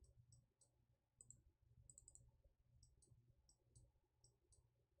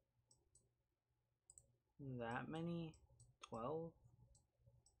 that many? 12?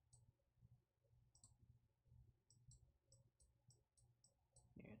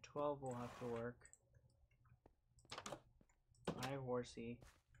 Yeah, 12 will have to work. Hi, horsey.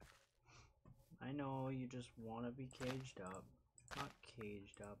 I know you just want to be caged up. Not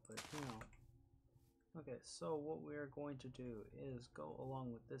caged up, but you know. Okay, so what we're going to do is go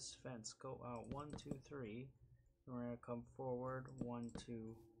along with this fence. Go out 1, 2, 3. And we're going to come forward 1,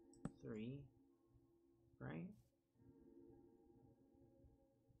 2, 3. Right?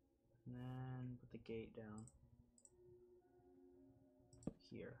 And then put the gate down.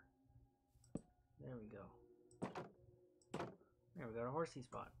 Here. There we go. There we got a horsey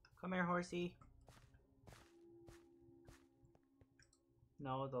spot. Come here, horsey.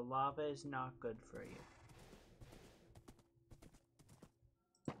 No, the lava is not good for you.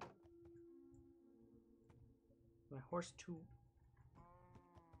 My horse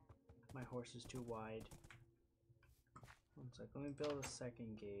is too wide. One sec, let me build a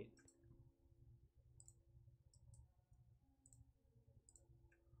second gate.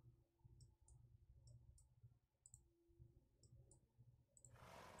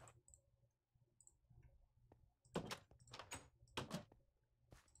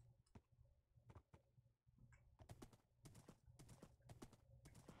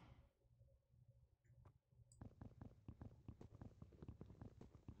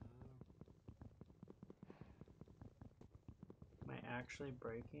 Am I actually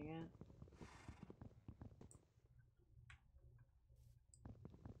breaking it?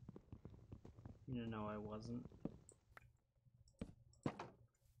 No, I wasn't.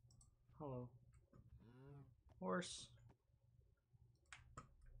 Hello. Horse.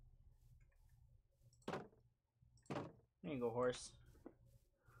 There you go, horse.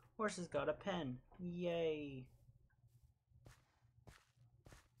 Horse has got a pen. Yay.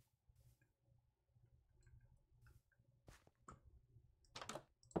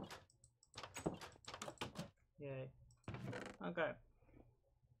 Yay. Okay.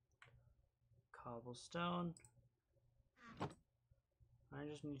 Cobblestone. I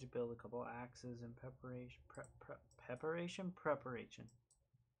just need to build a couple axes in preparation.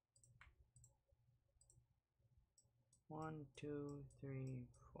 1, 2, 3,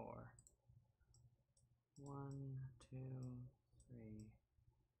 4. 1, 2, 3,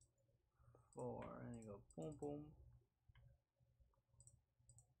 4. And they go boom, boom.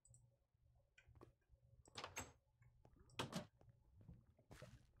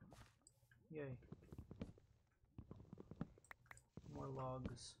 Yay. More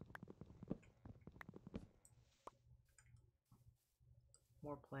logs.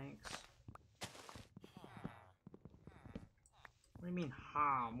 More planks. What do you mean,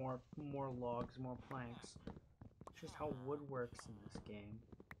 ha? More logs, more planks. It's just how wood works in this game.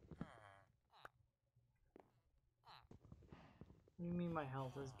 What do you mean my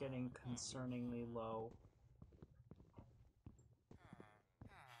health is getting concerningly low?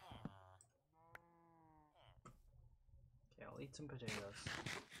 Okay, I'll eat some potatoes.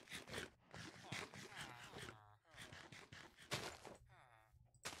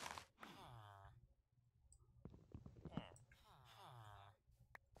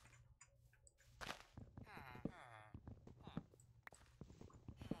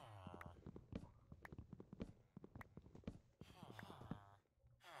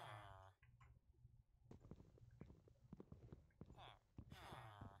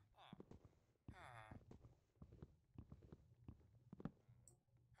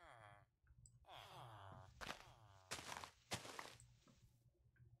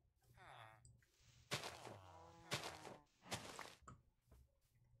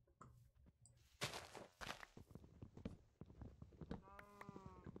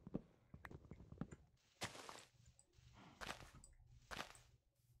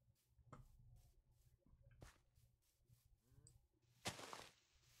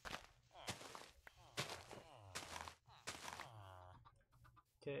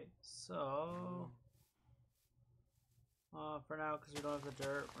 Okay, so for now, because we don't have the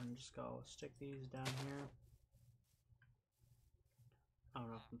dirt, we're just gonna stick these down here. I don't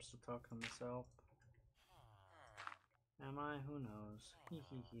know if I'm still talking to myself. Am I? Who knows? Hee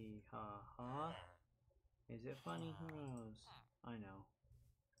hee hee, ha ha. Is it funny? Who knows? I know.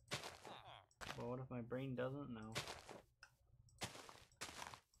 But what if my brain doesn't know?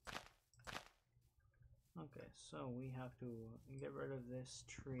 Okay, so we have to get rid of this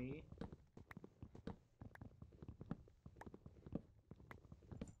tree.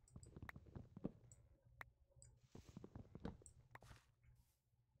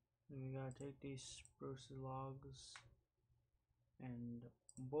 Then we gotta take these spruce logs and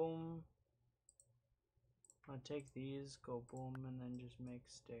boom. I'll take these, go boom, and then just make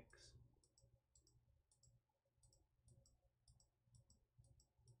sticks.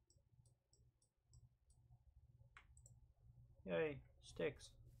 Yay,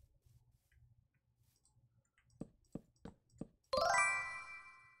 sticks.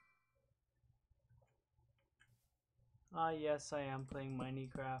 Ah, yes, I am playing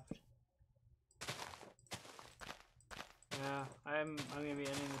Minecraft. Yeah, I'm gonna be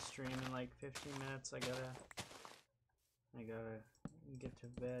ending the stream in like 15 minutes. I gotta get to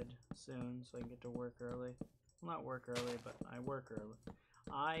bed soon so I can get to work early. Well, not work early, but I work early.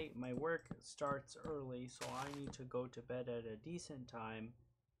 My work starts early, so I need to go to bed at a decent time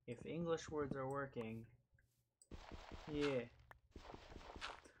if English words are working. Yeah.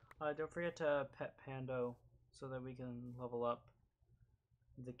 Don't forget to pet Pando so that we can level up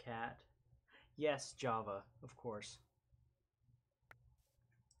the cat. Yes, Java, of course.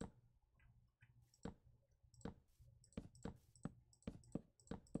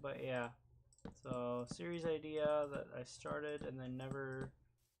 But yeah, so series idea that I started and then never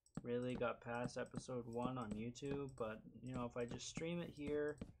really got past episode 1 on YouTube, but you know, if I just stream it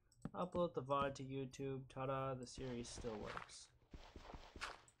here, upload the VOD to YouTube, ta-da, the series still works.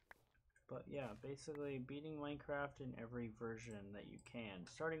 But yeah, basically beating Minecraft in every version that you can,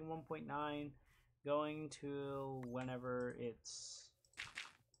 starting 1.9, going to whenever it's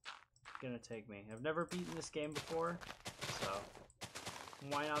gonna take me. I've never beaten this game before, so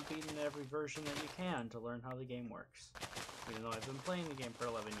why not beat in every version that you can to learn how the game works? Even though I've been playing the game for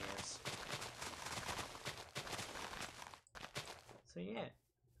 11 years. So yeah,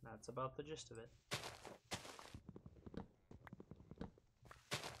 that's about the gist of it.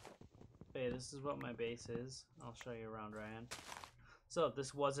 Okay, this is what my base is. I'll show you around, Ryan. So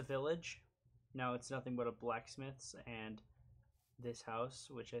this was a village. Now it's nothing but a blacksmith's and this house,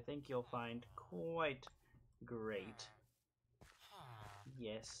 which I think you'll find quite great.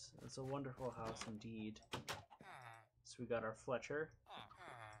 Yes, it's a wonderful house indeed. So we got our Fletcher,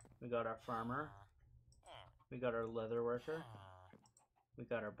 we got our farmer, we got our leather worker, we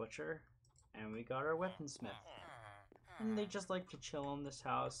got our butcher, and we got our weaponsmith. And they just like to chill in this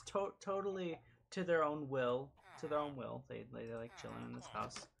house, totally to their own will. They like chilling in this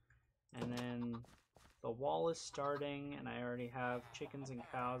house. And then the wall is starting, and I already have chickens and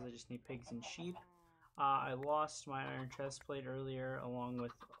cows. I just need pigs and sheep. I lost my iron chest plate earlier, along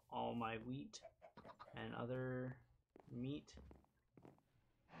with all my wheat and other meat.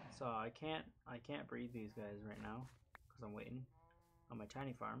 So I can't breed these guys right now because I'm waiting on my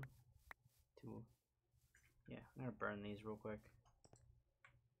tiny farm to. Yeah, I'm gonna burn these real quick.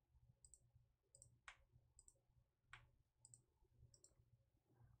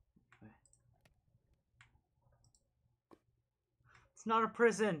 Okay. It's not a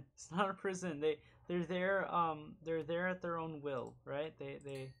prison. It's not a prison. They're there at their own will, right?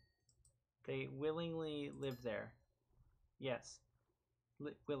 They willingly live there. Yes.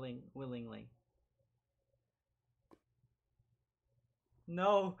 Willingly.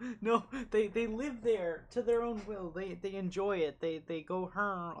 No, they live there to their own will. They enjoy it. They go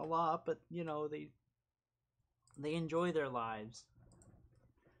a lot, but you know, they enjoy their lives.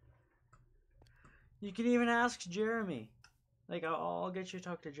 You can even ask Jeremy. Like, I'll get you to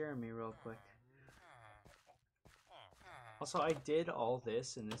talk to Jeremy real quick. Also, I did all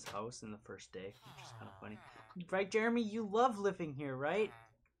this in this house in the first day, which is kind of funny. Right, Jeremy? You love living here, right?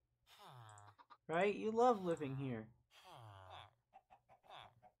 Right? You love living here.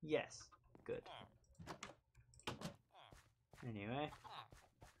 Yes. Good. Anyway.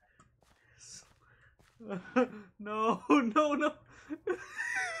 No, no.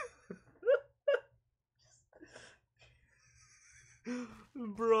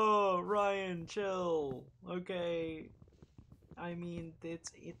 Bro, Ryan, chill. Okay. I mean, they're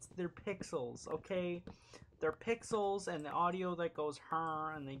pixels, okay? They're pixels and the audio that goes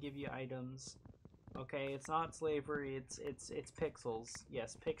and they give you items. Okay, it's not slavery, it's pixels.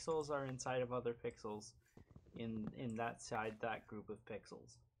 Yes, pixels are inside of other pixels in that group of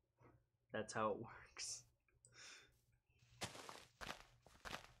pixels. That's how it works.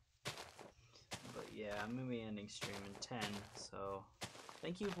 But yeah, I'm gonna be ending stream in 10, so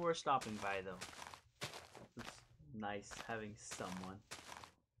thank you for stopping by though. It's nice having someone.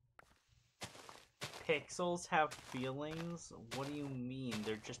 Pixels have feelings? What do you mean?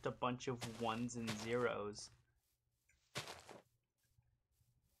 They're just a bunch of ones and zeros.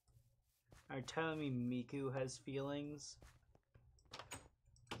 Are you telling me Miku has feelings?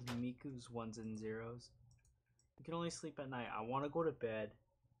 Miku's ones and zeros. You can only sleep at night. I want to go to bed.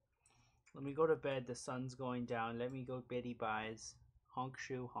 Let me go to bed. The sun's going down. Let me go biddy buys. Honk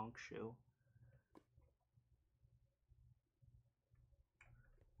shoe, honk shoe.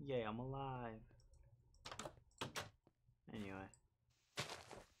 Yay, I'm alive. Anyway.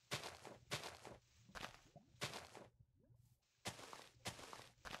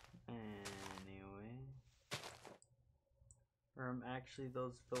 Actually,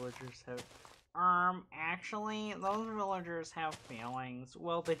 those villagers have... actually, those villagers have feelings.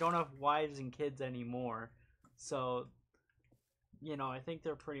 Well, they don't have wives and kids anymore. So, you know, I think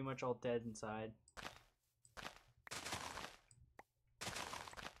they're pretty much all dead inside.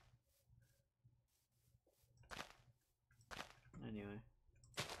 Anyway.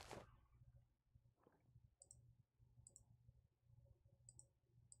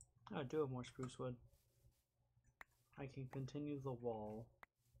 Oh, I do have more spruce wood. I can continue the wall.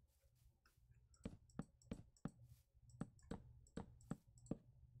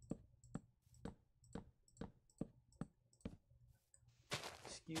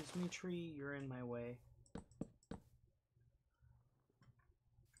 Excuse me, tree, you're in my way.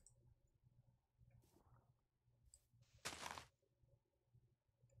 I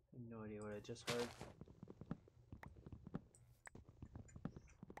have no idea what I just heard.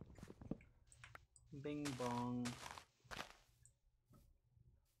 Bing bong.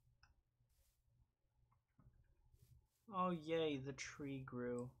 Oh yay, the tree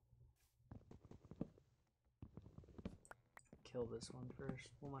grew. Kill this one first.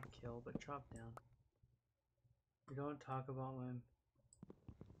 Well, not kill, but chop down. We don't talk about my...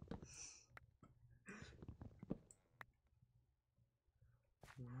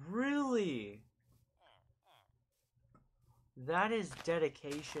 Really? That is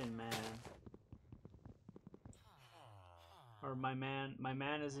dedication, man. Or my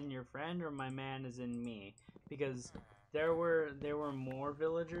man is in your friend, or my man is in me. Because there were more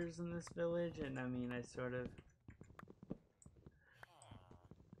villagers in this village, and I mean, I sort of...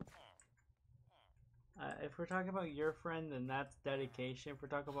 if we're talking about your friend, then that's dedication. If we're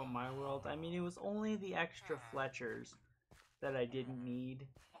talking about my world, I mean, it was only the extra Fletchers that I didn't need.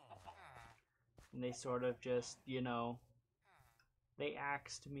 And they sort of just, you know, they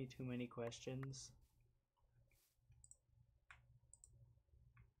asked me too many questions.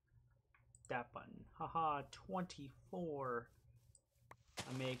 That button. Haha, 24.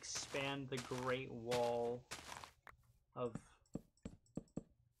 I may expand the Great Wall of...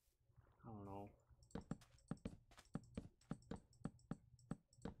 I don't know.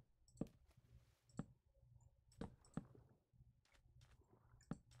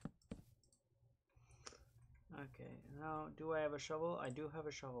 Okay, now, do I have a shovel? I do have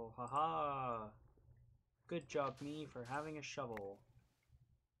a shovel. Haha! Good job, me, for having a shovel.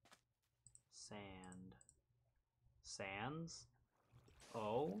 Sand. Sands?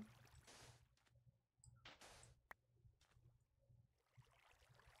 Oh?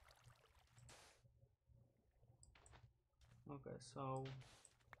 Okay, so...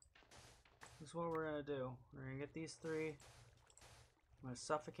 this is what we're gonna do. We're gonna get these three. I'm gonna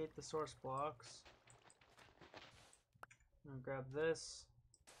suffocate the source blocks. I'm gonna grab this.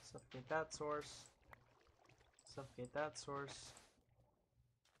 Suffocate that source. Suffocate that source.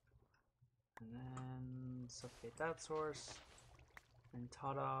 And then suffocate that source. And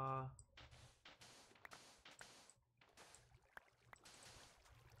ta-da!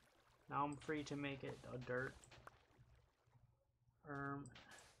 Now I'm free to make it a dirt.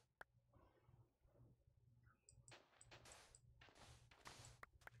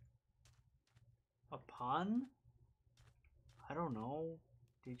 A pun? I don't know.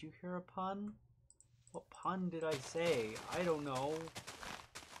 Did you hear a pun? What pun did I say? I don't know.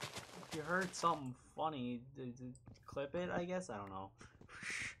 If you heard something funny, clip it, I guess? I don't know.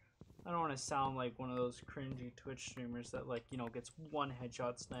 I don't want to sound like one of those cringy Twitch streamers that, like, you know, gets one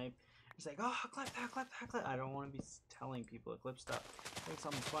headshot snipe. It's like, oh, clip that, clip that, clip. I don't want to be telling people to clip stuff. Make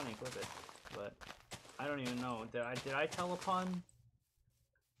something funny, clip it. But I don't even know. Did I tell a pun?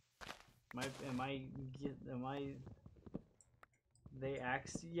 Am I? They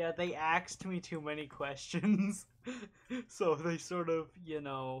asked me too many questions. So they sort of, you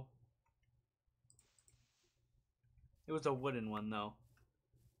know. It was a wooden one, though.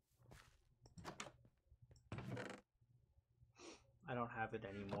 I don't have it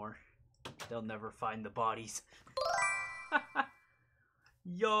anymore. They'll never find the bodies.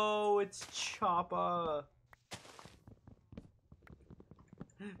 Yo, it's Choppa.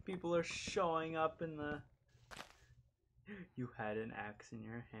 People are showing up in the... You had an axe in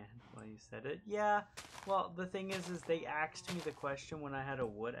your hand while you said it. Yeah, well, the thing is they axed me the question when I had a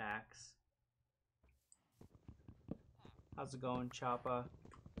wood axe. How's it going, Choppa?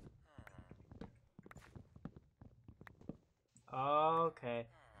 Okay.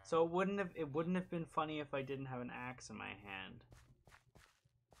 So it wouldn't have been funny if I didn't have an axe in my hand.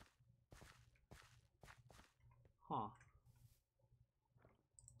 Huh.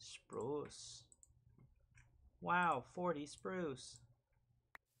 Spruce. Wow, 40 spruce.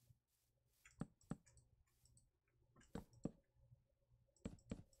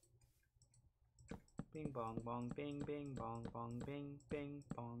 Bing bong bong bing bing bong bong bing bing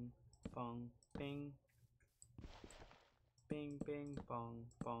bong bong bing. Bing bing bong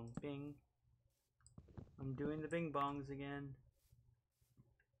bong bing. I'm doing the bing bongs again.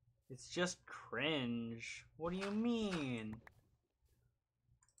 It's just cringe. What do you mean?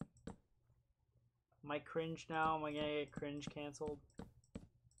 Am I cringe now? Am I gonna get cringe canceled?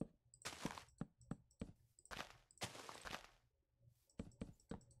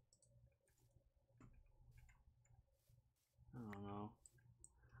 I don't know.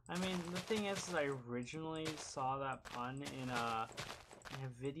 I mean, the thing is I originally saw that pun in a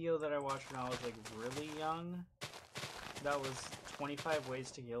video that I watched when I was like really young. That was 25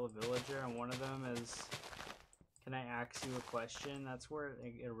 ways to kill a villager, and one of them is, can I ask you a question? That's where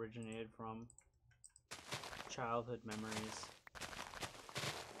it originated from. Childhood memories.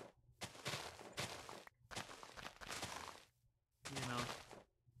 You know.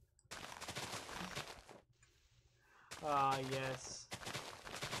 Ah, yes.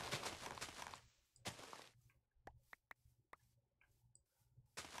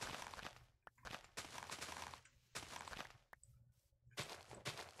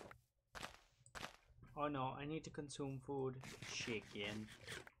 Oh no, I need to consume food. Chicken.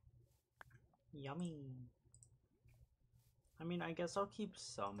 Yummy. I mean, I guess I'll keep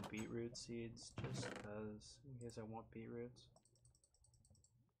some beetroot seeds just because, in case I want beetroots.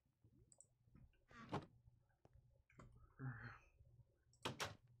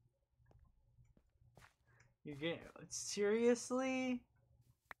 You get seriously?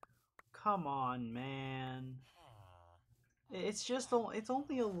 Come on, man. It's just it's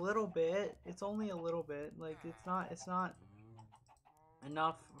only a little bit. It's only a little bit. Like it's not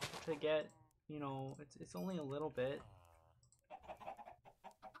enough to get, you know, it's only a little bit.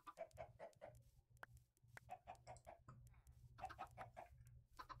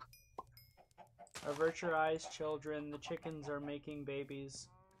 Avert your eyes, children. The chickens are making babies.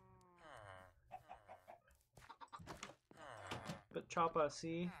 But Choppa,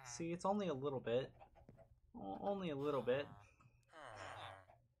 see, it's only a little bit. Only a little bit.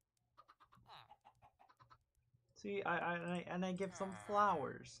 See, I give them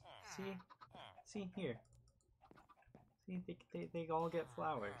flowers. See here. See, they all get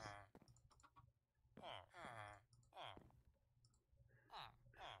flowers.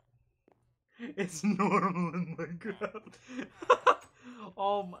 It's normal in Minecraft.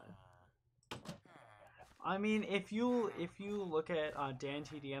 Oh my. I mean, if you look at Dan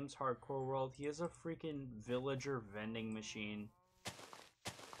TDM's Hardcore World, he has a freaking villager vending machine.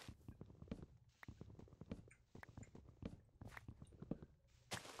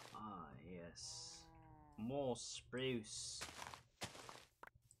 Ah, yes. More spruce.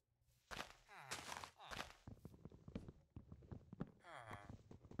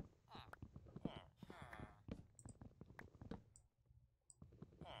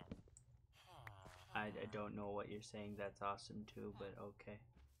 I don't know what you're saying. That's awesome too, but okay.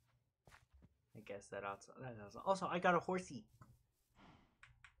 I guess that's awesome. Also, I got a horsey.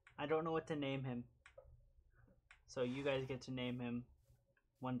 I don't know what to name him. So you guys get to name him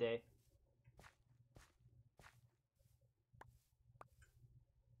one day.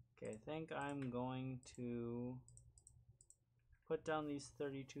 Okay, I think I'm going to put down these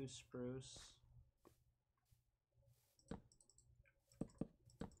 32 spruce.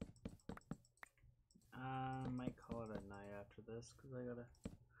 I might call it a night after this because I gotta...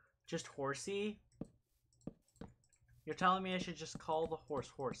 Just horsey? You're telling me I should just call the horse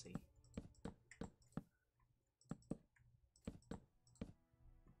horsey?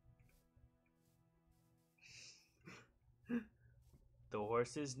 The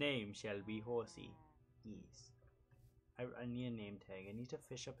horse's name shall be Horsey. Yes. I need a name tag. I need to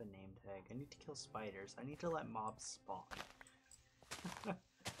fish up a name tag. I need to kill spiders. I need to let mobs spawn.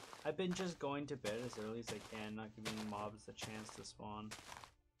 I've been just going to bed as early as I can, not giving mobs the chance to spawn.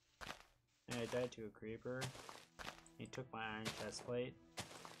 And I died to a creeper. He took my iron chest plate.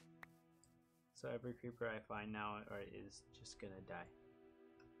 So every creeper I find now is just gonna die.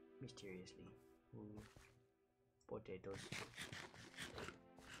 Mysteriously. Ooh. Potatoes.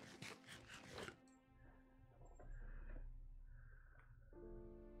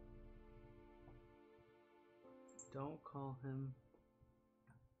 Don't call him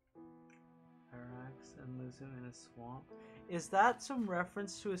Arax and lose him in a swamp. Is that some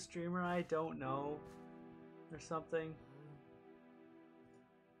reference to a streamer I don't know? Or something?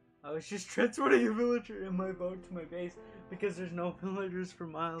 I was just transporting a villager in my boat to my base because there's no villagers for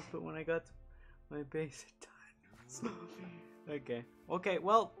miles, but when I got to my base it died. Okay. Okay,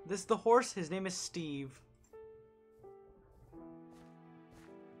 well, this is the horse. His name is Steve.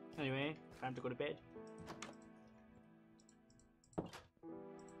 Anyway, time to go to bed.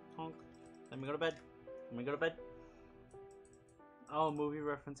 Honk. Let me go to bed. Let me go to bed. Oh, movie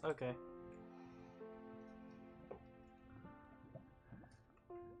reference. Okay.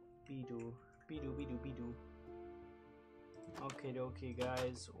 Be-doo. Be-doo, be-doo, be-doo. Okay,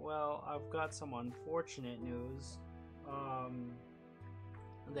 guys. Well, I've got some unfortunate news.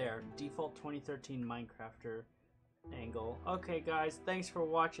 There. Default 2013 Minecrafter angle. Okay, guys. Thanks for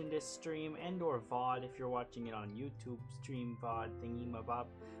watching this stream and or VOD if you're watching it on YouTube stream VOD thingy-mabob.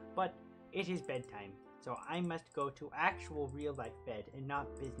 But it is bedtime, so I must go to actual real-life bed and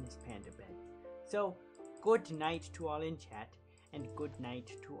not business panda bed. So, good night to all in chat, and good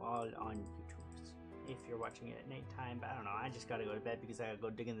night to all on YouTube if you're watching it at nighttime. But I don't know, I just gotta go to bed because I gotta go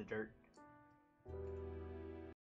dig in the dirt.